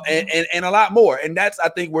 and a lot more. And that's, I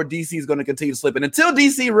think, where DC is going to continue to slip. And until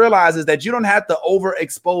DC realizes that you don't have to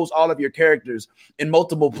overexpose all of your characters in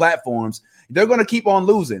multiple platforms, they're going to keep on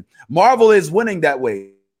losing. Marvel is winning that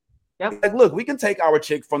way. Yep. Like, look, we can take our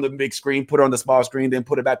chick from the big screen, put her on the small screen, then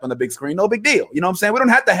put it back on the big screen. No big deal. You know what I'm saying? We don't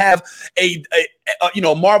have to have a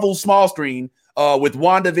Marvel small screen with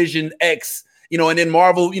WandaVision X, and then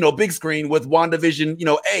Marvel, big screen with WandaVision,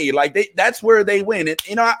 A. Like that's where they win.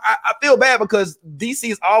 And I feel bad because DC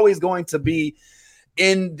is always going to be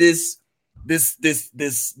in this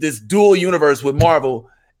dual universe with Marvel,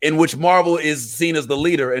 in which Marvel is seen as the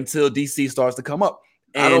leader until DC starts to come up.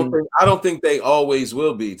 And I don't think they always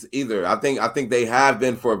will be either. I think they have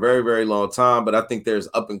been for a very, very long time, but I think there's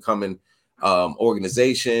up and coming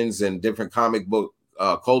organizations and different comic book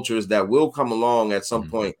cultures that will come along at some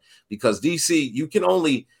point, because DC, you can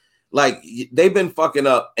only, they've been fucking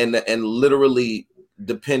up and literally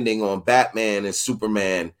depending on Batman and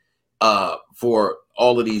Superman for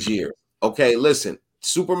all of these years. Okay, listen,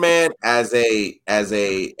 Superman as a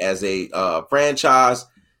franchise,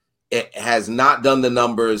 it has not done the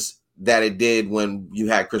numbers that it did when you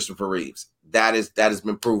had Christopher Reeves. That has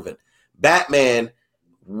been proven. Batman,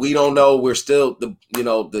 we don't know. We're still the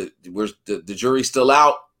jury's still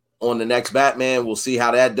out on the next Batman. We'll see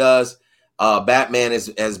how that does. Batman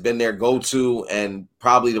has been their go-to and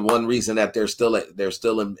probably the one reason that they're still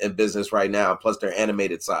in business right now, plus their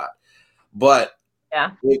animated side. But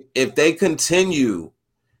if they continue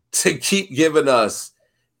to keep giving us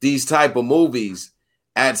these type of movies,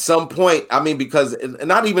 at some point, I mean, because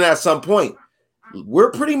not even at some point,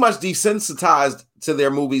 we're pretty much desensitized to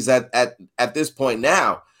their movies at this point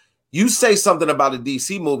now. You say something about a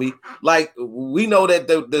DC movie, like we know that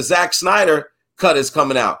the Zack Snyder cut is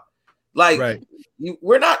coming out. Like,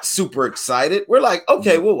 we're not super excited. We're like,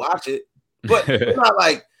 okay, we'll watch it, but not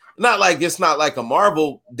like it's not like a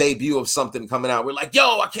Marvel debut of something coming out. We're like,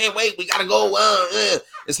 yo, I can't wait. We gotta go.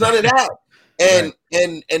 It's none of that. And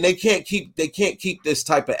they can't keep this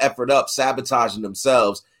type of effort up, sabotaging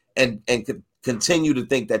themselves and continue to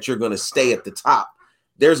think that you're going to stay at the top.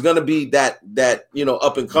 There's going to be that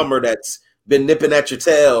up and comer that's been nipping at your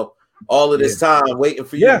tail all of this time, waiting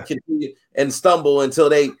for you to continue and stumble until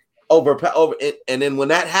they over it. And then when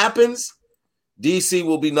that happens, DC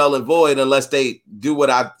will be null and void unless they do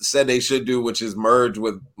what I said they should do, which is merge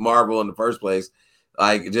with Marvel in the first place.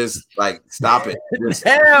 Just stop it.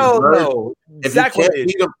 Hell no. Exactly.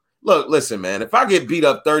 Look, listen, man. If I get beat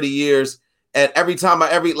up 30 years, and every time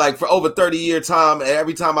for over 30-year time, and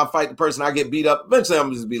every time I fight the person, I get beat up. Eventually,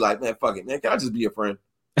 I'm just be like, man, fuck it, man. Can I just be your friend?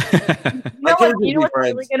 You know what's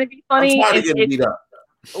really gonna be funny?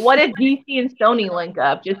 What if DC and Sony link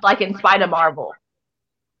up, just like in spite of Marvel?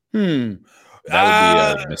 That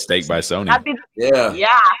would be a mistake by Sony.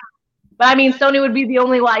 Yeah. But I mean, Sony would be the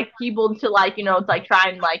only people to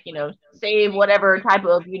try and save whatever type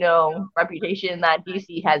of reputation that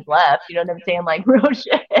DC has left. You know what I'm saying? Like real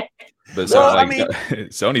shit. But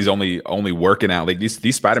Sony's only working out. Like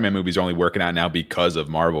these Spider-Man movies are only working out now because of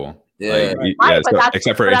Marvel. Yeah,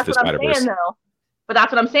 except for Into the Spider-Verse. But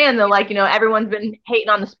that's what I'm saying though. Everyone's been hating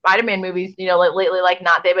on the Spider-Man movies. Lately,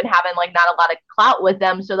 they've been having not a lot of clout with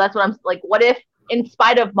them. So that's what I'm like. What if, in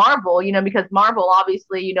spite of Marvel, because Marvel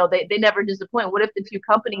obviously, they never disappoint. What if the two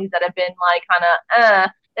companies that have been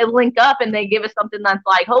they link up and they give us something that's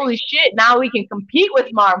like, holy shit, now we can compete with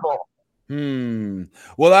Marvel?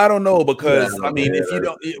 Well, I don't know because I mean, if you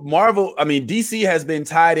don't Marvel, I mean, DC has been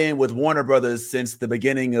tied in with Warner Brothers since the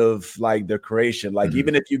beginning of like their creation. Like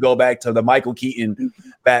even if you go back to the Michael Keaton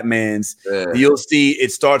Batmans, you'll see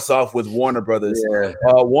it starts off with Warner Brothers.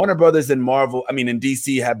 Warner Brothers and Marvel, I mean, and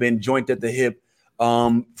DC have been joint at the hip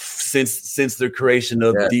since the creation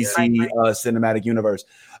of DC cinematic universe.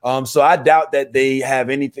 So I doubt that they have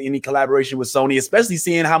any collaboration with Sony, especially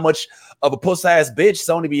seeing how much of a puss-ass bitch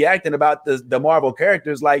Sony be acting about the Marvel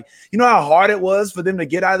characters. Like, you know how hard it was for them to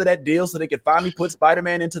get out of that deal so they could finally put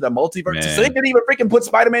Spider-Man into the multiverse? So they could even freaking put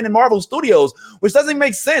Spider-Man in Marvel Studios, which doesn't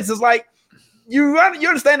make sense. It's like, you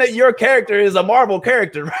understand that your character is a Marvel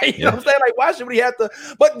character, right? You know what I'm saying? Like, why should we have to?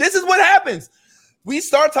 But this is what happens. We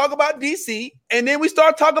start talking about DC, and then we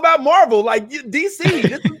start talking about Marvel. Like DC,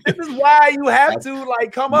 this is why you have to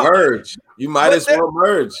like come up merge. You might as well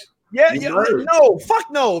merge. No, fuck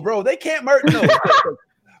no, bro. They can't merge. No.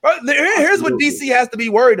 Here's what DC has to be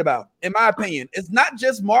worried about, in my opinion. It's not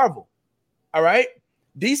just Marvel. All right,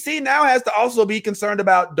 DC now has to also be concerned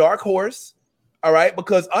about Dark Horse. All right,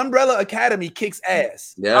 because Umbrella Academy kicks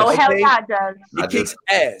ass. Yes. Oh hell yeah, it does. It kicks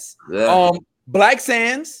ass. Black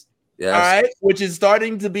Sands. Yes. All right, which is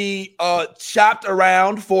starting to be shopped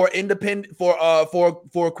around for independent for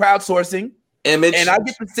crowdsourcing. Image. And I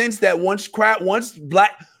get the sense that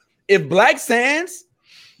if Black Sands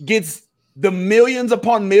gets the millions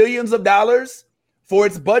upon millions of dollars for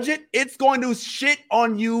its budget, it's going to shit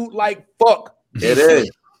on you like fuck. It is.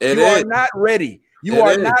 You are not ready. You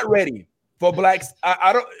are not ready for blacks.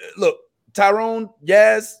 I don't look. Tyrone,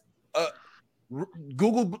 yes.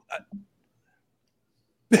 Google.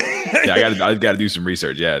 I got to do some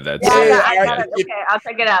research. Yeah, that's okay. I'll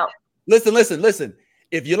check it out. Listen.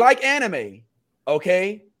 If you like anime,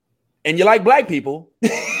 okay, and you like black people,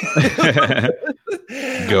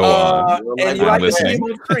 go on. And you like the game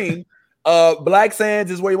on screen, Black Sands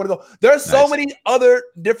is where you want to go. There's so many other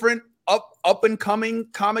different up and coming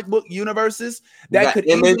comic book universes that could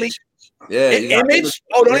easily. Image.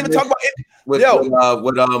 Oh, don't even talk about it. With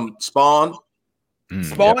Spawn.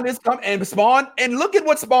 Spawn is coming, and Spawn, and look at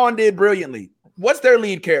what Spawn did brilliantly. What's their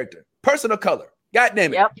lead character? Person of color. God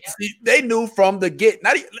damn it. Yep. See, they knew from the get.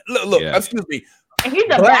 Not even, look, excuse me. And he's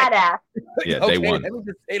a badass. Yeah, okay, they won.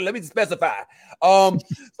 Let me just specify. So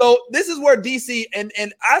this is where DC and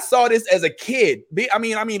I saw this as a kid. I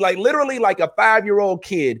mean, like literally like a 5-year-old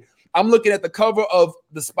kid. I'm looking at the cover of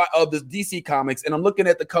the DC comics, and I'm looking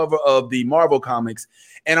at the cover of the Marvel comics,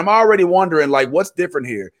 and I'm already wondering like what's different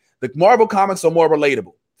here. The Marvel comics are more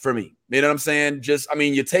relatable for me. You know what I'm saying?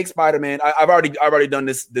 You take Spider-Man. I've already done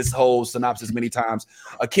this whole synopsis many times.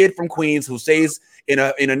 A kid from Queens who stays in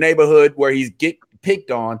a neighborhood where he's get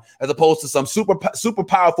picked on, as opposed to some super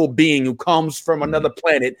powerful being who comes from another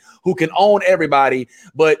planet who can own everybody,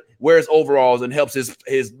 but wears overalls and helps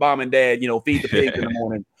his mom and dad, feed the pigs in the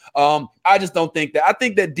morning. I just don't think that. I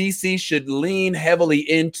think that DC should lean heavily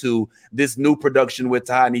into this new production with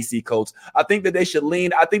Ta-Nehisi Coates. I think that they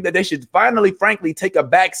should finally, frankly, take a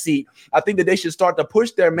back seat. I think that they should start to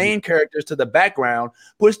push their main characters to the background,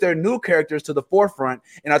 push their new characters to the forefront.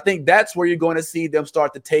 And I think that's where you're going to see them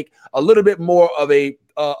start to take a little bit more of a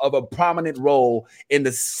prominent role in the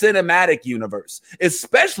cinematic universe,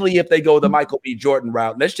 especially if they go the Michael B. Jordan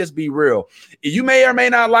route. Let's just be real. You may or may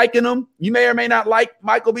not like him. You may or may not like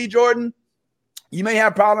Michael B. Jordan. You may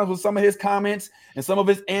have problems with some of his comments and some of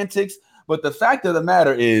his antics, but the fact of the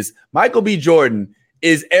matter is Michael B. Jordan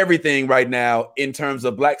is everything right now in terms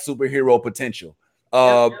of black superhero potential.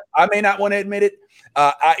 I may not want to admit it.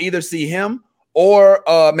 I either see him or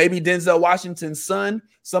maybe Denzel Washington's son,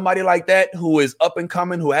 somebody like that who is up and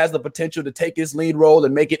coming, who has the potential to take his lead role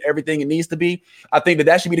and make it everything it needs to be. I think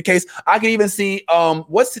that should be the case. I can even see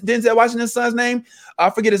what's Denzel Washington's son's name? I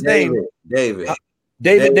forget his name.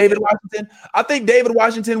 David Washington. I think David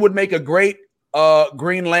Washington would make a great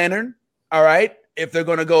Green Lantern. All right. If they're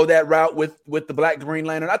going to go that route with the Black Green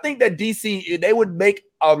Lantern, I think that DC, they would make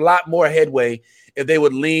a lot more headway if they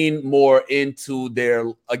would lean more into their,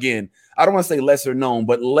 again, I don't want to say lesser known,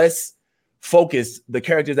 but less focused, the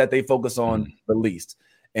characters that they focus on the least.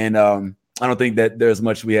 And I don't think that there's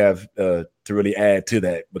much we have to really add to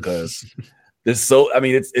that, because there's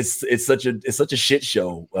it's such a shit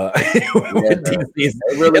show. We've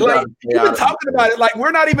been talking about it like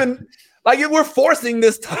we're not even like we're forcing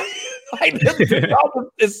this time. Like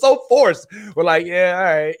it's so forced. We're like, yeah, all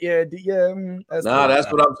right, yeah.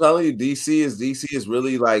 That's what I'm telling you. DC is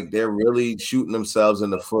really like they're really shooting themselves in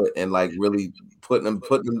the foot and like really putting them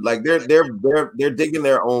like they're digging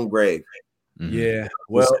their own grave. Yeah,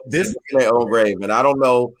 well, this their own grave, and I don't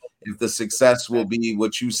know if the success will be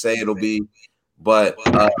what you say it'll be, but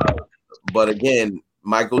But again,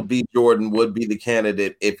 Michael B. Jordan would be the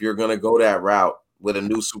candidate if you're going to go that route with a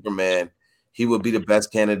new Superman. He would be the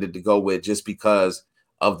best candidate to go with just because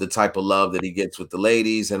of the type of love that he gets with the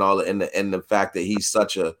ladies and all, and the fact that he's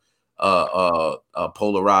such a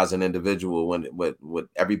polarizing individual when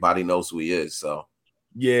everybody knows who he is. So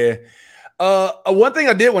yeah. One thing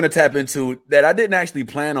I did want to tap into that I didn't actually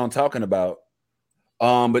plan on talking about,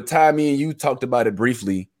 but Ty, me and you talked about it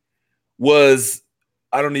briefly, was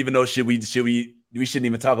I don't even know, we shouldn't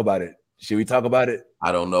even talk about it. Should we talk about it?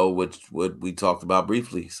 I don't know what we talked about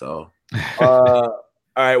briefly. So all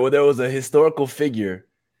right, well, there was a historical figure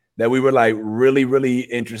that we were like really, really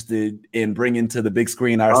interested in bringing to the big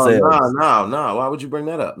screen ourselves. No. Why would you bring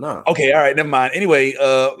that up? No. Okay, all right, never mind. Anyway,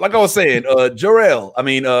 like I was saying, Valzai.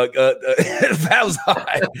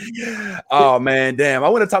 Oh man, damn! I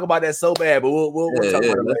want to talk about that so bad, but we'll talk about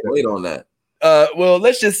it later. Wait on that. Well,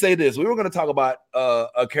 let's just say this: we were going to talk about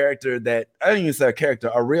a character that I don't even say a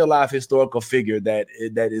character, a real life historical figure that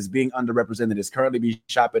is being underrepresented, is currently being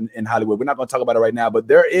shopping in Hollywood. We're not going to talk about it right now, but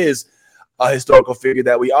there is a historical figure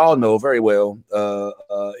that we all know very well.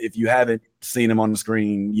 If you haven't seen him on the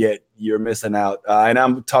screen yet, you're missing out. And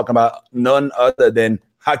I'm talking about none other than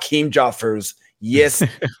Hakeem Jaffers. Yes,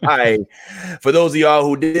 for those of y'all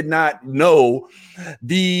who did not know,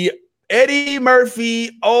 the Eddie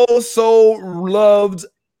Murphy also loved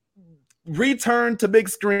return to big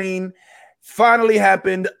screen finally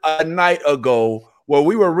happened a night ago, where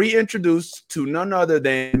we were reintroduced to none other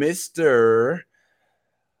than Mr.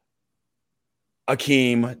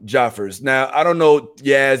 Hakeem Jaffers. Now, I don't know,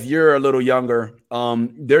 Yaz, you're a little younger.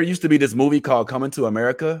 There used to be this movie called Coming to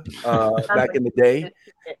America back in the day.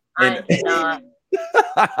 And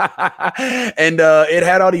it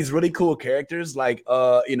had all these really cool characters, like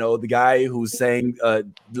the guy who sang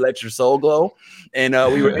Let Your Soul Glow. And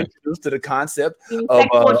we were introduced to the concept of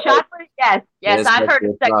sexual chocolate. Yes, I've heard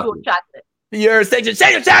of sexual chocolate. You're sexual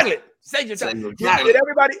chocolate. Did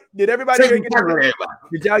everybody did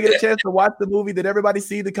y'all get a chance to watch the movie? Did everybody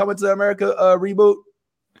see the Coming to America reboot?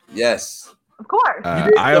 Yes. Of course.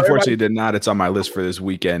 I unfortunately did not. It's on my list for this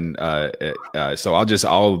weekend. So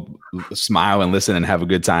I'll smile and listen and have a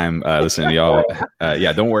good time listening to y'all.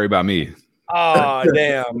 Yeah, don't worry about me. Oh,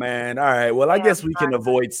 damn, man. All right. Well, I guess we can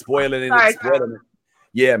avoid spoiling it.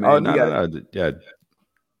 Yeah, man. Oh, no. Yeah.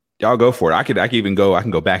 Y'all go for it. I can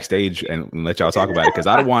go backstage and let y'all talk about it, because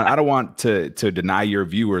I don't want to deny your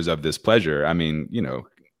viewers of this pleasure. I mean,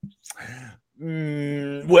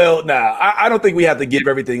 Well, I don't think we have to give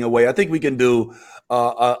everything away. I think we can do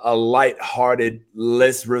a lighthearted,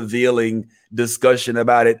 less revealing discussion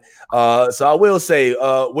about it. So I will say,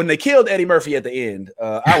 when they killed Eddie Murphy at the end,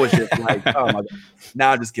 I was just like, oh my God.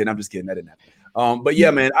 Nah, I'm just kidding. That didn't happen. But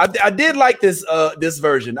yeah, man, I did like this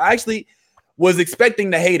version. I actually was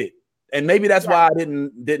expecting to hate it, and maybe that's why I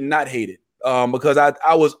did not hate it, because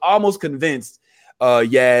I was almost convinced,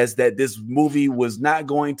 Yaz, that this movie was not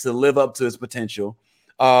going to live up to its potential.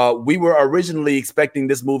 We were originally expecting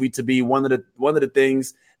this movie to be one of the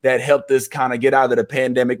things that helped us kind of get out of the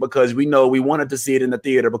pandemic, because we know we wanted to see it in the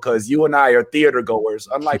theater, because you and I are theater goers,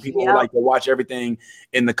 unlike people who like to watch everything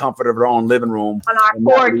in the comfort of their own living room. On our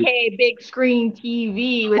 4K big screen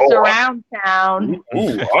TV with surround sound.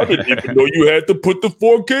 Ooh, I didn't even know you had to put the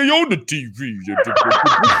 4K on the TV.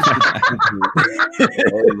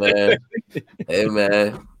 Hey,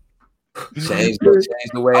 man. Change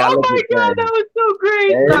the way I look at it. Oh my God, that was so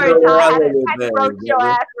great. Sorry, Todd. I had to roast your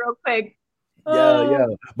ass real quick. Yeah.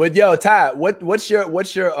 But yo, Ty, what's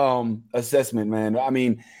your assessment, man? I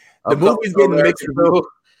mean, the movie's getting mixed reviews.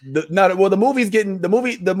 The movie's getting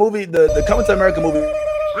the Coming to America movie.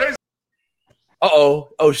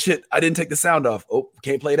 Oh shit! I didn't take the sound off. Oh,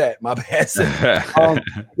 can't play that. My bad.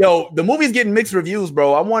 The movie's getting mixed reviews,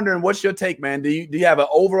 bro. I'm wondering, what's your take, man? Do you have an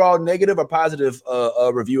overall negative or positive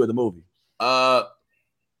review of the movie?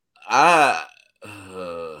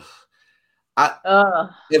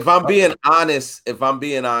 If I'm being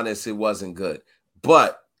honest, it wasn't good.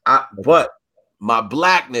 But my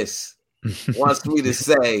blackness wants me to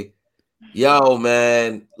say, yo,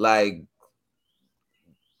 man, like,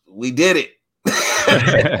 we did it.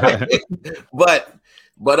 but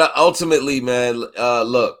ultimately, man,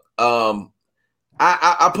 look,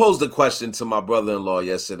 I posed a question to my brother-in-law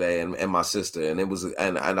yesterday and my sister, and it was,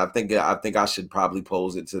 and I think I should probably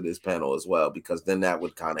pose it to this panel as well, because then that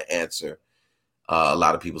would kind of answer a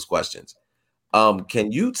lot of people's questions.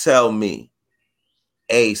 Can you tell me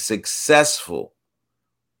a successful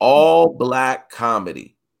all-black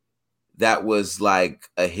comedy that was like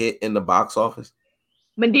a hit in the box office?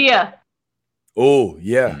 Medea. Oh,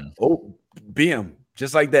 yeah. Oh, BM.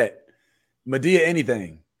 Just like that. Medea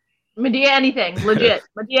anything. Medea anything, legit.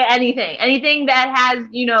 Medea anything. Anything that has,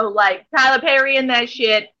 like Tyler Perry in that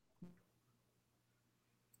shit.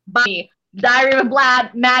 Diary of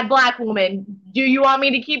a Mad Black Woman. Do you want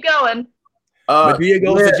me to keep going? Medea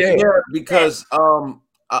goes to jail. Yeah, because although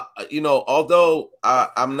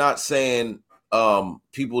I'm not saying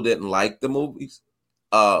people didn't like the movies,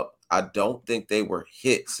 I don't think they were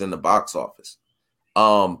hits in the box office.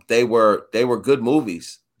 They were good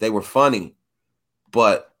movies. They were funny,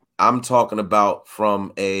 but I'm talking about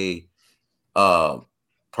from a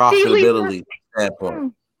profitability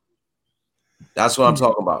standpoint. That's what I'm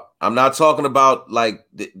talking about. I'm not talking about like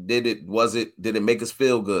did it make us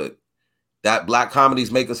feel good? That black comedies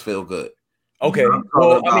make us feel good. Okay.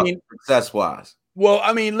 Well, I mean, success wise. Well,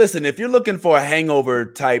 I mean, listen, if you're looking for a hangover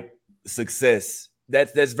type success,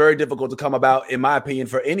 that's very difficult to come about, in my opinion,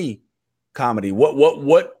 for any comedy.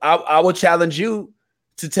 What I will challenge you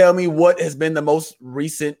to tell me what has been the most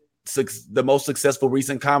successful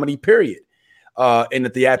recent comedy period in the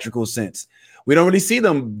theatrical sense. We don't really see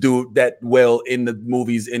them do that well in the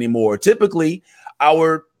movies anymore. Typically,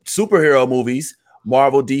 our superhero movies,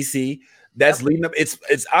 Marvel, DC, that's leading up. It's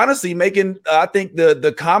honestly making I think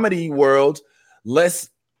the comedy world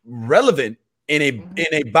less relevant in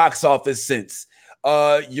a box office sense.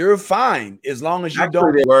 You're fine as long as you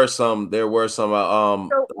don't. There were some. No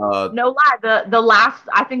lie.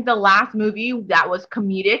 The last movie that was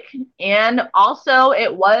comedic and also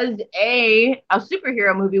it was a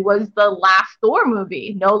superhero movie was the last Thor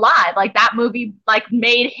movie. No lie. Like that movie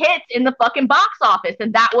made hits in the fucking box office,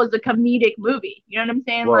 and that was a comedic movie. You know what I'm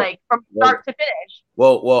saying? From start to finish.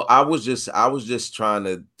 Well, I was just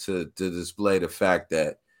trying to display the fact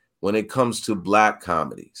that when it comes to black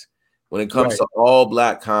comedies, when it comes to all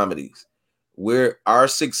black comedies, where our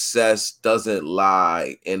success doesn't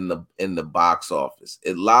lie in the box office.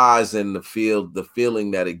 It lies in the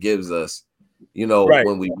feeling that it gives us,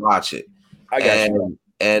 when we watch it.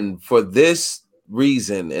 And for this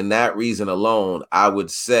reason and that reason alone, I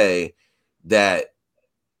would say that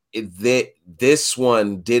this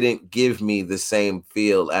one didn't give me the same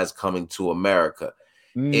feel as Coming to America.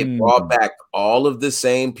 It brought back all of the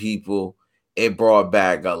same people. It brought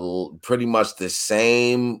back pretty much the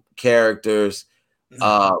same characters,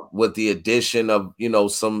 with the addition of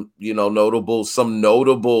some notable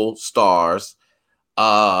stars.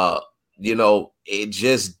 It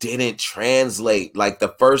just didn't translate. Like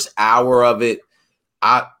the first hour of it,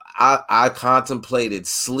 I contemplated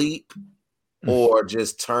sleep or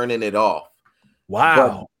just turning it off.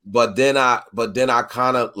 Wow. But then I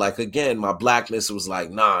kind of like, again, my blackness was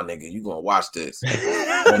like, nah, nigga, you gonna watch this.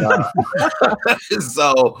 And,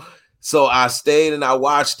 so I stayed and I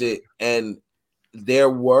watched it, and there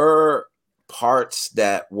were parts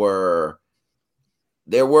that were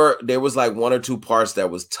there was like one or two parts that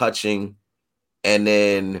was touching, and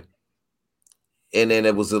then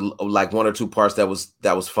it was like one or two parts that was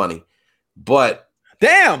funny. But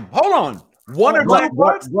damn, hold on. But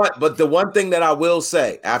the one thing that I will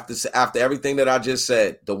say after everything that I just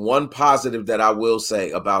said, the one positive that I will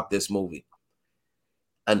say about this movie,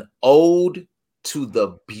 an ode to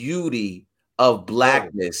the beauty of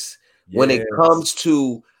blackness when it comes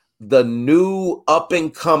to the new up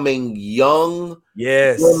and coming young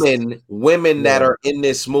women that are in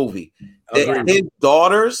this movie. His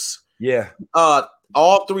daughters,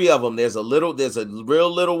 all three of them. There's a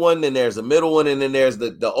real little one, and there's a middle one, and then there's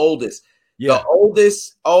the oldest. The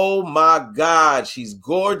oldest, oh my God, she's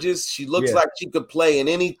gorgeous. She looks like she could play in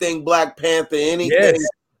anything Black Panther, anything.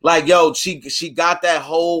 Like, yo, she got that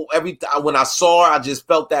whole when I saw her, I just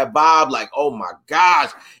felt that vibe. Like, oh my gosh,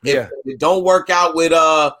 if it don't work out with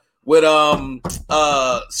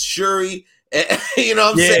Shuri, you know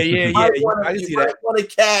what I'm saying? You might want to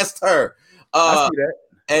cast her. I see that.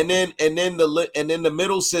 And then the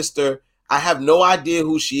middle sister, I have no idea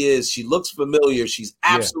who she is. She looks familiar. She's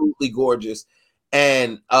absolutely gorgeous.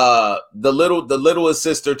 And the littlest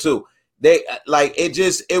sister too.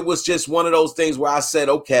 It was just one of those things where I said,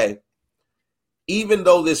 okay, even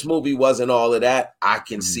though this movie wasn't all of that, I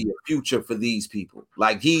can see a future for these people.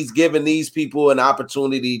 Like, he's given these people an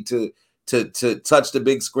opportunity to touch the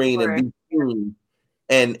big screen and be seen.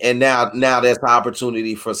 And now there's an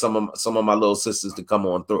opportunity for some of my little sisters to come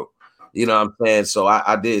on through. You know what I'm saying? So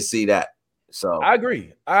I did see that. So I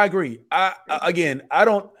agree. I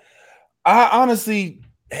honestly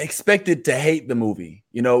expected to hate the movie,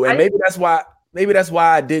 and maybe that's why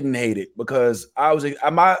I didn't hate it, because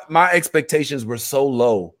my expectations were so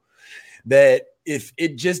low that if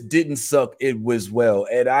it just didn't suck, it was well.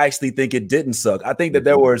 And I actually think it didn't suck. I think that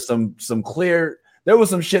there were some clear there was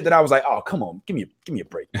some shit that I was like, oh, come on, give me a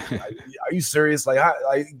break. Like, are you serious? Like,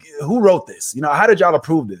 who wrote this? You know, how did y'all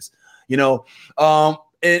approve this? You know,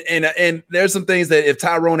 and there's some things that if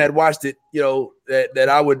Tyrone had watched it, you know, that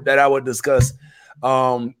I would discuss.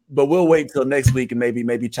 But we'll wait till next week and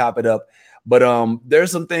maybe chop it up. But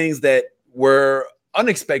there's some things that were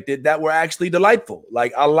unexpected that were actually delightful.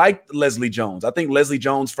 Like I liked Leslie Jones. I think Leslie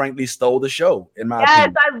Jones frankly stole the show in my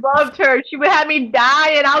opinion. I loved her. She would have me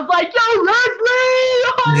die and I was like, yo, Leslie!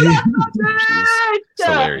 Oh, She's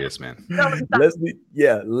hilarious, man.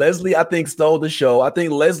 Leslie I think stole the show. I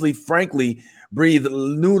think Leslie frankly breathed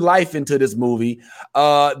new life into this movie.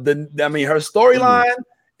 Her storyline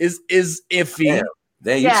is iffy.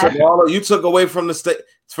 Then you took away from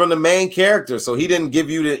the main character, so he didn't give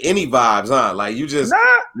you any vibes, huh? Like you just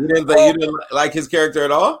you didn't like his character at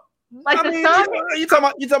all. Like the son? You talking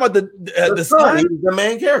about the son? He was the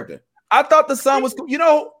main character. I thought the son was. You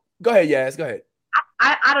know, go ahead, Yaz. Go ahead.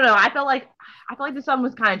 I don't know. I felt like the son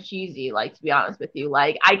was kind of cheesy. Like to be honest with you,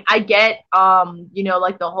 like I get you know,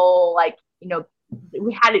 like the whole like you know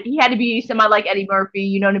he had to be semi like Eddie Murphy.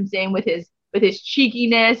 You know what I'm saying with his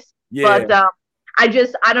cheekiness. Yeah. But I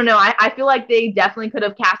don't know. I feel like they definitely could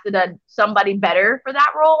have casted somebody better for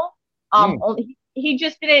that role. Only he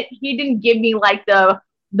just didn't give me like the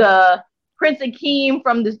Prince Akeem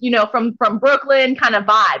from this, you know, from Brooklyn kind of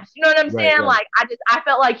vibes. You know what I'm saying? Right. Like I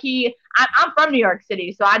felt like I'm from New York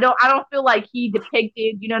City, so I don't feel like he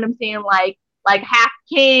depicted, you know what I'm saying, like half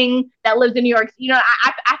king that lives in New York. You know,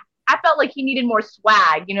 I felt like he needed more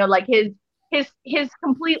swag, you know, like his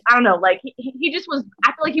complete, I don't know, like he just was,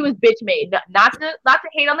 I feel like he was bitch made, not to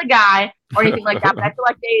hate on the guy or anything like that, but I feel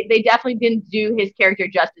like they definitely didn't do his character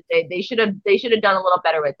justice. They should have done a little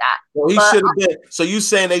better with that. Well, he should have been. So you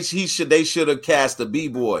saying they should have cast a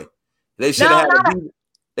B-boy? They should have had a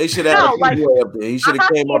B-boy up there. He should have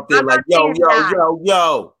came up there like yo.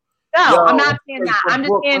 No, I'm not saying that. I'm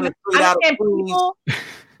just saying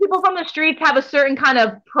people from the streets have a certain kind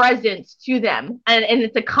of presence to them, and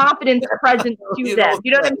it's a confidence presence to them.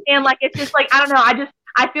 You know what I'm saying? Like it's just like I don't know.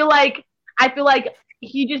 I feel like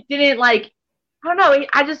he just didn't like. I don't know.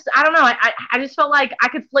 I don't know. I just felt like I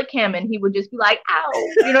could flick him and he would just be like, "Ow!"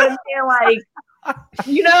 You know what I'm saying? Like,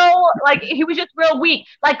 you know, like he was just real weak.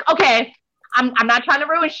 Like, okay, I'm not trying to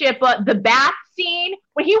ruin shit, but the bath scene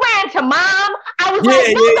when he ran to mom, I was like,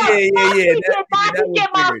 he did not get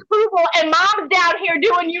mom's approval, and mom's down here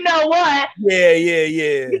doing you know what? Yeah.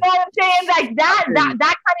 You know what I'm saying? Like that kind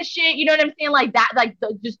of shit. You know what I'm saying? Like that, like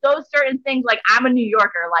just those certain things. Like I'm a New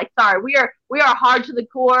Yorker. Like sorry, we are hard to the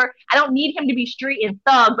core. I don't need him to be street and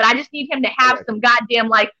thug, but I just need him to have some goddamn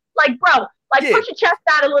like bro. Like push your chest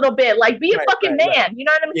out a little bit, like be a fucking man. You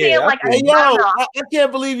know what I'm saying? Like I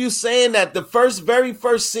can't believe you saying that. The very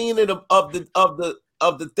first scene of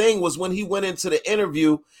the thing was when he went into the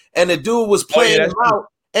interview and the dude was playing him out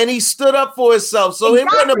and he stood up for himself. So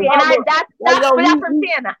exactly. That's what I'm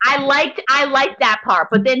saying. I liked that part,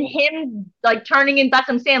 but then him like turning in. That's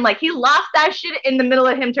what I'm saying. Like he lost that shit in the middle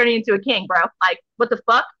of him turning into a king, bro. Like what the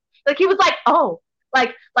fuck? Like he was like, oh,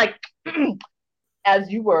 like.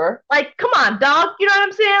 As you were, like, come on, dog. You know what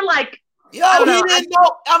I'm saying? Like, he didn't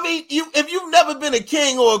know. I mean, if you've never been a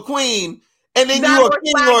king or a queen, and then you're a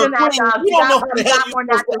king or a queen, you don't know how the hell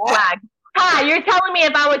you're supposed to act. Hi, you're telling me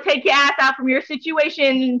if I would take your ass out from your situation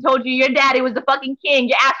and told you your daddy was the fucking king,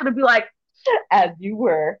 your ass would be like, as you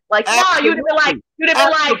were. Like, absolutely. No, you'd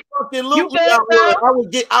have been like, you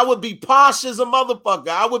good, I would be posh as a motherfucker.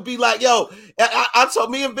 I would be like, yo, I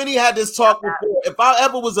told me and Vinny had this talk before. If I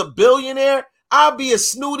ever was a billionaire, I'll be a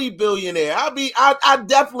snooty billionaire. I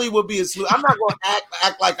definitely would be a snooty. I'm not gonna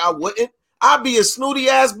act like I wouldn't. I'll be a snooty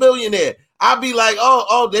ass billionaire. I'll be like,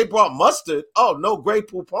 oh, they brought mustard. Oh, no Grey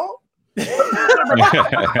Poupon. But that's what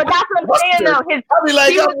I'm saying though. I'll be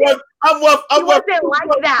like, he wasn't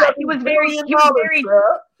like that. He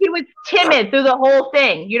was timid through the whole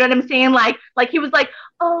thing. You know what I'm saying? Like he was like,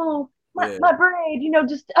 oh, my braid, you know,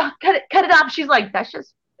 just cut it off. She's like, that's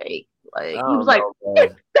just fake. Like he was like,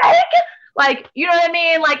 it's fake. Like, you know what I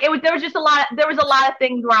mean? Like there was a lot of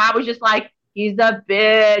things where I was just like, he's a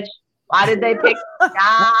bitch. Why did they pick the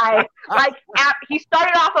guy? Like he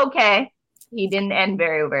started off okay. He didn't end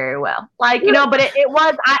very, very well. Like, you know, but it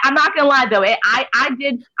was, I'm not going to lie though.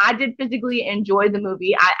 I did physically enjoy the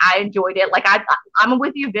movie. I enjoyed it. Like I'm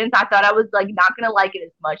with you, Vince. I thought I was like, not going to like it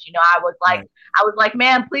as much. You know, I was like,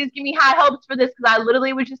 man, please give me high hopes for this. Cause I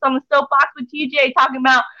literally was just on the soapbox with TJ talking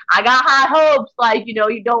about, I got high hopes. Like, you know,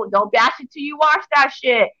 you don't bash it till you watch that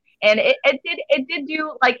shit. And it did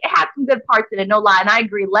do, like, it had some good parts in it, no lie. And I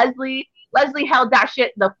agree. Leslie held that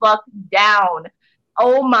shit the fuck down.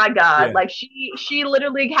 Oh my God. Yeah. Like she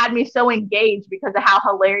literally had me so engaged because of how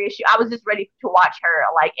hilarious I was just ready to watch her,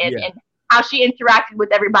 like, and how she interacted with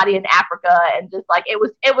everybody in Africa, and just like it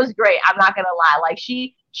was great. I'm not gonna lie. Like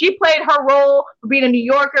she played her role for being a New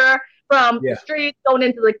Yorker from the streets going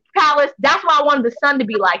into the palace. That's why I wanted the son to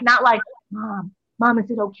be like, not like, mom, is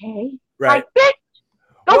it okay? Right. Like, bitch,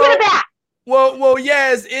 go get it back. Well,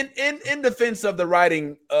 yes. In defense of the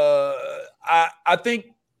writing, I think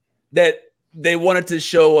that they wanted to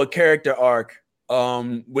show a character arc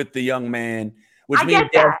with the young man, which means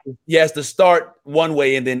he has to start one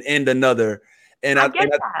way and then end another. And I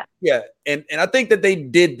think that they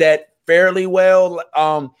did that fairly well.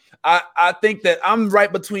 I think that I'm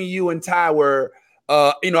right between you and Ty, where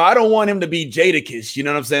I don't want him to be Jadakiss. You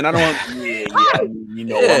know what I'm saying? I don't want.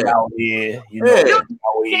 I'm out here.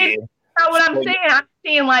 That's what I'm saying. I'm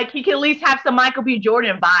saying like he can at least have some Michael B.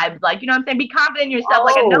 Jordan vibes. Like, you know what I'm saying? Be confident in yourself.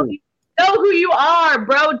 Like, I know who you are,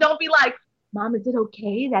 bro. Don't be like, Mom, is it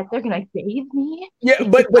okay that they're gonna save me? Yeah,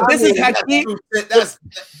 but this is Hakeem. That's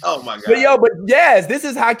oh my God. But yes, this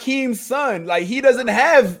is Hakeem's son. Like, he doesn't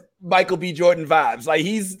have Michael B. Jordan vibes. Like,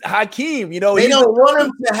 he's Hakeem. They don't want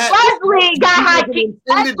him to have. Wesley got Hakeem.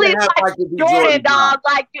 Wesley's like Jordan, dog.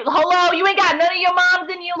 Like, hello, you ain't got none of your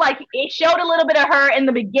moms in you. Like, it showed a little bit of her in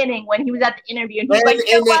the beginning when he was at the interview, and he was like,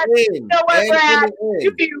 you know what, Brad?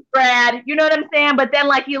 You, Brad. You know what I'm saying? But then,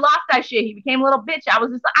 like, he lost that shit. He became a little bitch. I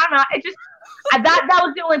was just like, I don't know. It just. That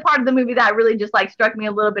was the only part of the movie that really just like struck me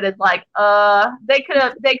a little bit as like they could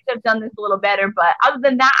have done this a little better, but other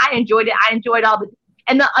than that, I enjoyed it. I enjoyed all the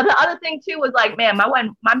other thing too was like, man,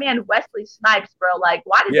 my man Wesley Snipes, bro. Like,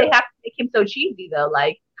 why did they have to make him so cheesy though?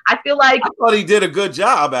 Like, I feel like I thought he did a good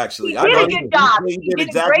job actually. He did a good job. He did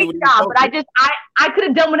exactly a great job, but I could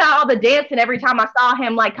have done without all the dancing every time I saw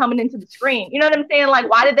him like coming into the screen. You know what I'm saying? Like,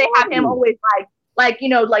 why did they have him always like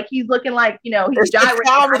he's looking like, he's gyrating.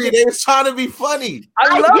 Comedy. They was trying to be funny.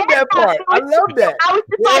 I love that part. I love that. I was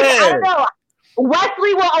just like, I don't know.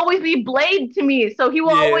 Wesley will always be Blade to me, so he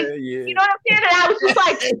will always, you know what I'm saying? And I was just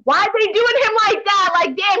like, why are they doing him like that?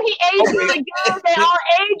 Like, damn, he aged really good. They all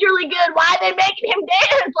age really good. Why are they making him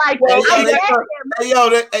dance? Like,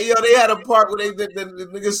 they had a part where the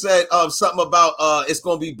nigga said something about it's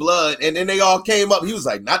gonna be blood, and then they all came up. He was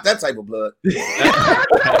like, not that type of blood.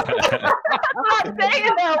 I'm saying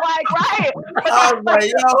that, like, right? I was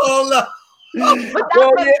like, hold up.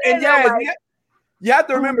 You have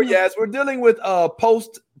to remember, we're dealing with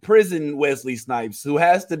post-prison Wesley Snipes, who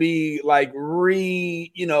has to be like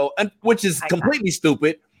which is completely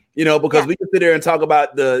stupid, because we can sit there and talk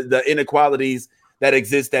about the inequalities that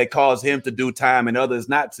exist that cause him to do time and others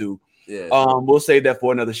not to. Yeah. We'll save that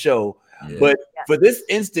for another show. Yeah. But for this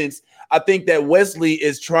instance, I think that Wesley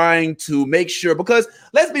is trying to make sure, because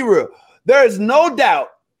let's be real, there is no doubt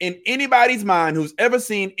in anybody's mind who's ever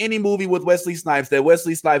seen any movie with Wesley Snipes that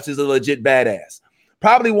Wesley Snipes is a legit badass.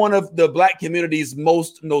 Probably one of the Black community's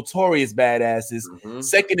most notorious badasses. Mm-hmm.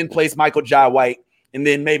 Second in place, Michael Jai White, and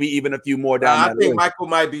then maybe even a few more down that I think list. Michael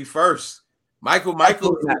might be first. Michael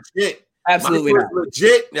legit. Absolutely not.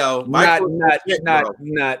 Legit, no. Not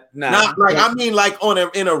like, I mean, like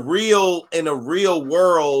in a real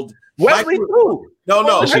world. Wesley too.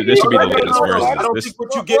 No. This should be the latest version. I don't think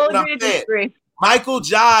what you get what I'm saying. Michael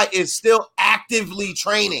Jai is still actively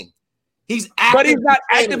training. But he's not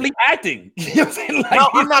actively acting. You know what I'm saying? No,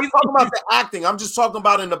 I'm not talking about the acting. I'm just talking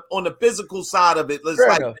about on the physical side of it.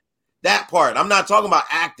 That part. I'm not talking about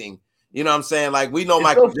acting. You know what I'm saying? Like, we know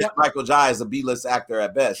Michael Jai is a B-list actor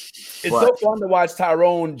at best. It's so fun to watch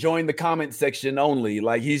Tyrone join the comment section only.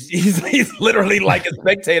 Like, he's literally like a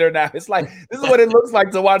spectator now. It's like, this is what it looks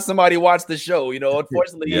like to watch somebody watch the show.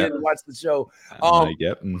 Unfortunately, he didn't watch the show. But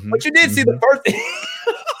you did see the first.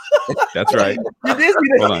 That's right. You did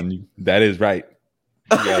see Hold on. That is right.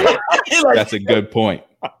 Yeah. That's a good point.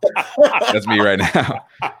 That's me right now.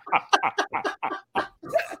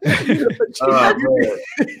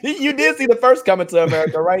 You did see the first Coming to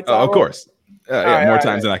America, right? Oh, of course. More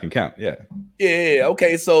times than I can count. Yeah. Yeah.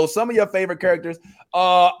 Okay. So some of your favorite characters.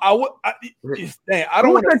 I don't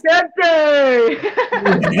want to.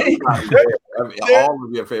 All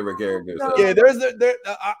of your favorite characters. Yeah.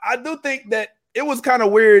 I do think that it was kind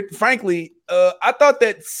of weird. Frankly, I thought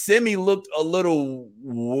that Simi looked a little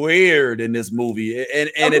weird in this movie, and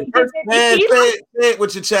it man, say it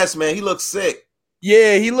with your chest, man. He looked sick.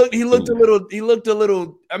 Yeah, he looked a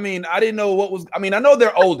little. I mean, I didn't know what was. I mean, I know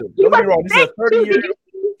they're older. Don't get me wrong. This is a 30-year.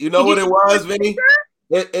 You know what it was, Vinny?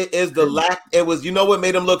 It is the lack. It was. You know what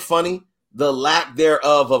made him look funny? The lack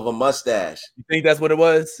thereof of a mustache. You think that's what it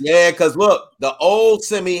was? Yeah, because look, the old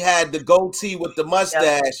Simi had the goatee with the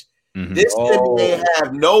mustache. Yep. Mhm. This man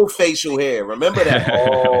have no facial hair. Remember that?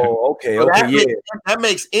 Okay, So okay, that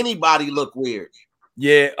makes anybody look weird.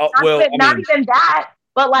 Yeah. Not even that.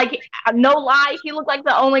 But like, no lie, he looked like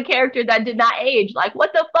the only character that did not age. Like,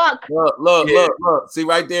 what the fuck? Look. See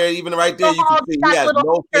right there, even right there, you can see he has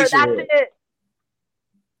no facial hair. It.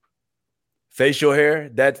 Facial hair.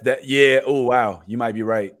 That's that. Yeah. Oh wow, you might be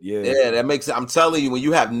right. Yeah. That makes it. I'm telling you, when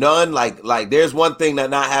you have none, like there's one thing that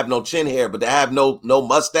not have no chin hair, but to have no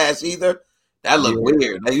mustache either, that look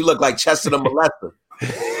weird. Now you look like Chester the Molester.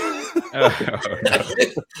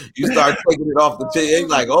 You start taking it off the chin,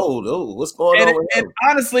 like, oh, what's going on? And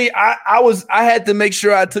honestly, I had to make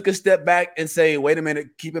sure I took a step back and say, wait a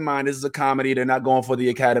minute, keep in mind this is a comedy. They're not going for the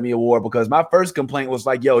Academy Award, because my first complaint was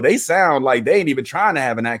like, yo, they sound like they ain't even trying to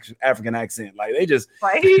have an African accent. Like they just,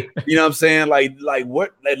 right? You know what I'm saying? Like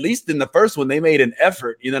what? At least in the first one, they made an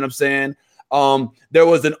effort. You know what I'm saying? There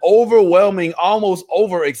was an overwhelming, almost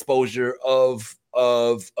overexposure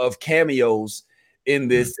of cameos in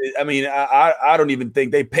this. I mean, I don't even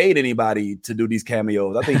think they paid anybody to do these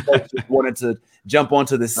cameos. I think folks just wanted to jump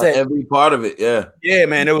onto the set. Every part of it, yeah,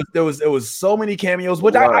 man. There was so many cameos,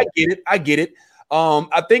 but I get it.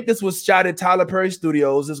 I think this was shot at Tyler Perry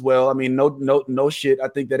Studios as well. I mean, no shit. I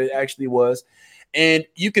think that it actually was, and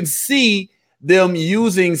you can see them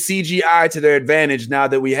using CGI to their advantage now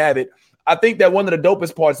that we have it. I think that one of the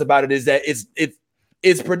dopest parts about it is that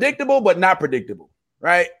it's predictable but not predictable,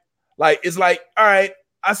 right? Like, it's like, all right,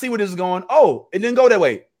 I see where this is going. Oh, it didn't go that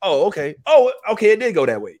way. Oh, okay. Oh, okay, it did go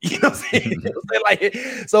that way. You know what I'm saying? Like,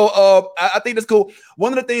 so I think that's cool.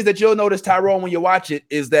 One of the things that you'll notice, Tyrone, when you watch it,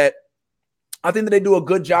 is that I think that they do a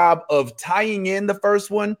good job of tying in the first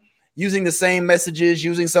one, using the same messages,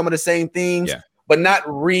 using some of the same themes, but not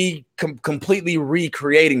completely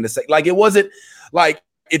recreating the same. Like, it wasn't like,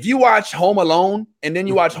 if you watch Home Alone and then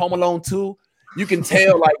you watch Home Alone 2, you can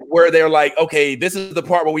tell like where they're like, okay, this is the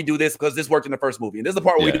part where we do this because this worked in the first movie, and this is the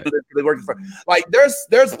part where we do this because it worked in the first. Like,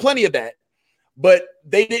 there's plenty of that, but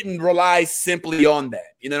they didn't rely simply on that.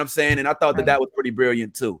 You know what I'm saying? And I thought that was pretty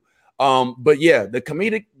brilliant too. But yeah, the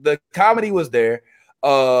comedy was there.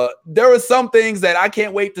 There were some things that I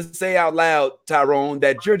can't wait to say out loud, Tyrone,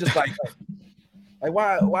 that you're just like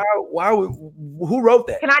why who wrote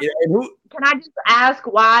that? Can I just ask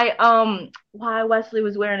why Wesley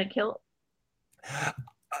was wearing a kilt?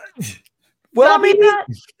 Well, I mean,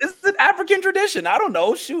 this is an African tradition. I don't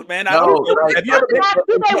know. Shoot, man. Have you ever been?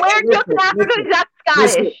 Do they wear kilts in Africa? That's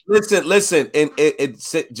Scottish. Listen, and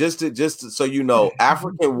it's just so you know,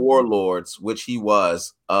 African warlords, which he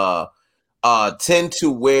was, tend to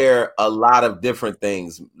wear a lot of different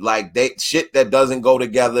things. Like shit that doesn't go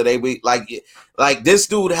together. They like this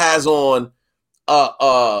dude has on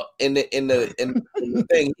in the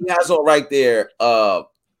thing he has on right there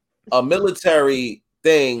a military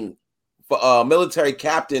thing, for a military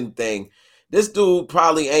captain thing. This dude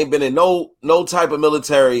probably ain't been in no type of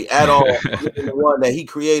military at all. The one that he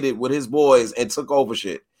created with his boys and took over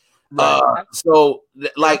shit. Right. So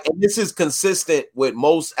like, and this is consistent with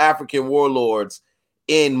most African warlords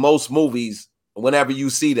in most movies. Whenever you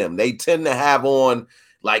see them, they tend to have on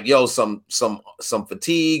like, some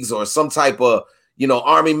fatigues or some type of,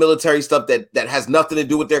 army military stuff that has nothing to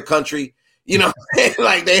do with their country. You know,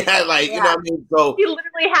 like they had like, you know what I mean? So he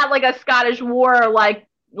literally had like a Scottish war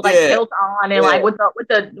kilt on, and like with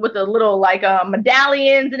the little like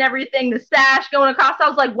medallions and everything, the sash going across. I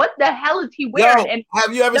was like, what the hell is he wearing? And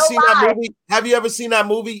have you ever seen that movie? Have you ever seen that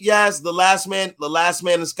movie? Yes, The Last Man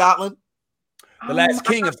in Scotland. The Last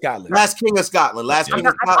King of Scotland. Last King of Scotland. I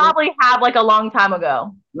probably have like a long time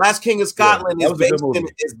ago. Last King of Scotland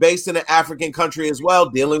is based in an African country as well,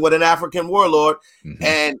 dealing with an African warlord,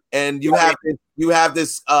 and you have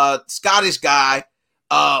this Scottish guy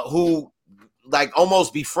who like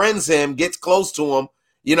almost befriends him, gets close to him.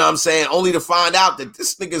 You know what I'm saying? Only to find out that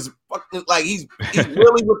this nigga's fucking like he's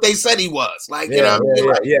really what they said he was. Like, you know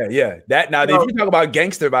what I mean? Yeah. That now, if you talk about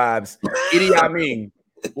gangster vibes, Idi Amin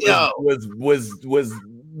was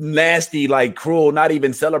nasty, like cruel, not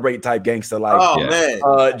even celebrate type gangster. Like,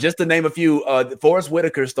 man, just to name a few, Forrest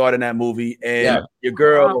Whitaker starred in that movie, and your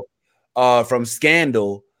girl from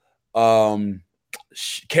Scandal,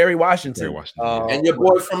 Kerry Washington, and your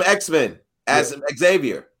boy from X-Men as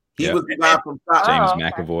Xavier. He was the guy from James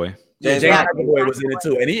McAvoy. James McAvoy was in it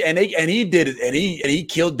too, and he did it, and he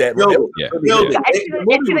killed that. Is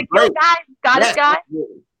he the guy, Scottish guy?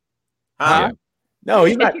 Huh? No,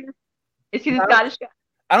 he's not. Is he the Scottish guy?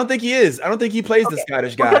 I don't think he is. I don't think he plays the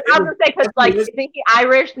Scottish guy. I was gonna say, because like, is he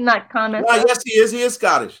Irish in that comment? Yes, he is. He is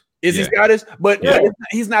Scottish. Is he Scottish? But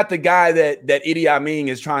he's not the guy that Idi Amin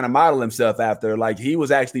is trying to model himself after. Like, he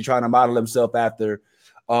was actually trying to model himself after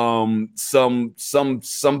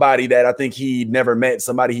somebody that I think he never met,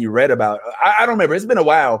 somebody he read about. I don't remember. It's been a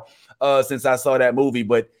while since I saw that movie,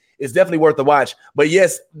 but it's definitely worth the watch. But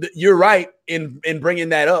yes, you're right in bringing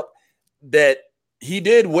that up, that he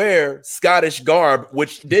did wear Scottish garb,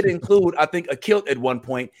 which did include, I think, a kilt at one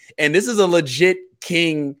point. And this is a legit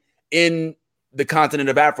king in the continent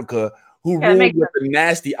of Africa who ruled with a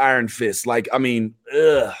nasty iron fist. Like, I mean,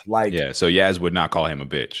 yeah. So Yaz would not call him a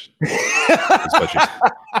bitch.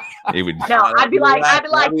 He would. No, I'd be like,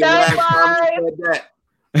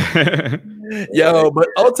 Yo, but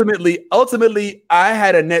ultimately, I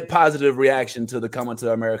had a net positive reaction to the Coming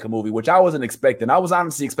to America movie, which I wasn't expecting. I was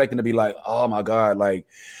honestly expecting to be like, oh my God, like,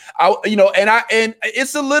 and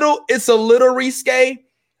it's a little risque,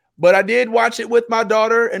 but I did watch it with my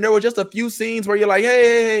daughter, and there were just a few scenes where you're like,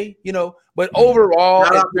 hey, but overall,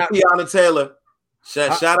 shout out to Tiana Taylor.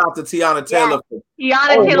 Shout out to Tiana Taylor.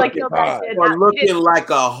 Tiana Taylor killed that shit. For looking like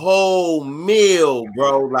a whole meal,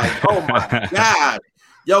 bro. Like, oh my God.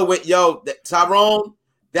 Yo, Tyrone,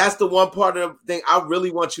 that's the one part of the thing. I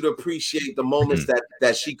really want you to appreciate the moments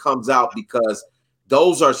that she comes out, because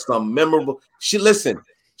those are some memorable. She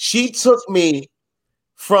took me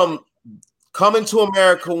from Coming to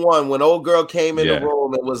America 1 when old girl came in the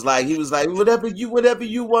room and was like, he was like, whatever you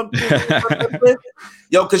want.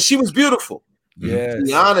 Yo, because she was beautiful. Yeah,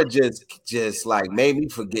 Tiana just like made me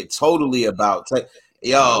forget totally about.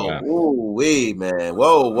 Ooh wee, man,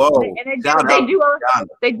 whoa. And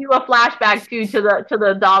they do a flashback too to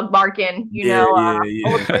the dog barking,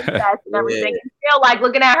 old princess and everything. And still, like,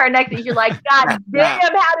 looking at her next to you, you're like, God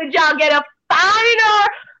damn, how did y'all get a finer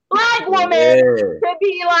Black woman to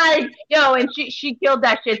be like, and she killed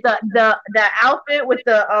that shit. The outfit with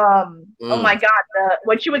the oh my God,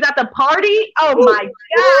 when she was at the party, oh my God,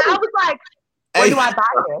 I was like, where do I buy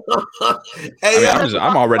this?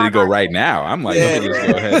 I'm all ready to go right now. I'm like, let me just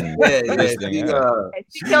go ahead and this thing.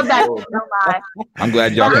 She killed that shit, no lie. I'm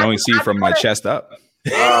glad y'all can only see from my chest up.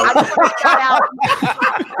 I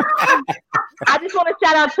just want to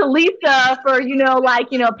shout out to Lisa for,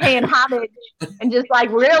 paying homage and just like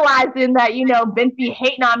realizing that, Vince be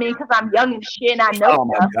hating on me because I'm young and shit and I know. Oh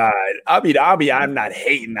my God. I'm not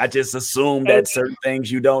hating. I just assume that certain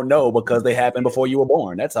things you don't know because they happened before you were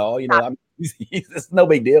born. That's all, it's no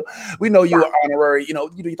big deal. We know you are honorary, you do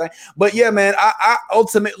your thing. But yeah, man, I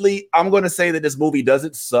ultimately, I'm going to say that this movie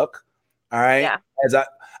doesn't suck. All right. Yeah. As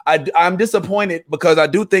I'm disappointed because I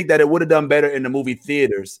do think that it would have done better in the movie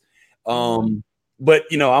theaters. But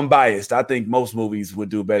I'm biased. I think most movies would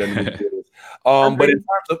do better in the movie theaters. But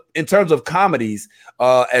in terms of comedies,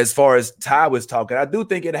 as far as Ty was talking, I do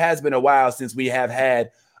think it has been a while since we have had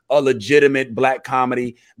a legitimate Black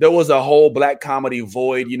comedy. There was a whole Black comedy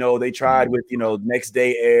void. They tried with Next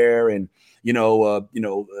Day Air and a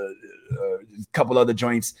couple other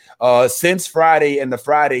joints. Since Friday and the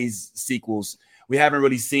Fridays sequels, we haven't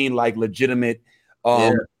really seen like legitimate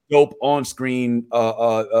dope on-screen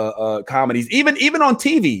comedies, even on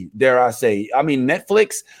TV, dare I say. I mean,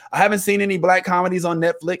 Netflix, I haven't seen any Black comedies on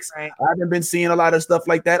Netflix. Right. I haven't been seeing a lot of stuff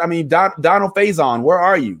like that. I mean, Donald Faison, where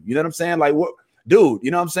are you? You know what I'm saying? Like, what, dude,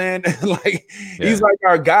 you know what I'm saying? Like, he's like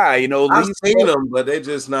our guy, I've seen them, but they're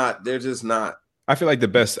just not. I feel like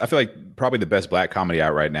probably the best Black comedy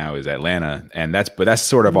out right now is Atlanta, and that's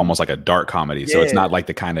sort of almost like a dark comedy. So it's not like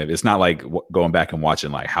it's not like going back and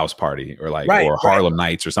watching like House Party or or Harlem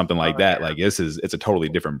Nights or something like that. Like it's a totally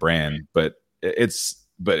different brand, but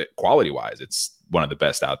quality wise, it's one of the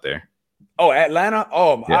best out there. Oh, Atlanta.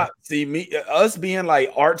 Oh, yeah. Us being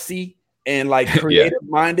like artsy and like creative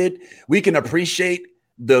minded, we can appreciate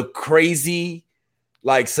the crazy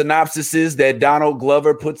like synopsises that Donald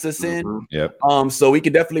Glover puts us in. Yep. So we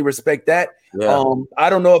can definitely respect that. Yeah. I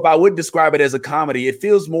don't know if I would describe it as a comedy. It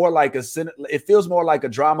feels more like a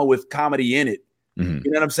drama with comedy in it. Mm-hmm.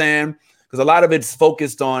 You know what I'm saying? Because a lot of it's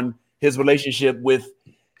focused on his relationship with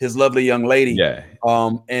his lovely young lady. Yeah.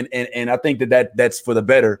 And I think that's for the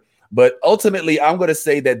better. But ultimately, I'm going to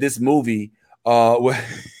say that this movie, I'm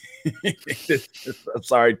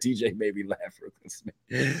sorry, TJ made me laugh.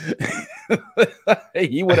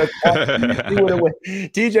 He would have.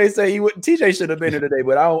 TJ say he would. TJ should have been here today,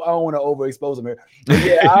 but I don't want to overexpose him here. But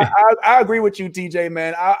yeah, I agree with you, TJ.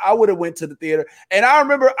 Man, I would have went to the theater, and I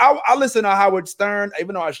remember I listened to Howard Stern,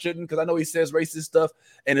 even though I shouldn't, because I know he says racist stuff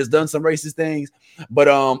and has done some racist things. But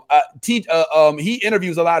he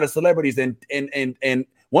interviews a lot of celebrities, and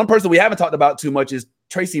one person we haven't talked about too much is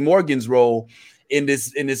Tracy Morgan's role in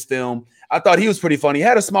this film. I thought he was pretty funny. He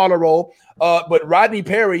had a smaller role, but Rodney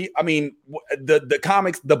Perry. I mean, the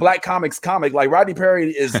comics, the Black Comics comic, like Rodney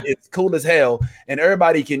Perry is cool as hell, and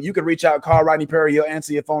you can reach out, call Rodney Perry. He'll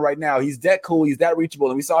answer your phone right now. He's that cool. He's that reachable,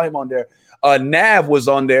 and we saw him on there. Nav was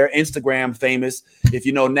on there, Instagram famous. If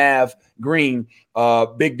you know Nav Green,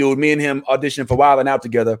 big dude. Me and him auditioned for Wild and Out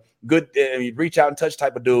together. Good, reach out and touch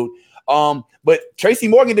type of dude. But Tracy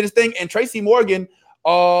Morgan did his thing, and Tracy Morgan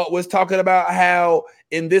was talking about how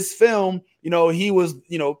in this film, he was,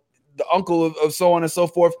 the uncle of so on and so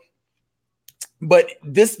forth. But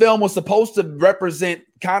this film was supposed to represent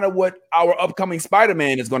kind of what our upcoming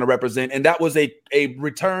Spider-Man is going to represent. And that was a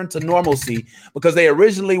return to normalcy, because they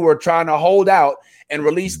originally were trying to hold out and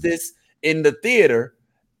release this in the theater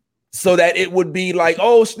so that it would be like,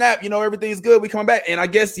 oh, snap, everything's good. We come back. And I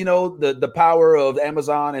guess, the power of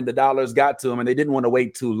Amazon and the dollars got to them, and they didn't want to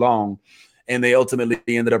wait too long. And they ultimately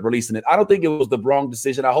ended up releasing it. I don't think it was the wrong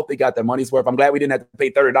decision. I hope they got their money's worth. I'm glad we didn't have to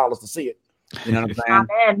pay $30 to see it. You know what I'm saying?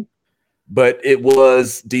 Amen. But it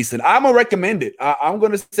was decent. I'm going to recommend it. I'm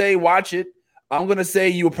going to say watch it. I'm going to say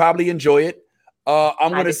you will probably enjoy it.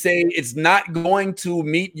 I'm going to say it's not going to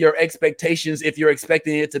meet your expectations if you're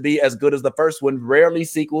expecting it to be as good as the first one. Rarely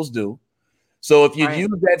sequels do. So if you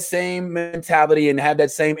use that same mentality and have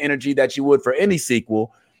that same energy that you would for any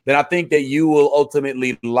sequel, then I think that you will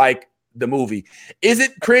ultimately like the movie. Is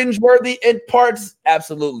it cringeworthy in parts?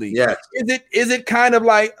 Absolutely. Yeah. Is it kind of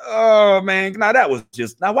like, oh man, that was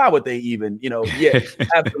just, now why would they even, yeah,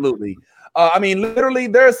 absolutely. I mean, literally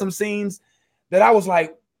there are some scenes that I was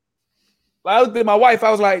like, I looked at my wife,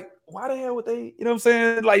 I was like, why the hell would they, what I'm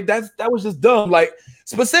saying? Like that was just dumb. Like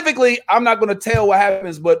specifically, I'm not going to tell what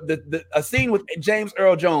happens, but a scene with James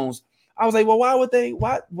Earl Jones, I was like, well, why would they,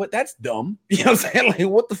 what, that's dumb. You know what I'm saying? Like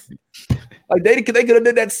what the like they could have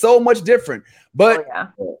did that so much different, but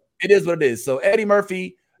it is what it is. So Eddie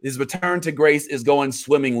Murphy, his return to grace is going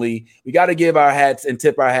swimmingly. We got to give our hats and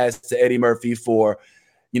tip our hats to Eddie Murphy for,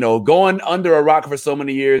 going under a rock for so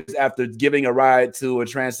many years after giving a ride to a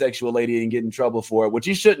transsexual lady and getting in trouble for it, which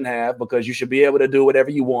you shouldn't have, because you should be able to do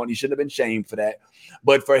whatever you want. You shouldn't have been shamed for that.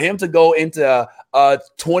 But for him to go into a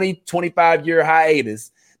 25 year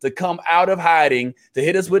hiatus, to come out of hiding, to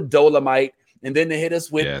hit us with Dolomite, and then to hit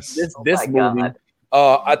us with this movie.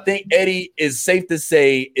 I think Eddie is safe to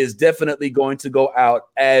say is definitely going to go out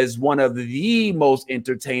as one of the most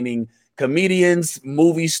entertaining comedians,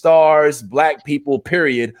 movie stars, Black people,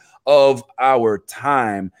 period, of our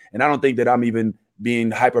time. And I don't think that I'm even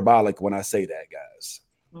being hyperbolic when I say that, guys.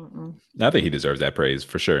 I think he deserves that praise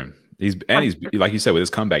for sure. He's like you said, with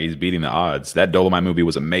his comeback, he's beating the odds. That Dolomite movie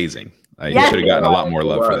was amazing. He should have gotten a lot more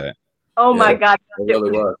love for that. Oh my God. It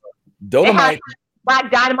really was. Dolomite,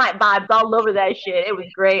 Black Dynamite vibes all over that shit. It was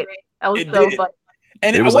great. That was so fun.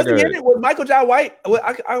 And it was in it with Michael Jai White.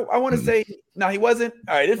 I want to say no, he wasn't.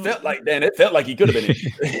 All right, it felt like then. It felt like he could have been in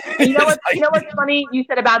it. You know what's funny? You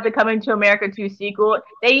said about the Coming to America 2 sequel.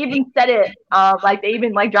 They even said it. They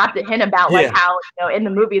even dropped a hint about how in the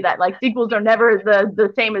movie that sequels are never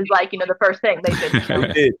the same as the first thing. They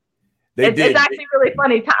did. They did. It's actually really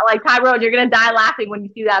funny. Tyrone, you're gonna die laughing when you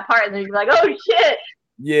see that part, and then you're like, oh shit.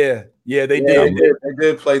 Yeah, they did. They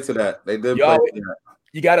did play to that. They did play to that.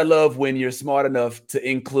 You gotta love when you're smart enough to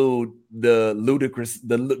include the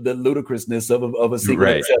ludicrousness of a sequel.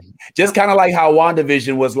 Right. Just kind of like how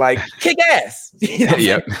WandaVision was like kick ass.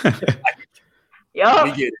 Yep.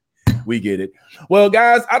 We get it. Well,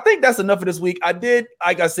 guys, I think that's enough for this week. I did,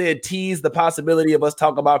 like I said, tease the possibility of us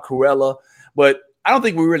talking about Cruella, but I don't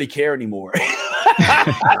think we really care anymore. I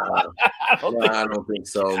don't think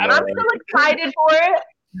so. I'm still excited for it.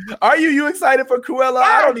 Are you excited for Cruella? Yes.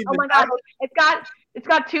 I don't even. Oh my God. It's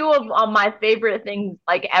got two of my favorite things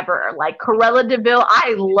ever. Like Cruella DeVille.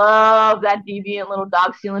 I love that deviant little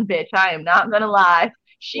dog stealing bitch. I am not gonna lie.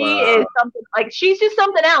 She is something she's just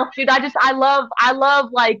something else, dude. I love I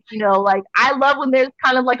love when there's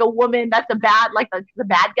kind of a woman that's the bad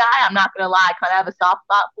guy. I'm not gonna lie, I kind of have a soft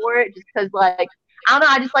spot for it just because I don't know,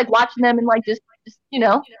 I just like watching them and she's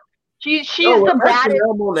the baddest.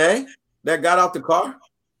 Monet that got out the car?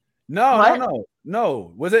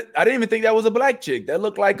 No. Was it? I didn't even think that was a Black chick. That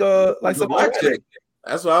looked like some Black chick.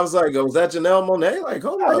 That's why I was like, was that Janelle Monáe?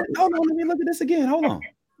 Hold on. Let me look at this again. Hold on.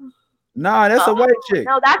 Nah, that's a white chick.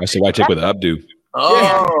 No, that's a white chick with an updo.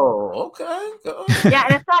 Oh, okay. Yeah,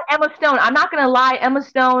 and it's not Emma Stone. I'm not gonna lie, Emma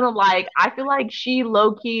Stone. I feel like she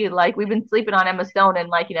low key. We've been sleeping on Emma Stone and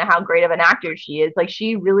how great of an actor she is.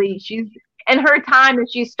 She's in her time that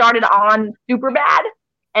she started on Superbad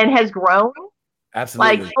and has grown.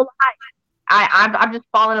 Absolutely. I've just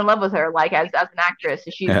fallen in love with her as an actress.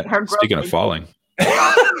 She's her growth. Speaking of falling,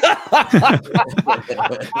 I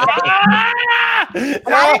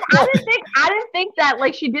didn't think that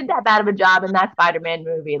like she did that bad of a job in that Spider-Man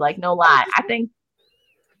movie. Like, no lie. I think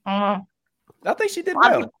I think she did a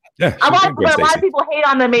lot of well. people- Yeah, a lot of Stacey. people hate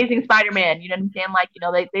on the Amazing Spider-Man. You know what I'm saying? Like, you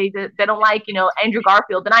know, they don't like, you know, Andrew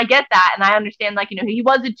Garfield, and I get that, and I understand, like, you know, he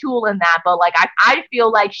was a tool in that, but like I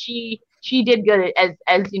feel like she did good as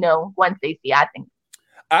you know, Gwen Stacy. I think.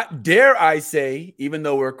 Dare I say, even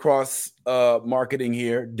though we're cross marketing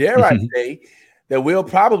here, dare I say that we'll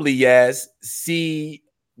probably see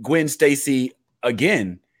Gwen Stacy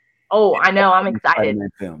again. Oh, I know. I'm excited. Spider-Man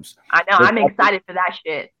films. I know. I'm excited for that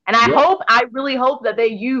shit. And I really hope that they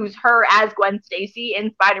use her as Gwen Stacy in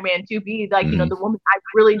Spider-Man to be like, you know, the woman. I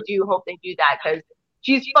really do hope they do that because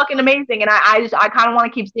she's fucking amazing. And I kind of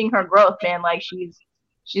want to keep seeing her growth, man. Like she's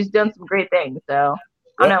done some great things. So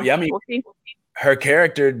I don't know. Yeah, I mean, we'll see. Her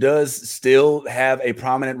character does still have a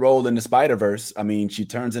prominent role in the Spider-Verse. I mean, she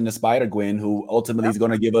turns into Spider-Gwen, who ultimately is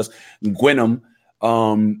going to give us Gwenom.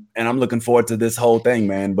 And I'm looking forward to this whole thing,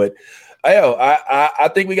 man. But I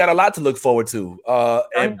think we got a lot to look forward to. But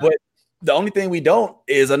the only thing we don't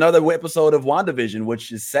is another episode of WandaVision,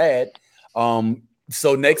 which is sad.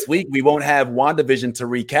 So next week we won't have WandaVision to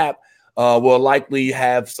recap. We'll likely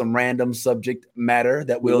have some random subject matter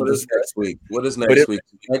that we'll discuss next week. What is next week?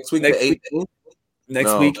 Next week, the 18th?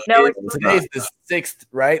 Next week. No, today's the 6th,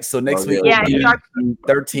 right? So next week, yeah, it starts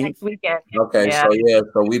 13th. Next weekend. Okay, so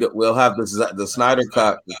we'll have the Snyder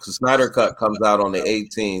Cut. The Snyder Cut comes out on the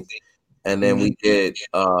 18th, and then we get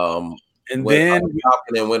and then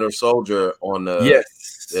Falcon and Winter Soldier on the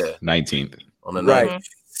 19th. On the 19th. Right.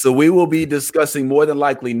 So we will be discussing more than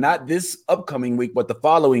likely, not this upcoming week, but the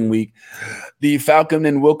following week, the Falcon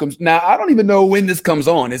and Wilkins. Now, I don't even know when this comes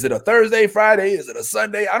on. Is it a Thursday, Friday? Is it a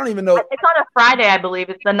Sunday? I don't even know. It's on a Friday, I believe.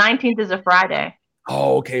 It's the 19th is a Friday.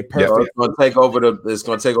 Oh, okay, perfect. So it's going to take over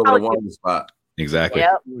the Wonder spot. Exactly.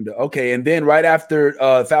 Yep. Okay, and then right after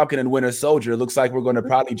Falcon and Winter Soldier, it looks like we're going to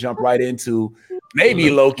probably jump right into maybe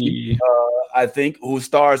Loki. I think, who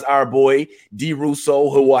stars our boy D. Russo,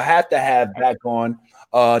 who will have to have back on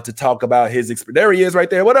to talk about his experience. There he is right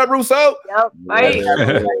there. What up, Russo? Yep. Right.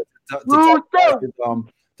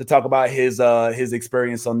 To talk about his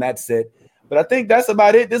experience on that set. But I think that's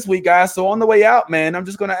about it this week, guys. So on the way out, man, I'm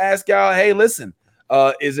just going to ask y'all, hey, listen,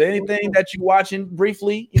 is there anything that you're watching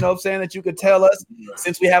briefly, you know what I'm saying, that you could tell us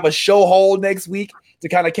since we have a show hold next week to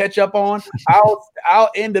kind of catch up on? I'll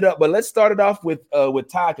end it up, but let's start it off with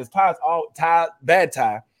Ty, because Ty's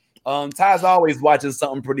always watching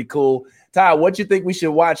something pretty cool. Ty, what you think we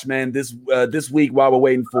should watch, man, this week while we're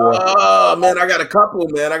waiting for? Man, I got a couple,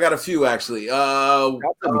 man. I got a few actually.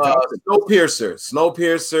 Snowpiercer.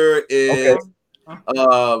 Snowpiercer is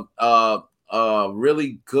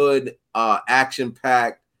really good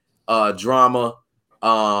action-packed drama.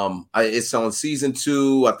 It's on season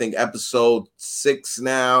 2, I think episode 6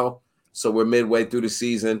 now. So we're midway through the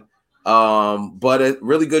season. But a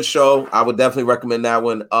really good show. I would definitely recommend that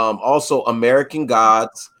one. Also American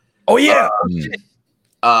Gods. Oh yeah.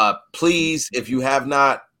 Please, if you have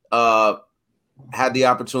not had the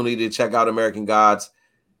opportunity to check out American Gods,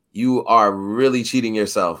 you are really cheating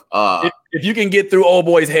yourself. If you can get through Old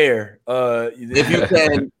Boy's hair, if you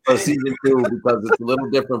can for season 2, because it's a little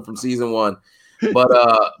different from season 1.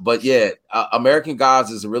 But yeah, American Gods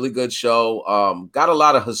is a really good show. Got a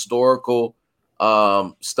lot of historical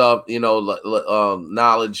stuff, you know,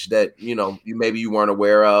 knowledge that you weren't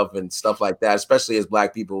aware of and stuff like that. Especially as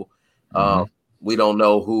Black people, we don't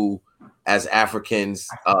know who, as Africans,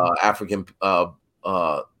 African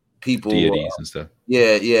people, deities and stuff.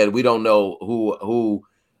 Yeah, we don't know who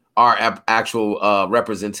our actual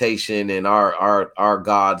representation and our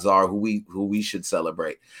gods are, who we should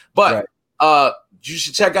celebrate. But you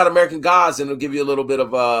should check out American Gods, and it'll give you a little bit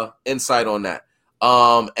of insight on that.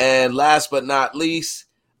 And last but not least,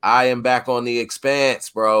 I am back on The Expanse,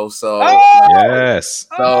 bro. So yes.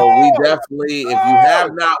 So we definitely, if you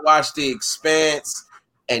have not watched The Expanse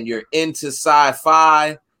and you're into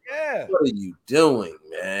sci-fi, what are you doing,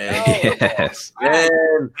 man? Yes.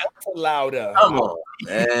 Man, louder. Come on,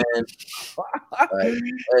 man.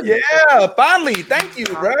 Yeah, finally. Thank you,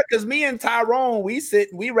 bro. Because me and Tyrone, we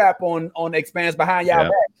rap on Expanse behind y'all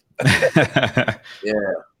back. Yeah.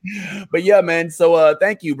 But yeah, man. So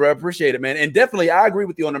thank you, bro. Appreciate it, man. And definitely, I agree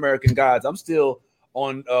with you on American Gods. I'm still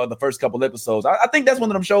on the first couple episodes. I think that's one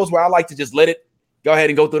of them shows where I like to just let it go ahead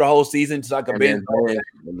and go through the whole season so I can binge. We're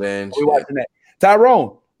watching that.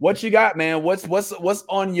 Tyrone, what you got, man? What's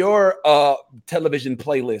on your television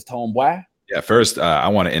playlist, homeboy? Yeah, first, I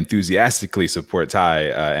want to enthusiastically support Ty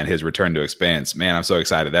and his return to Expanse. Man, I'm so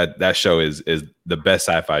excited. That show is the best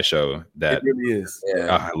sci-fi show that It really is.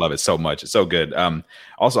 Yeah. I love it so much. It's so good.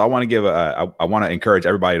 Also, I want to give I want to encourage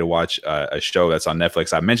everybody to watch a show that's on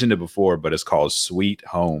Netflix. I mentioned it before, but it's called Sweet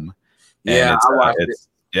Home. Yeah, I watched it.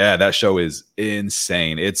 Yeah, that show is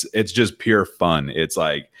insane. It's just pure fun. It's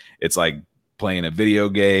like playing a video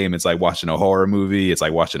game. It's like watching a horror movie. It's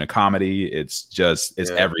like watching a comedy. It's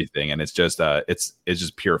everything, and it's just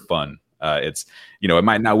pure fun. It's it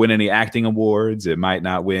might not win any acting awards. It might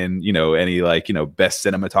not win any best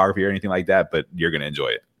cinematography or anything like that, but you're gonna enjoy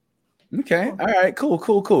it. Okay, all right,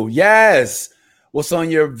 cool. Yes, what's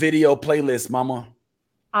on your video playlist, Mama?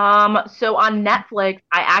 So on Netflix,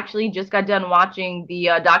 I actually just got done watching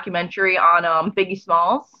the documentary on Biggie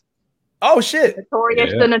Smalls. Oh shit!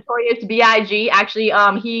 The Notorious B.I.G. Actually,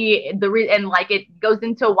 it goes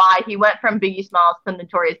into why he went from Biggie Smalls to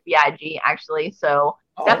Notorious B.I.G. Actually, so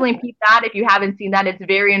definitely peep that if you haven't seen that. It's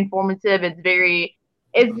very informative. It's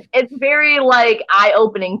very like eye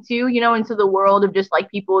opening too. Into the world of just like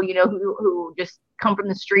people who just come from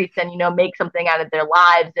the streets and make something out of their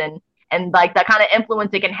lives and like that kind of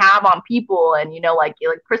influence it can have on people and like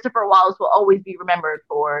Christopher Wallace will always be remembered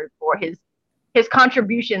for his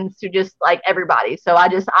contributions to just like everybody. So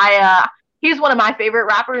he's one of my favorite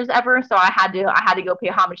rappers ever. So I had to go pay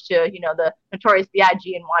homage to, the Notorious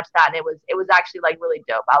B.I.G. and watch that. And it was actually like really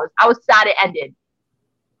dope. I was sad it ended.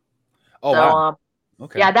 Oh, so, wow.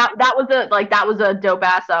 Okay. Yeah, that was a dope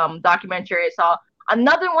ass documentary. I saw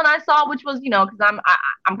another one I saw, which was, because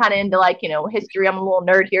I'm kind of into history. I'm a little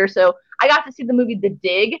nerd here. So I got to see the movie The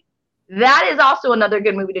Dig. That is also another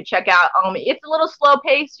good movie to check out. It's a little slow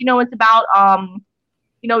paced. It's about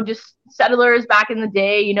just settlers back in the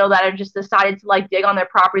day, that have just decided to like dig on their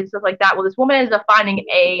property and stuff like that. Well, this woman is finding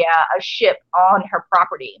a ship on her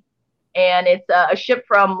property, and it's a ship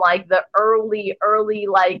from like the early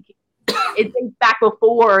like it dates back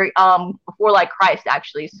before like Christ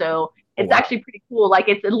actually. So it's actually pretty cool. Like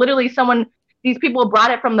it's literally these people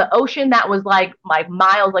brought it from the ocean that was like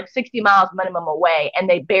miles, like 60 miles minimum away, and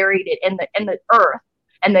they buried it in the earth.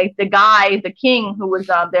 And the king who was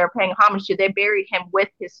there paying homage to, they buried him with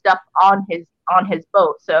his stuff on his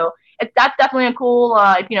boat. So that's definitely a cool.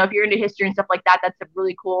 If you're into history and stuff like that, that's a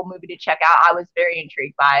really cool movie to check out. I was very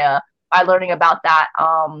intrigued by learning about that.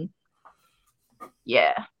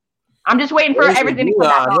 Yeah, I'm just waiting for everything to come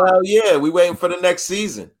back on. Hell yeah, we waiting for the next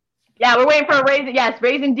season. Yeah, we're waiting for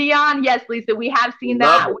Raising Dion. Yes, Lisa, we have seen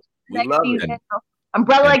that. Next season.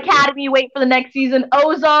 Umbrella Academy, wait for the next season.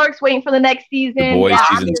 Ozarks, waiting for the next season. The Boys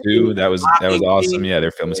season 2, that was awesome. Yeah, they're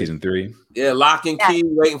filming season 3. Yeah, Lock and Key,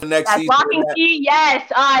 waiting for next season. Lock and Key,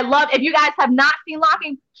 yes. I love. If you guys have not seen Lock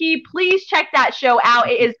and Key, please check that show out.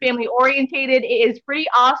 It is family orientated. It is pretty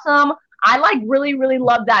awesome. I really, really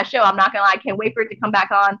love that show. I'm not gonna lie, I can't wait for it to come back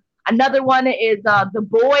on. Another one is The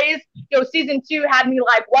Boys. Season 2 had me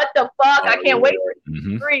like, what the fuck? I can't wait for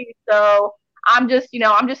season 3. So I'm just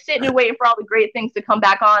sitting and waiting for all the great things to come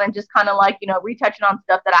back on and just kind of like, retouching on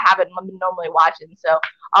stuff that I haven't been normally watching. So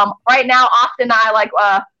right now, often I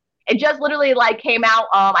it just literally like came out,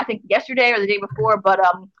 I think yesterday or the day before, but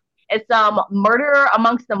it's Murder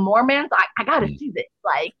Amongst the Mormons. I gotta see this.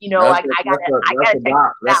 Like, I gotta check it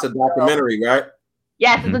out. That's a documentary, right?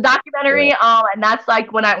 Yes, it's a documentary, and that's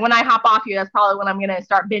like when I hop off here, that's probably when I'm gonna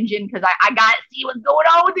start binging because I gotta see what's going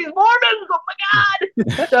on with these Mormons. Oh my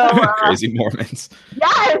god! So crazy Mormons.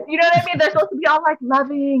 Yes, you know what I mean. They're supposed to be all like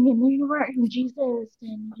loving and Jesus,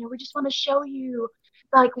 and we just want to show you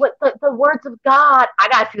like what the words of God. I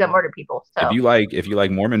gotta see them murder people. So if you like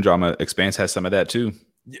Mormon drama, Expanse has some of that too.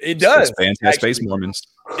 It does. Expanse has Space Mormons.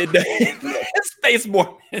 It does. Space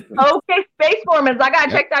Mormons. Okay, Space Mormons. I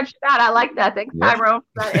gotta check that shit out. I like that. Thanks, Tyrone,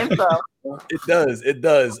 for that info. It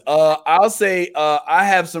does. I'll say I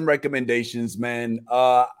have some recommendations, man.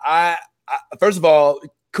 I first of all,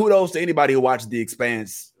 kudos to anybody who watches The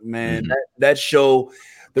Expanse, man. That show.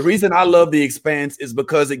 The reason I love The Expanse is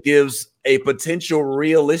because it gives a potential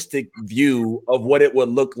realistic view of what it would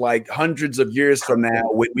look like hundreds of years from now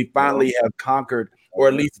when we finally have conquered or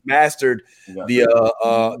at least mastered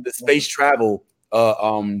the space travel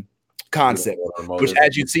concept, which,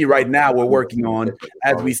 as you see right now, we're working on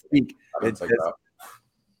as we speak.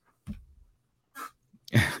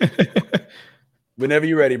 Whenever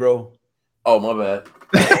you're ready, bro. Oh, my bad.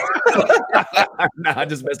 Nah, I'm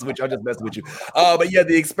just messing with you. But yeah,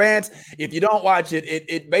 The Expanse, if you don't watch it,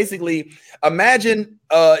 it basically imagine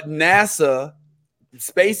NASA,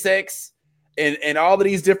 SpaceX, and all of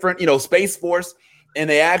these different, Space Force, and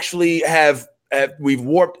they actually we've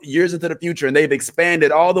warped years into the future, and they've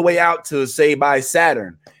expanded all the way out to, say, by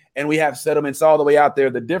Saturn. and we have settlements all the way out there.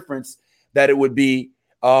 The difference that it would be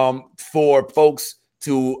for folks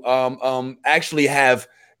to actually have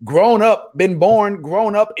grown up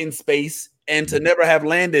in space, and to never have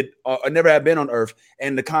landed or never have been on Earth,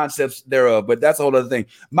 and the concepts thereof. But that's a whole other thing.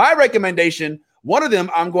 My recommendation, one of them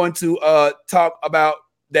I'm going to talk about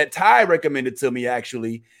that Ty recommended to me,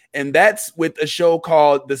 actually, and that's with a show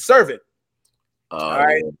called The Servant. All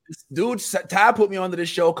right. This dude, Ty put me onto this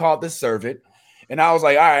show called The Servant, and I was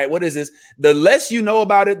like, all right, what is this? The less you know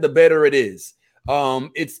about it, the better it is.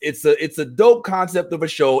 It's a dope concept of a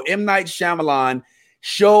show. M. Night Shyamalan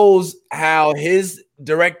shows how his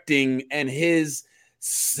directing and his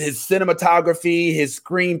cinematography, his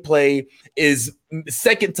screenplay is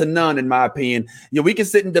second to none, in my opinion. We can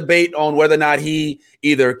sit and debate on whether or not he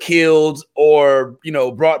either killed or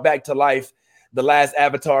brought back to life the last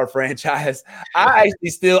Avatar franchise. I'm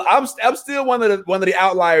still one of the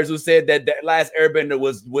outliers who said that last Airbender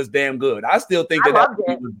was damn good. I still think that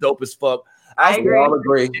was dope as fuck.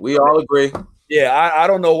 We all agree. Yeah, I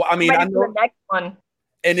don't know. I mean, I know the next one.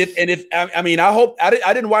 And if I hope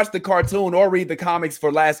I didn't watch the cartoon or read the comics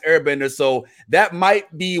for Last Airbender, so that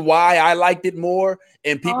might be why I liked it more.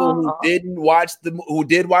 And people who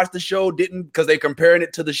did watch the show didn't, because they're comparing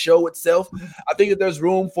it to the show itself. I think that there's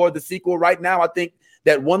room for the sequel right now. I think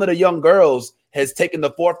that one of the young girls has taken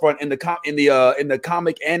the forefront in the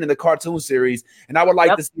comic and in the cartoon series, and I would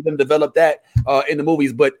like to see them develop that in the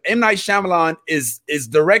movies. But M. Night Shyamalan is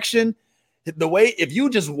direction. The way, if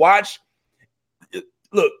you just watch.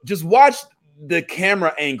 Look, just watch the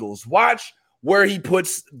camera angles. Watch where he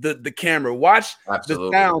puts the camera. Watch the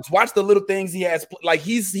sounds. Watch the little things he has. Like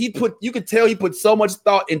you could tell he put so much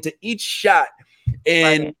thought into each shot,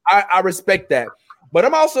 and I respect that. But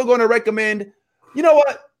I'm also going to recommend. You know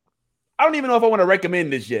what? I don't even know if I want to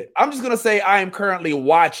recommend this yet. I'm just going to say I am currently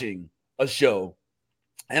watching a show,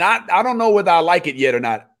 and I don't know whether I like it yet or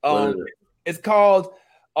not. It's called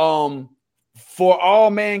For All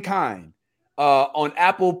Mankind. On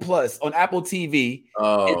Apple TV.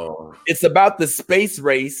 It's about the space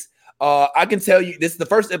race. I can tell you this is the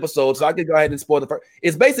first episode, so I could go ahead and spoil the first.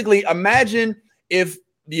 It's basically, imagine if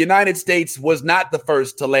the United States was not the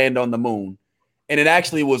first to land on the moon, and it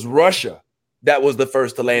actually was Russia that was the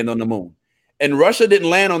first to land on the moon. And Russia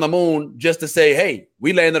didn't land on the moon just to say, hey,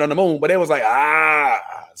 we landed on the moon, but it was like,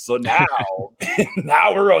 so now,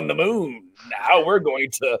 now we're on the moon. Now we're going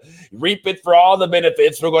to reap it for all the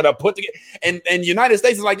benefits. We're going to put together, and United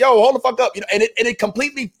States is like, yo, hold the fuck up, and it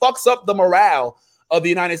completely fucks up the morale of the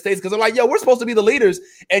United States, because they're like, yo, we're supposed to be the leaders,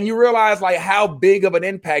 and you realize like how big of an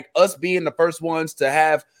impact us being the first ones to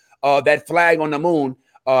have that flag on the moon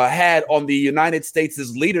had on the United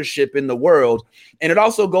States' leadership in the world. And it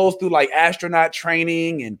also goes through like astronaut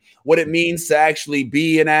training and what it means to actually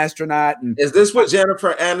be an astronaut. And is this what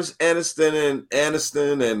Jennifer Aniston and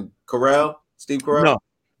Steve Carell?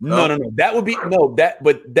 No. That would be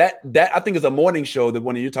that I think is a morning show. The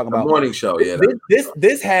one you're talking about. Morning show, yeah.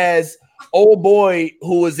 This has old boy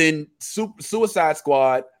who was in Suicide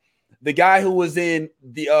Squad. The guy who was in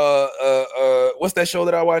the what's that show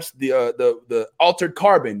that I watched? The Altered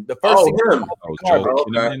Carbon. The first him.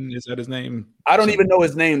 Carbon. Is that his name? I don't even know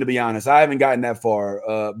his name, to be honest. I haven't gotten that far.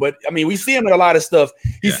 But I mean, we see him in a lot of stuff.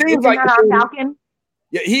 He seems like Falcon.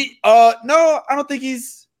 Yeah, no, I don't think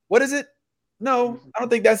he's. What is it? No, I don't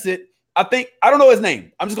think that's it. I don't know his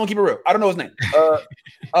name. I'm just gonna keep it real. I don't know his name.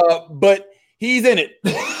 But he's in it.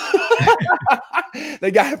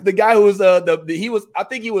 the guy who was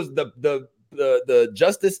the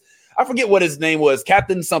Justice. I forget what his name was.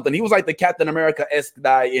 Captain something. He was like the Captain America-esque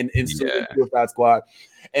guy in Suicide Squad,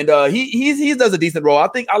 and he does a decent role. I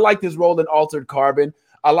think I liked his role in Altered Carbon.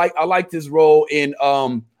 I liked his role in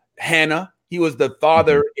Hannah. He was the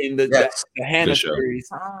father in the Hannah series.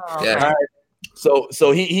 Oh. Yeah. Right.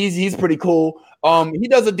 So he's pretty cool. He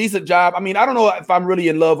does a decent job. I mean, I don't know if I'm really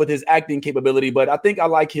in love with his acting capability, but I think I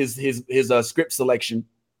like his script selection.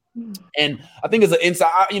 And I think it's an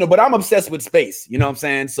inside, but I'm obsessed with space, you know what I'm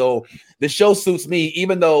saying? So the show suits me,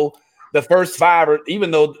 even though the first five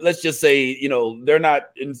even though let's just say, they're not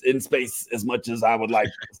in space as much as I would like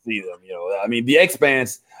to see them, I mean, The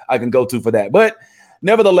Expanse I can go to for that. But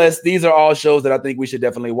nevertheless, these are all shows that I think we should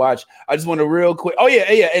definitely watch. I just want to real quick. Oh,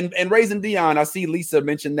 yeah. And Raising Dion, I see Lisa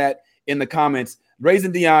mentioned that in the comments.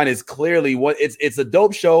 Raising Dion is clearly it's a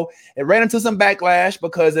dope show. It ran into some backlash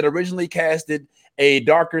because it originally casted a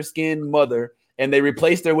darker skinned mother, and they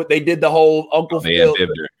replaced her they did the whole Uncle Phil.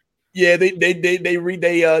 Yeah, they did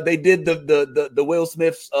the Will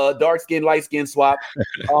Smith's dark skin, light skin swap.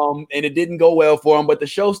 And it didn't go well for him, but the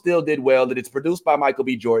show still did well. That it's produced by Michael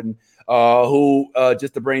B. Jordan, who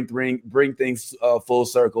just to bring things full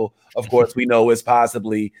circle, of course, we know is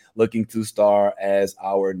possibly looking to star as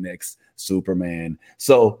our next Superman.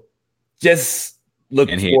 So just look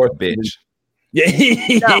forward to bitch. Yeah,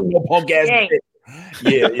 he ain't no punk ass bitch.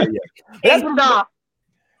 Yeah.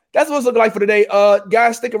 That's what it's looking like for today.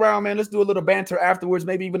 Guys, stick around, man. Let's do a little banter afterwards,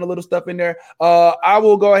 maybe even a little stuff in there. I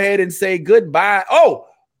will go ahead and say goodbye. Oh,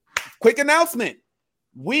 quick announcement.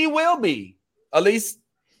 We will be, at least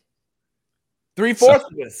 3/4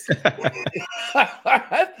 of us.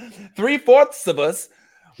 3/4 of us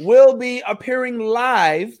will be appearing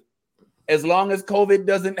live as long as COVID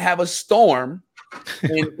doesn't have a storm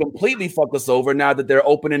and completely fuck us over now that they're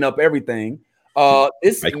opening up everything.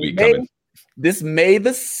 This May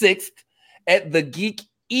the 6th at the Geek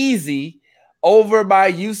Easy over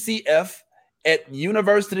by UCF at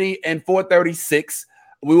University and 436.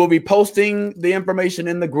 We will be posting the information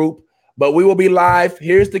in the group, but we will be live.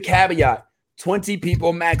 Here's the caveat: 20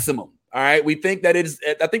 people maximum. All right. We think that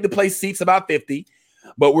I think the place seats about 50,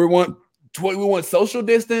 but we want social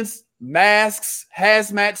distance, masks,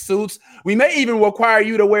 hazmat suits. We may even require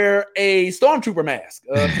you to wear a stormtrooper mask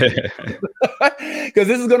because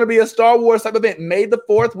this is going to be a Star Wars type event. May the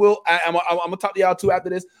 4th I'm going to talk to y'all too after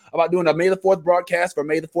this about doing a May the 4th broadcast for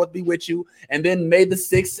May the 4th be with you. And then May the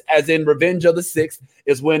 6th, as in Revenge of the 6th,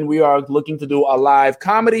 is when we are looking to do a live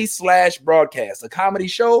comedy / broadcast, a comedy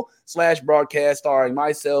show / broadcast starring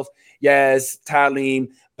myself, Yaz, Talim,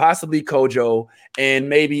 possibly Kojo, and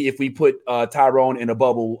maybe if we put Tyrone in a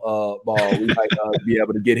bubble ball, we might be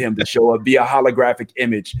able to get him to show up via holographic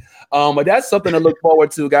image. But that's something to look forward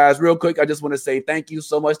to, guys. Real quick, I just want to say thank you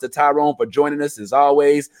so much to Tyrone for joining us as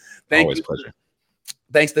always. Always a pleasure.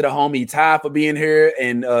 Thanks to the homie Ty for being here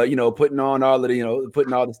and putting on all of the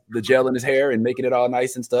putting all the gel in his hair and making it all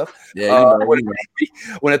nice and stuff. Yeah, I want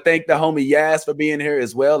to thank the homie Yaz for being here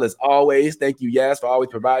as well as always. Thank you, Yaz, for always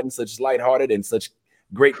providing such lighthearted and such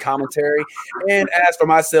great commentary. And as for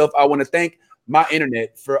myself, I want to thank my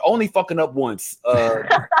internet for only fucking up once.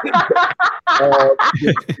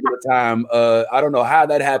 Time. I don't know how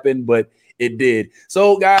that happened, but it did.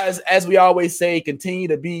 So, guys, as we always say, continue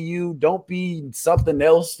to be you. Don't be something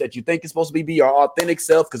else that you think is supposed to be. Be your authentic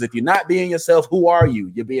self. Because if you're not being yourself, who are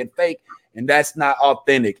you? You're being fake, and that's not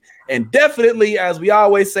authentic. And definitely, as we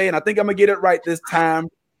always say, and I think I'm gonna get it right this time,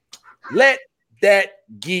 let that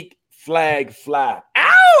geek flag fly.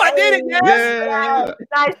 Ow! I did it, yeah.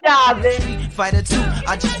 Nice job, man. Fighter 2,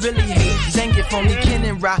 I just really hate Zangief, only Ken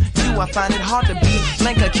and Ra. I find it hard to be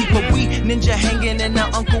Blanca, keep a wee ninja hanging and the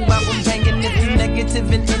uncle album banging. If you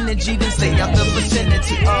negative in energy, then stay out the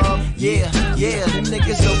vicinity. Yeah, them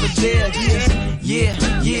niggas over there.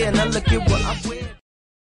 Yeah, now look at what I wear.